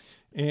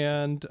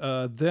 And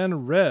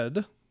then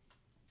Red.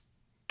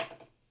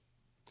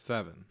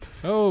 7.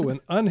 Oh,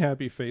 an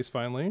unhappy face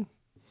finally.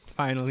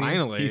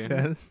 Finally, he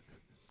says.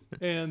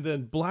 And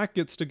then Black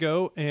gets to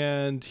go,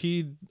 and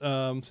he,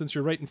 since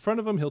you're right in front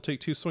of him, he'll take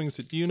 2 swings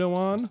at you,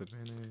 Noan.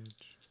 Disadvantage.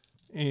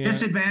 And,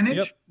 Disadvantage?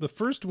 Yep. The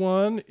first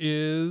one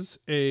is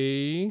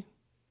a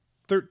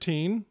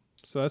 13,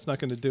 so that's not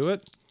going to do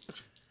it.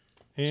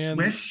 And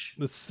Swish.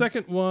 the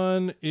second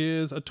one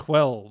is a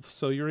 12,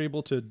 so you're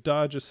able to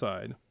dodge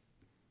aside.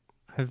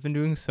 I've been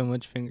doing so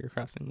much finger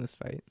crossing this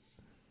fight.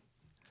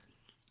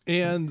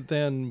 And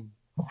then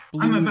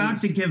Blue I'm about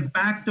is- to give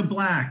back to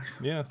Black.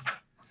 Yes.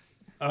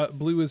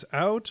 Blue is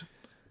out.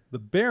 The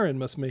Baron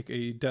must make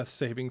a death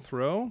saving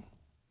throw.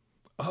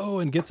 Oh,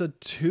 and gets a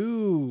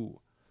 2.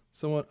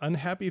 So an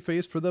unhappy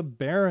face for the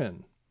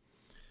Baron.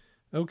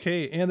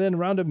 Okay, and then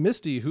round of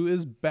Misty, who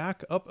is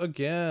back up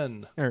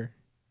again.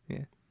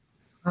 Yeah.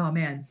 Oh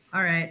man.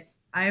 All right.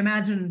 I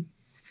imagine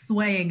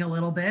swaying a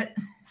little bit.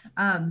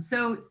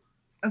 So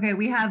okay,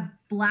 we have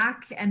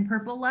Black and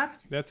Purple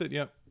left. That's it,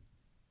 yep.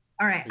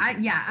 All right.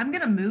 I'm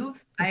gonna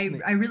move. I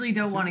really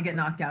don't want to get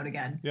knocked out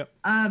again. Yep.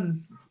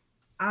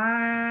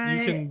 I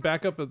You can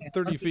back up at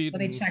 30 feet. Let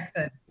me and- check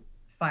the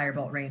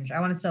firebolt range.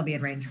 I want to still be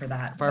in range for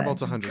that.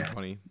 Firebolt's but-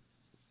 120.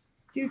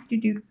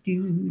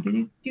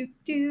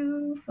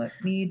 Do. Let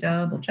me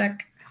double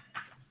check.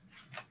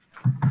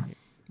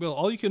 Well,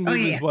 all you can move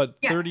is what,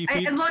 30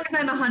 feet? As long as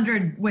I'm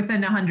 100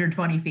 within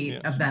 120 feet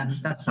Yeah, of them,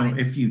 that's So fine.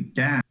 if you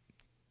dash,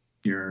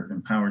 your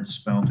empowered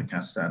spell to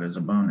cast that as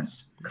a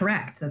bonus.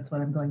 Correct. That's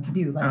what I'm going to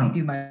do. Let me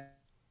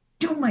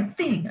do my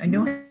thing. I know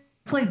how to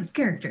play this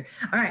character.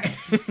 All right.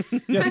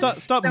 Yeah, stop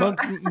So-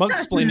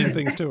 monk-splaining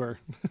things to her.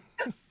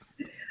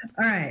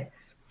 All right.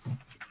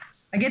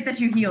 I get that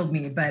you healed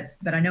me, but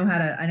I know how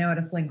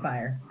to fling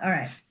fire. All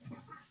right.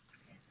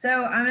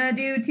 So I'm gonna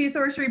do 2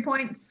 sorcery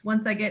points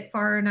once I get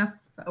far enough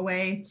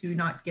away to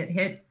not get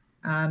hit,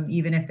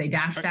 even if they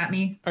dashed at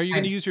me. Are you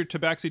going to use your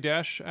Tabaxi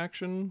dash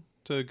action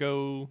to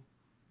go,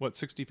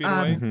 60 feet Um,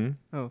 away?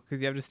 Mm-hmm. Oh, because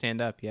you have to stand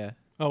up, yeah.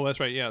 Oh, that's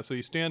right. Yeah. So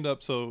you stand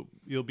up, so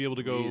you'll be able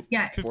to go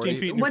Yeah. 15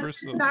 feet in your What's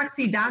first. the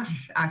Tabaxi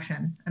dash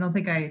action? I don't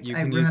think I You I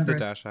can use remember. the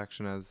dash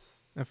action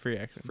as A free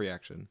action. Free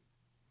action.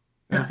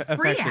 It's a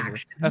free Effectively.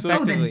 action. So-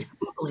 Oh, then Effectively.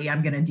 totally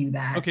I'm gonna do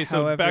that. Okay,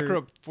 so back her However-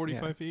 up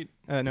 45 feet.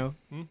 No.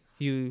 Hmm?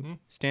 You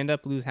stand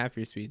up, lose half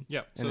your speed. Yeah.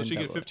 And So then she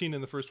get double it. 15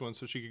 in the first one,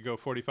 so she could go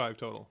 45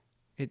 total.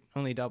 It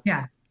only doubles.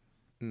 Yeah.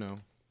 No.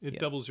 It Yeah.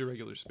 doubles your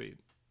regular speed.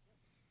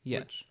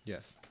 Yeah.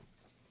 Yes.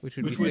 Which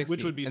would which be would- 60.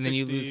 which would be and then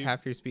you lose 60.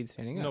 half your speed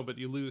standing up. No, but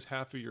you lose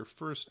half of your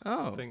first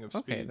Oh, thing of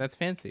speed. okay. That's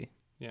fancy.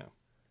 Yeah.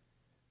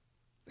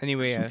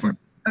 Anyway,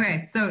 Okay,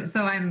 so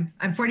I'm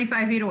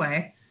 45 feet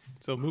away.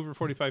 So move her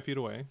 45 feet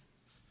away.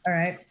 All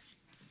right.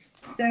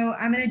 So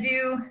I'm gonna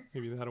do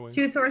Maybe that away.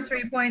 2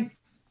 sorcery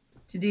points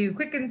to do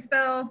quicken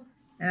spell,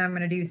 and I'm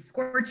gonna do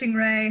scorching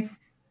ray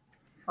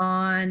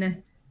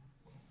on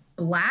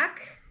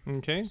Black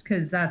Okay.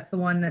 because that's the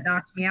one that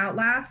knocked me out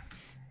last.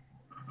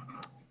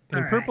 And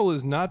All right. purple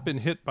has not been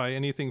hit by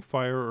anything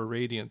fire or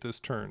radiant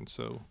this turn,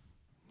 so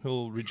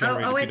he'll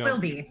regenerate. Oh, if it you will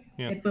don't- be.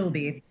 Yeah. It will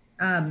be.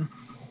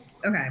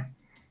 Okay.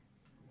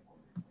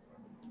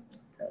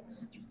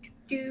 Let's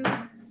do.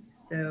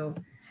 So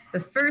the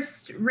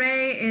first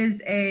ray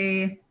is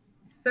a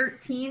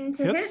 13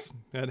 to Hits. hit.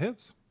 That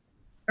hits.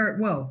 Or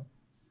whoa.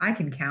 I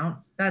can count.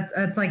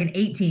 That's like an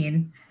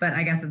 18, but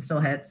I guess it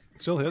still hits.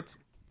 Still hits.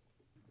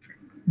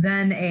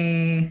 Then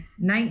a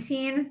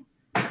 19.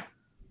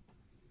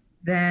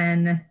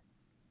 Then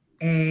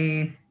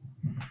a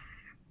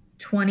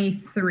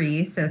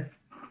 23. So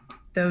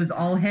those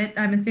all hit,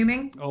 I'm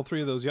assuming. All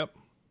three of those, yep.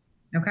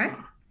 Okay.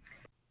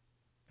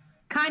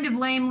 Kind of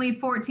lamely,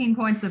 14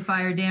 points of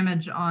fire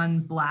damage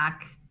on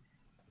Black.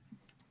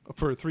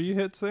 For 3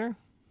 hits there?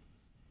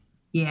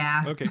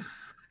 Yeah. Okay.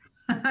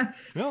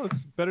 Well,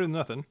 it's better than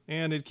nothing,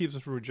 and it keeps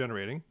us from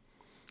regenerating.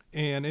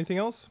 And anything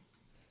else?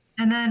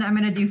 And then I'm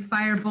going to do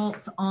fire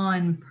bolts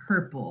on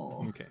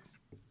Purple. Okay.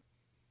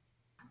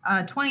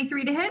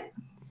 23 to hit.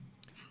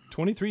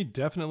 23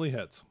 definitely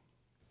hits.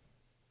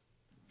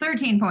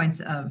 13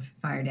 points of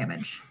fire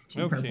damage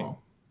to Okay.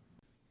 Purple.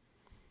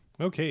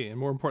 Okay, and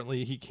more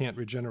importantly, he can't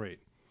regenerate.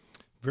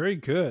 Very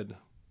good.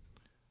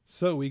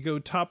 So we go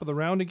top of the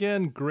round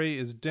again. Gray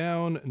is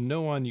down.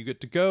 Noan, you get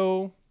to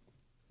go.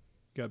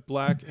 Got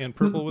Black and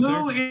Purple with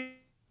there.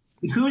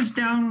 Who's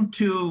down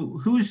to,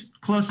 who's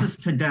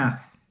closest to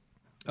death?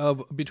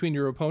 Between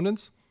your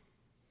opponents?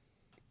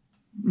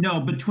 No,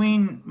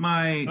 between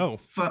my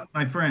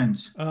my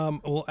friends.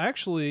 Well,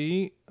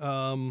 actually,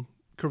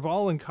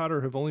 Craval and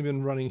Cotter have only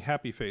been running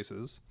happy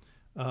faces.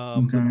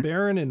 The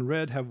Baron and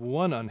Red have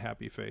one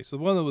unhappy face. The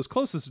one that was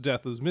closest to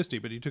death was Misty,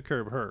 but he took care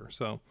of her.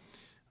 So,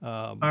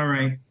 all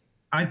right.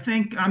 I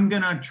think I'm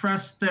going to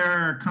trust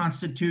their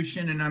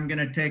constitution and I'm going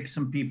to take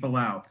some people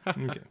out.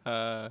 Okay.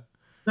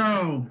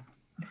 So,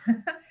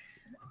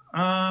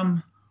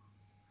 I'm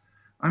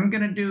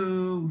going to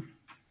do,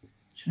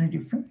 should I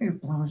do Fury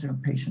of Blows or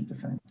Patient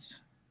Defense?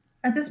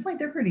 At this point,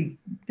 they're pretty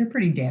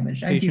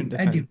damaged. Patient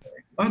I do. defense.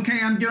 Okay,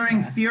 I'm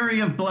doing Fury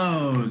of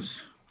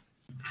Blows.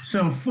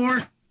 So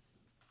 4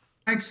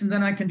 strikes and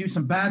then I can do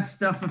some bad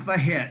stuff if I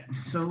hit.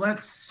 So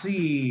let's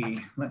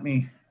see.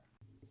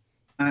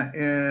 That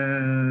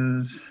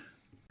is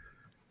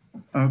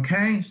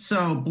okay.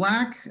 So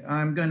Black,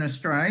 I'm gonna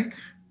strike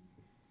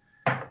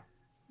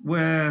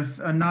with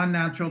a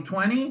non-natural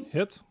 20.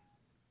 Hits.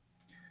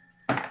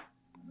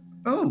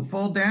 Oh,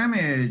 full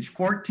damage,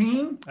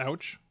 14.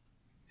 Ouch.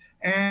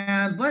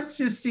 And let's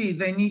just see.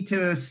 They need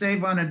to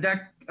save on a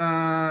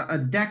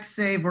deck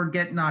save or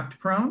get knocked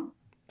prone.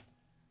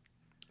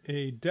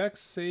 A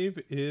dex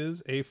save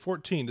is a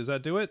 14. Does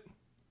that do it?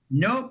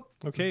 Nope.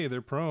 Okay,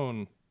 they're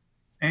prone.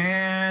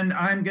 And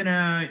I'm going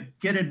to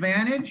get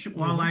advantage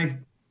while I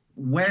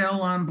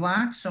wail on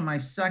Black. So my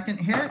second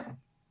hit,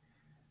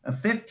 a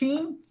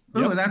 15.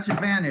 Ooh, Yep. that's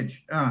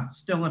advantage.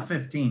 Still a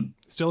 15.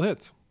 Still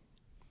hits.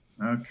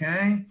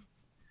 Okay.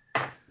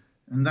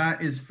 And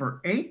that is for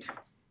 8.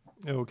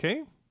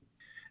 Okay.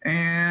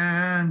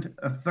 And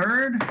a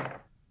third.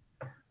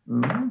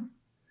 Ooh.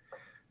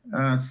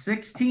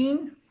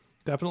 16.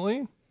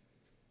 Definitely.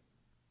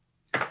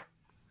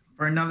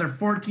 For another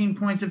 14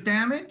 points of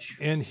damage.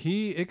 And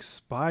he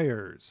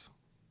expires.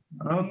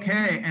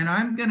 Okay, and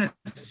I'm going to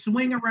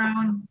swing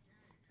around.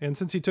 And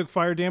since he took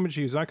fire damage,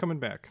 he's not coming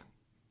back.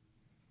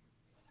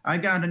 I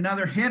got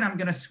another hit. I'm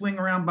going to swing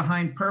around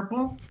behind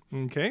Purple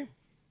Okay.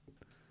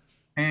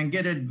 and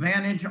get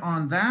advantage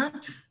on that.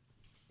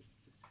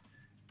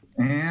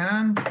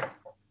 And,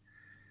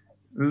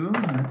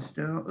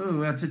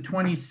 that's a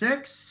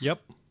 26.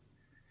 Yep.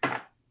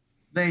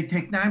 They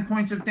take 9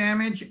 points of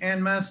damage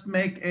and must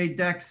make a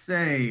dex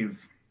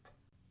save.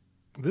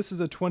 This is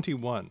a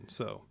 21,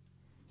 so.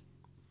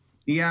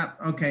 Yeah,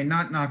 okay,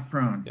 not knocked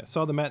prone. Yeah,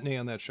 saw the matinee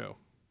on that show.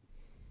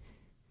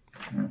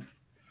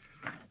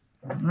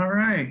 All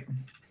right.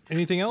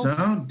 Anything else?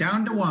 So,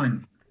 down to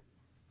 1.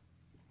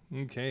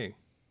 Okay.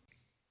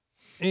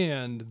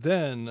 And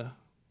then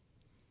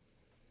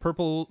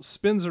Purple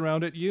spins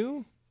around at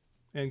you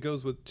and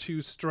goes with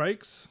 2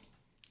 strikes.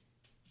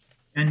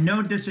 And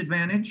no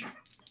disadvantage.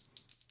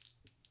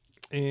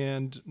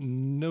 And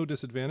no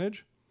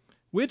disadvantage,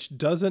 which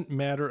doesn't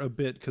matter a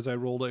bit because I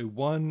rolled a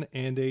 1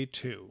 and a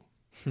 2.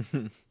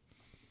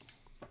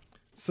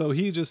 So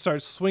he just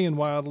starts swinging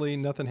wildly.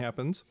 Nothing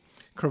happens.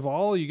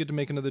 Craval, you get to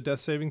make another death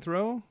saving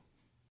throw.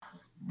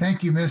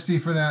 Thank you, Misty,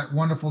 for that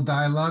wonderful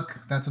die luck.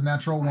 That's a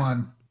natural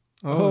 1.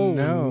 Oh,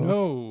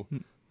 no.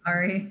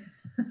 Sorry.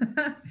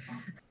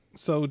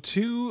 So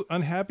 2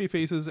 unhappy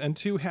faces and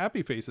 2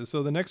 happy faces.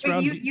 So the next Wait,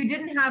 round. you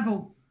didn't have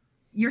a.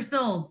 You're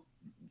still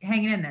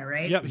hanging in there,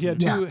 right? Yep, he had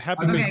 2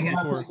 happy I faces mean,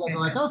 before. they're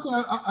like, okay,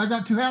 I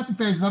got 2 happy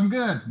faces. I'm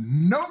good.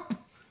 Nope.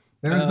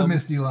 There's the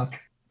Misty luck.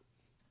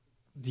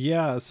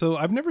 Yeah, so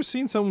I've never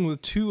seen someone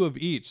with 2 of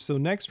each. So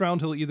next round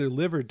he'll either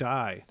live or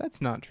die.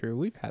 That's not true.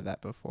 We've had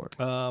that before.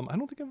 I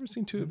don't think I've ever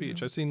seen 2 of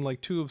each. I've seen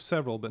like 2 of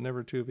several, but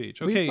never 2 of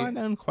each. We've Okay, gone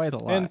down quite a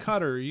lot. and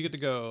Cotter, you get to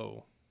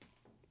go.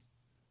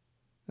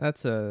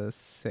 That's a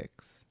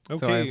 6. So I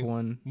Okay. have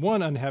 1.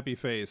 1 unhappy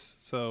face.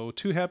 So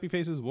 2 happy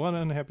faces, 1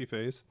 unhappy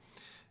face.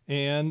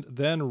 And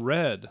then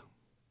Red.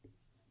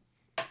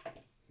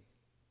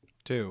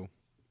 2.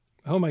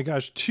 Oh my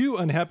gosh, 2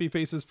 unhappy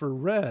faces for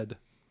Red.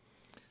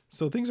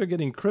 So things are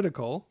getting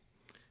critical.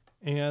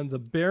 And the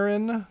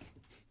Baron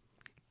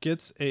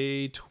gets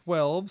a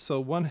 12, so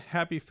 1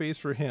 happy face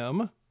for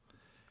him.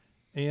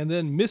 And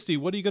then Misty,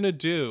 what are you going to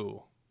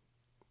do?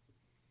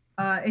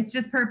 It's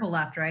just purple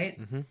left, right?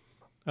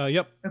 Mm-hmm.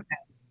 Yep.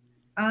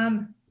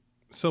 Okay.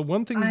 So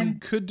one thing you I'm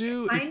could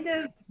do, Kind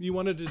if of. you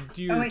wanted to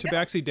do Oh, your wait, no.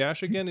 Tabaxi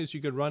dash again, is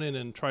you could run in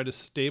and try to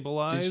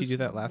stabilize Did she do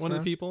that last one of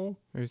round? the people.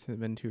 Or has it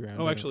been 2 rounds? I Oh,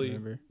 don't actually,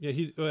 remember. yeah,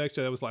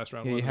 actually that was last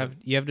round. Yeah, wasn't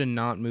you have to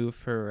not move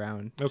for a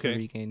round Okay. to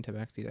regain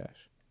Tabaxi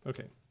Dash. it?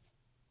 Okay.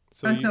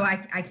 So you-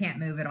 I can't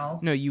move at all.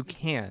 No, you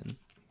can.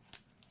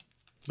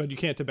 but you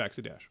can't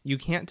Tabaxi dash. You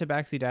can't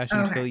Tabaxi Dash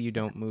Okay. until you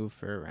don't move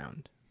for a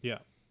round. Yeah.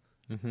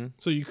 Mm-hmm.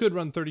 So you could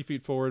run 30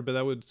 feet forward, but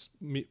that would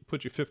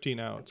put you 15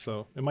 out.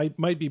 So it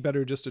might be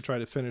better just to try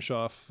to finish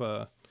off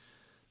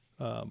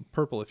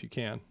purple if you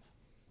can.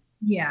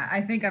 Yeah,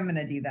 I think I'm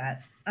gonna do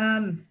that.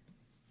 I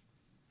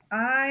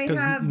 'Cause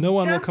have no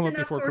one will just come up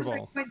enough before sorcery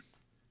Craval. points-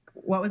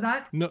 What was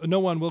that? No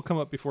one will come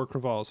up before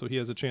Craval, so he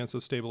has a chance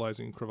of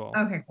stabilizing Craval.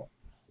 Okay, cool.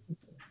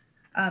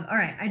 All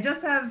right, I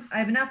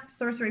have enough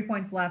sorcery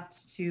points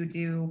left to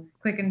do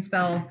quicken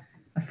spell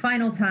a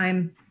final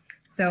time.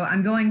 So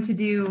I'm going to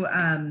do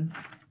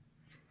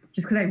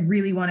just because I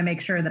really want to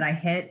make sure that I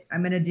hit.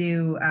 I'm going to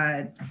do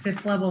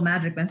 5th level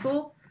magic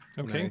missile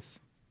Okay. Nice.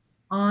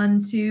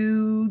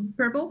 onto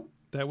purple.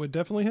 That would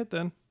definitely hit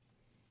then.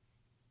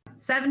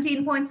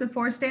 17 points of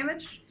force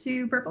damage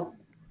to purple.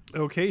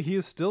 Okay, he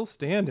is still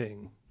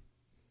standing.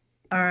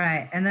 All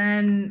right, and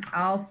then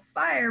I'll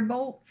fire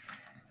bolts.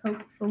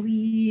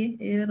 Hopefully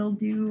it'll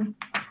do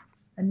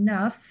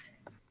enough.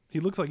 He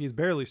looks like he's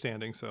barely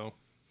standing, so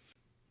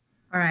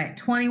All right,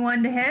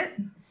 21 to hit.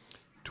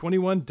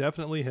 21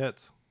 definitely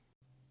hits.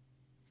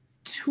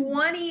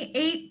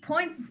 28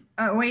 points.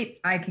 Oh, wait,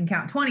 I can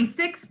count.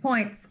 26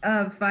 points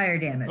of fire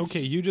damage. Okay,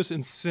 you just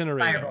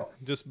incinerate him. Firebolt.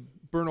 Just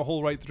burn a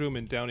hole right through him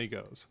and down he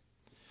goes.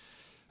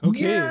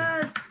 Okay.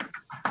 Yes.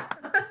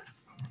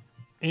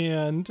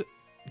 And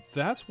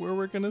that's where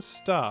we're going to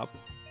stop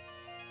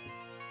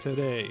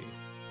today.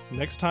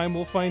 Next time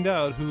we'll find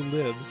out who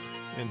lives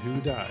and who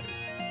dies.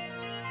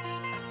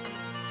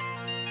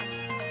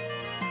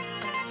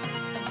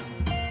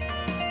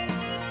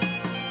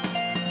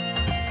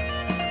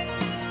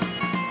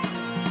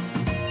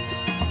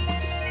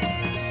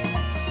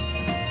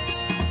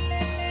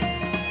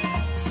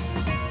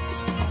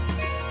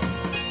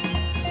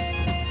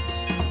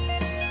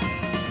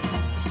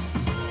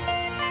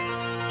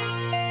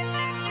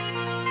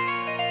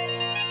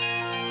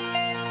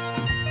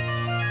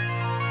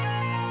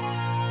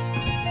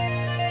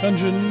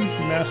 Dungeon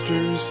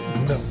Master's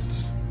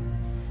Notes.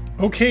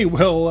 Okay,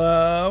 well,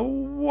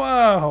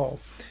 wow.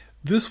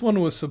 This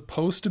one was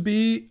supposed to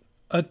be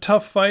a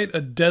tough fight,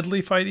 a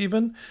deadly fight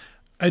even.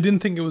 I didn't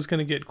think it was going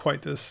to get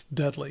quite this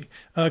deadly.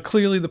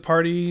 Clearly, the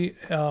party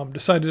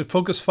decided to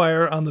focus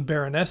fire on the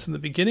Baroness in the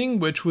beginning,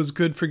 which was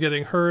good for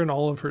getting her and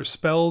all of her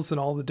spells and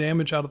all the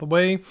damage out of the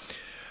way.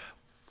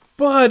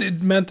 But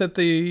it meant that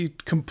they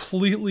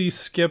completely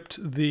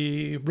skipped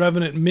the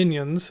Revenant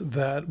minions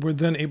that were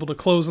then able to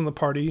close on the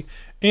party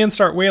and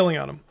start wailing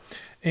on them.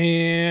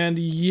 And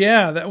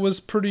yeah, that was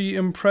pretty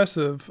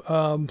impressive.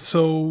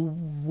 So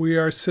we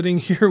are sitting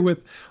here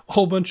with a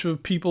whole bunch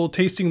of people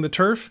tasting the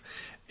turf,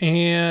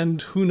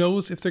 and who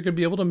knows if they're going to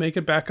be able to make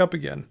it back up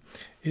again.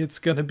 It's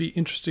going to be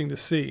interesting to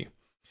see.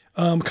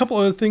 A couple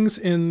other things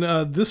in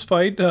this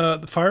fight,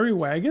 the fiery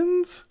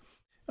wagons.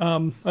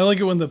 I like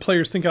it when the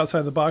players think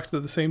outside the box, but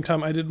at the same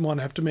time, I didn't want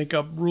to have to make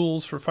up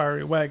rules for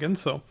fiery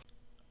wagons. So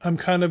I'm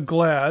kind of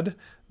glad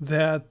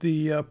that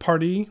the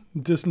party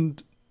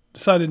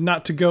decided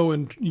not to go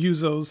and use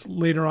those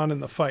later on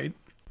in the fight.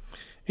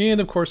 And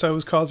of course, I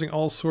was causing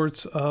all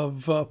sorts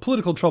of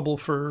political trouble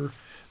for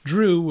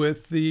Drew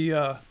with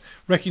the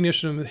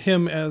recognition of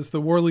him as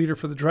the war leader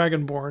for the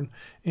Dragonborn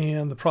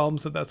and the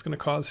problems that that's going to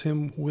cause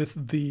him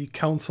with the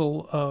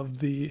Council of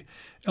the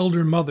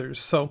Elder Mothers.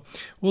 So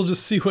we'll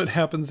just see what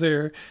happens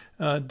there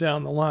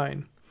down the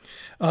line.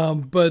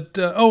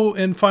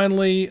 And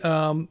finally,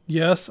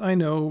 yes, I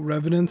know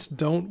Revenants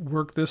don't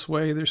work this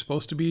way. They're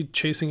supposed to be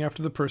chasing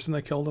after the person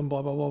that killed them,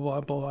 blah, blah, blah, blah,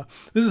 blah, blah.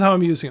 This is how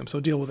I'm using them, so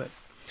deal with it.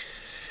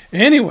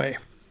 Anyway,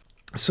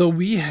 so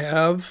we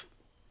have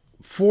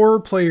 4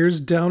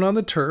 players down on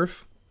the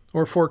turf,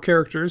 or 4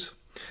 characters,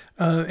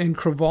 and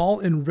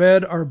Craval and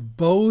Red are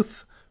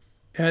both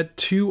at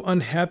 2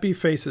 unhappy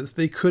faces.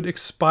 They could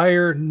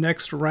expire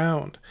next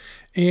round.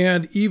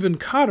 And even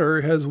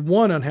Cotter has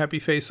 1 unhappy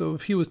face, so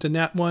if he was to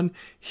nat 1,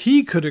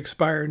 he could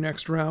expire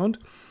next round.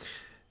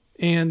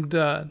 And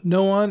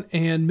Noan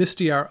and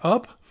Misty are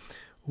up.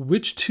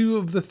 Which 2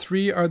 of the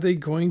 3 are they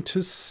going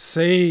to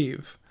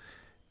save?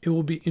 It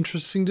will be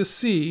interesting to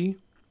see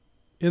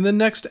in the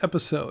next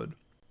episode.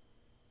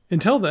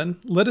 Until then,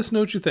 let us know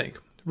what you think.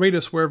 Rate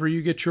us wherever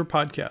you get your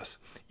podcasts.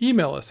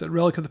 Email us at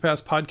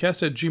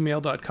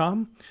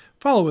relicofthepastpodcast@gmail.com.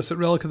 Follow us at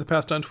Relic of the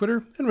Past on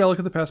Twitter and Relic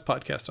of the Past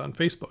Podcast on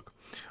Facebook.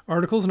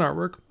 Articles and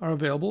artwork are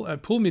available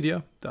at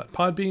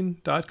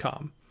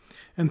poolmedia.podbean.com.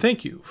 And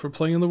thank you for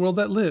playing in the world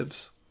that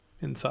lives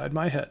inside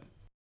my head.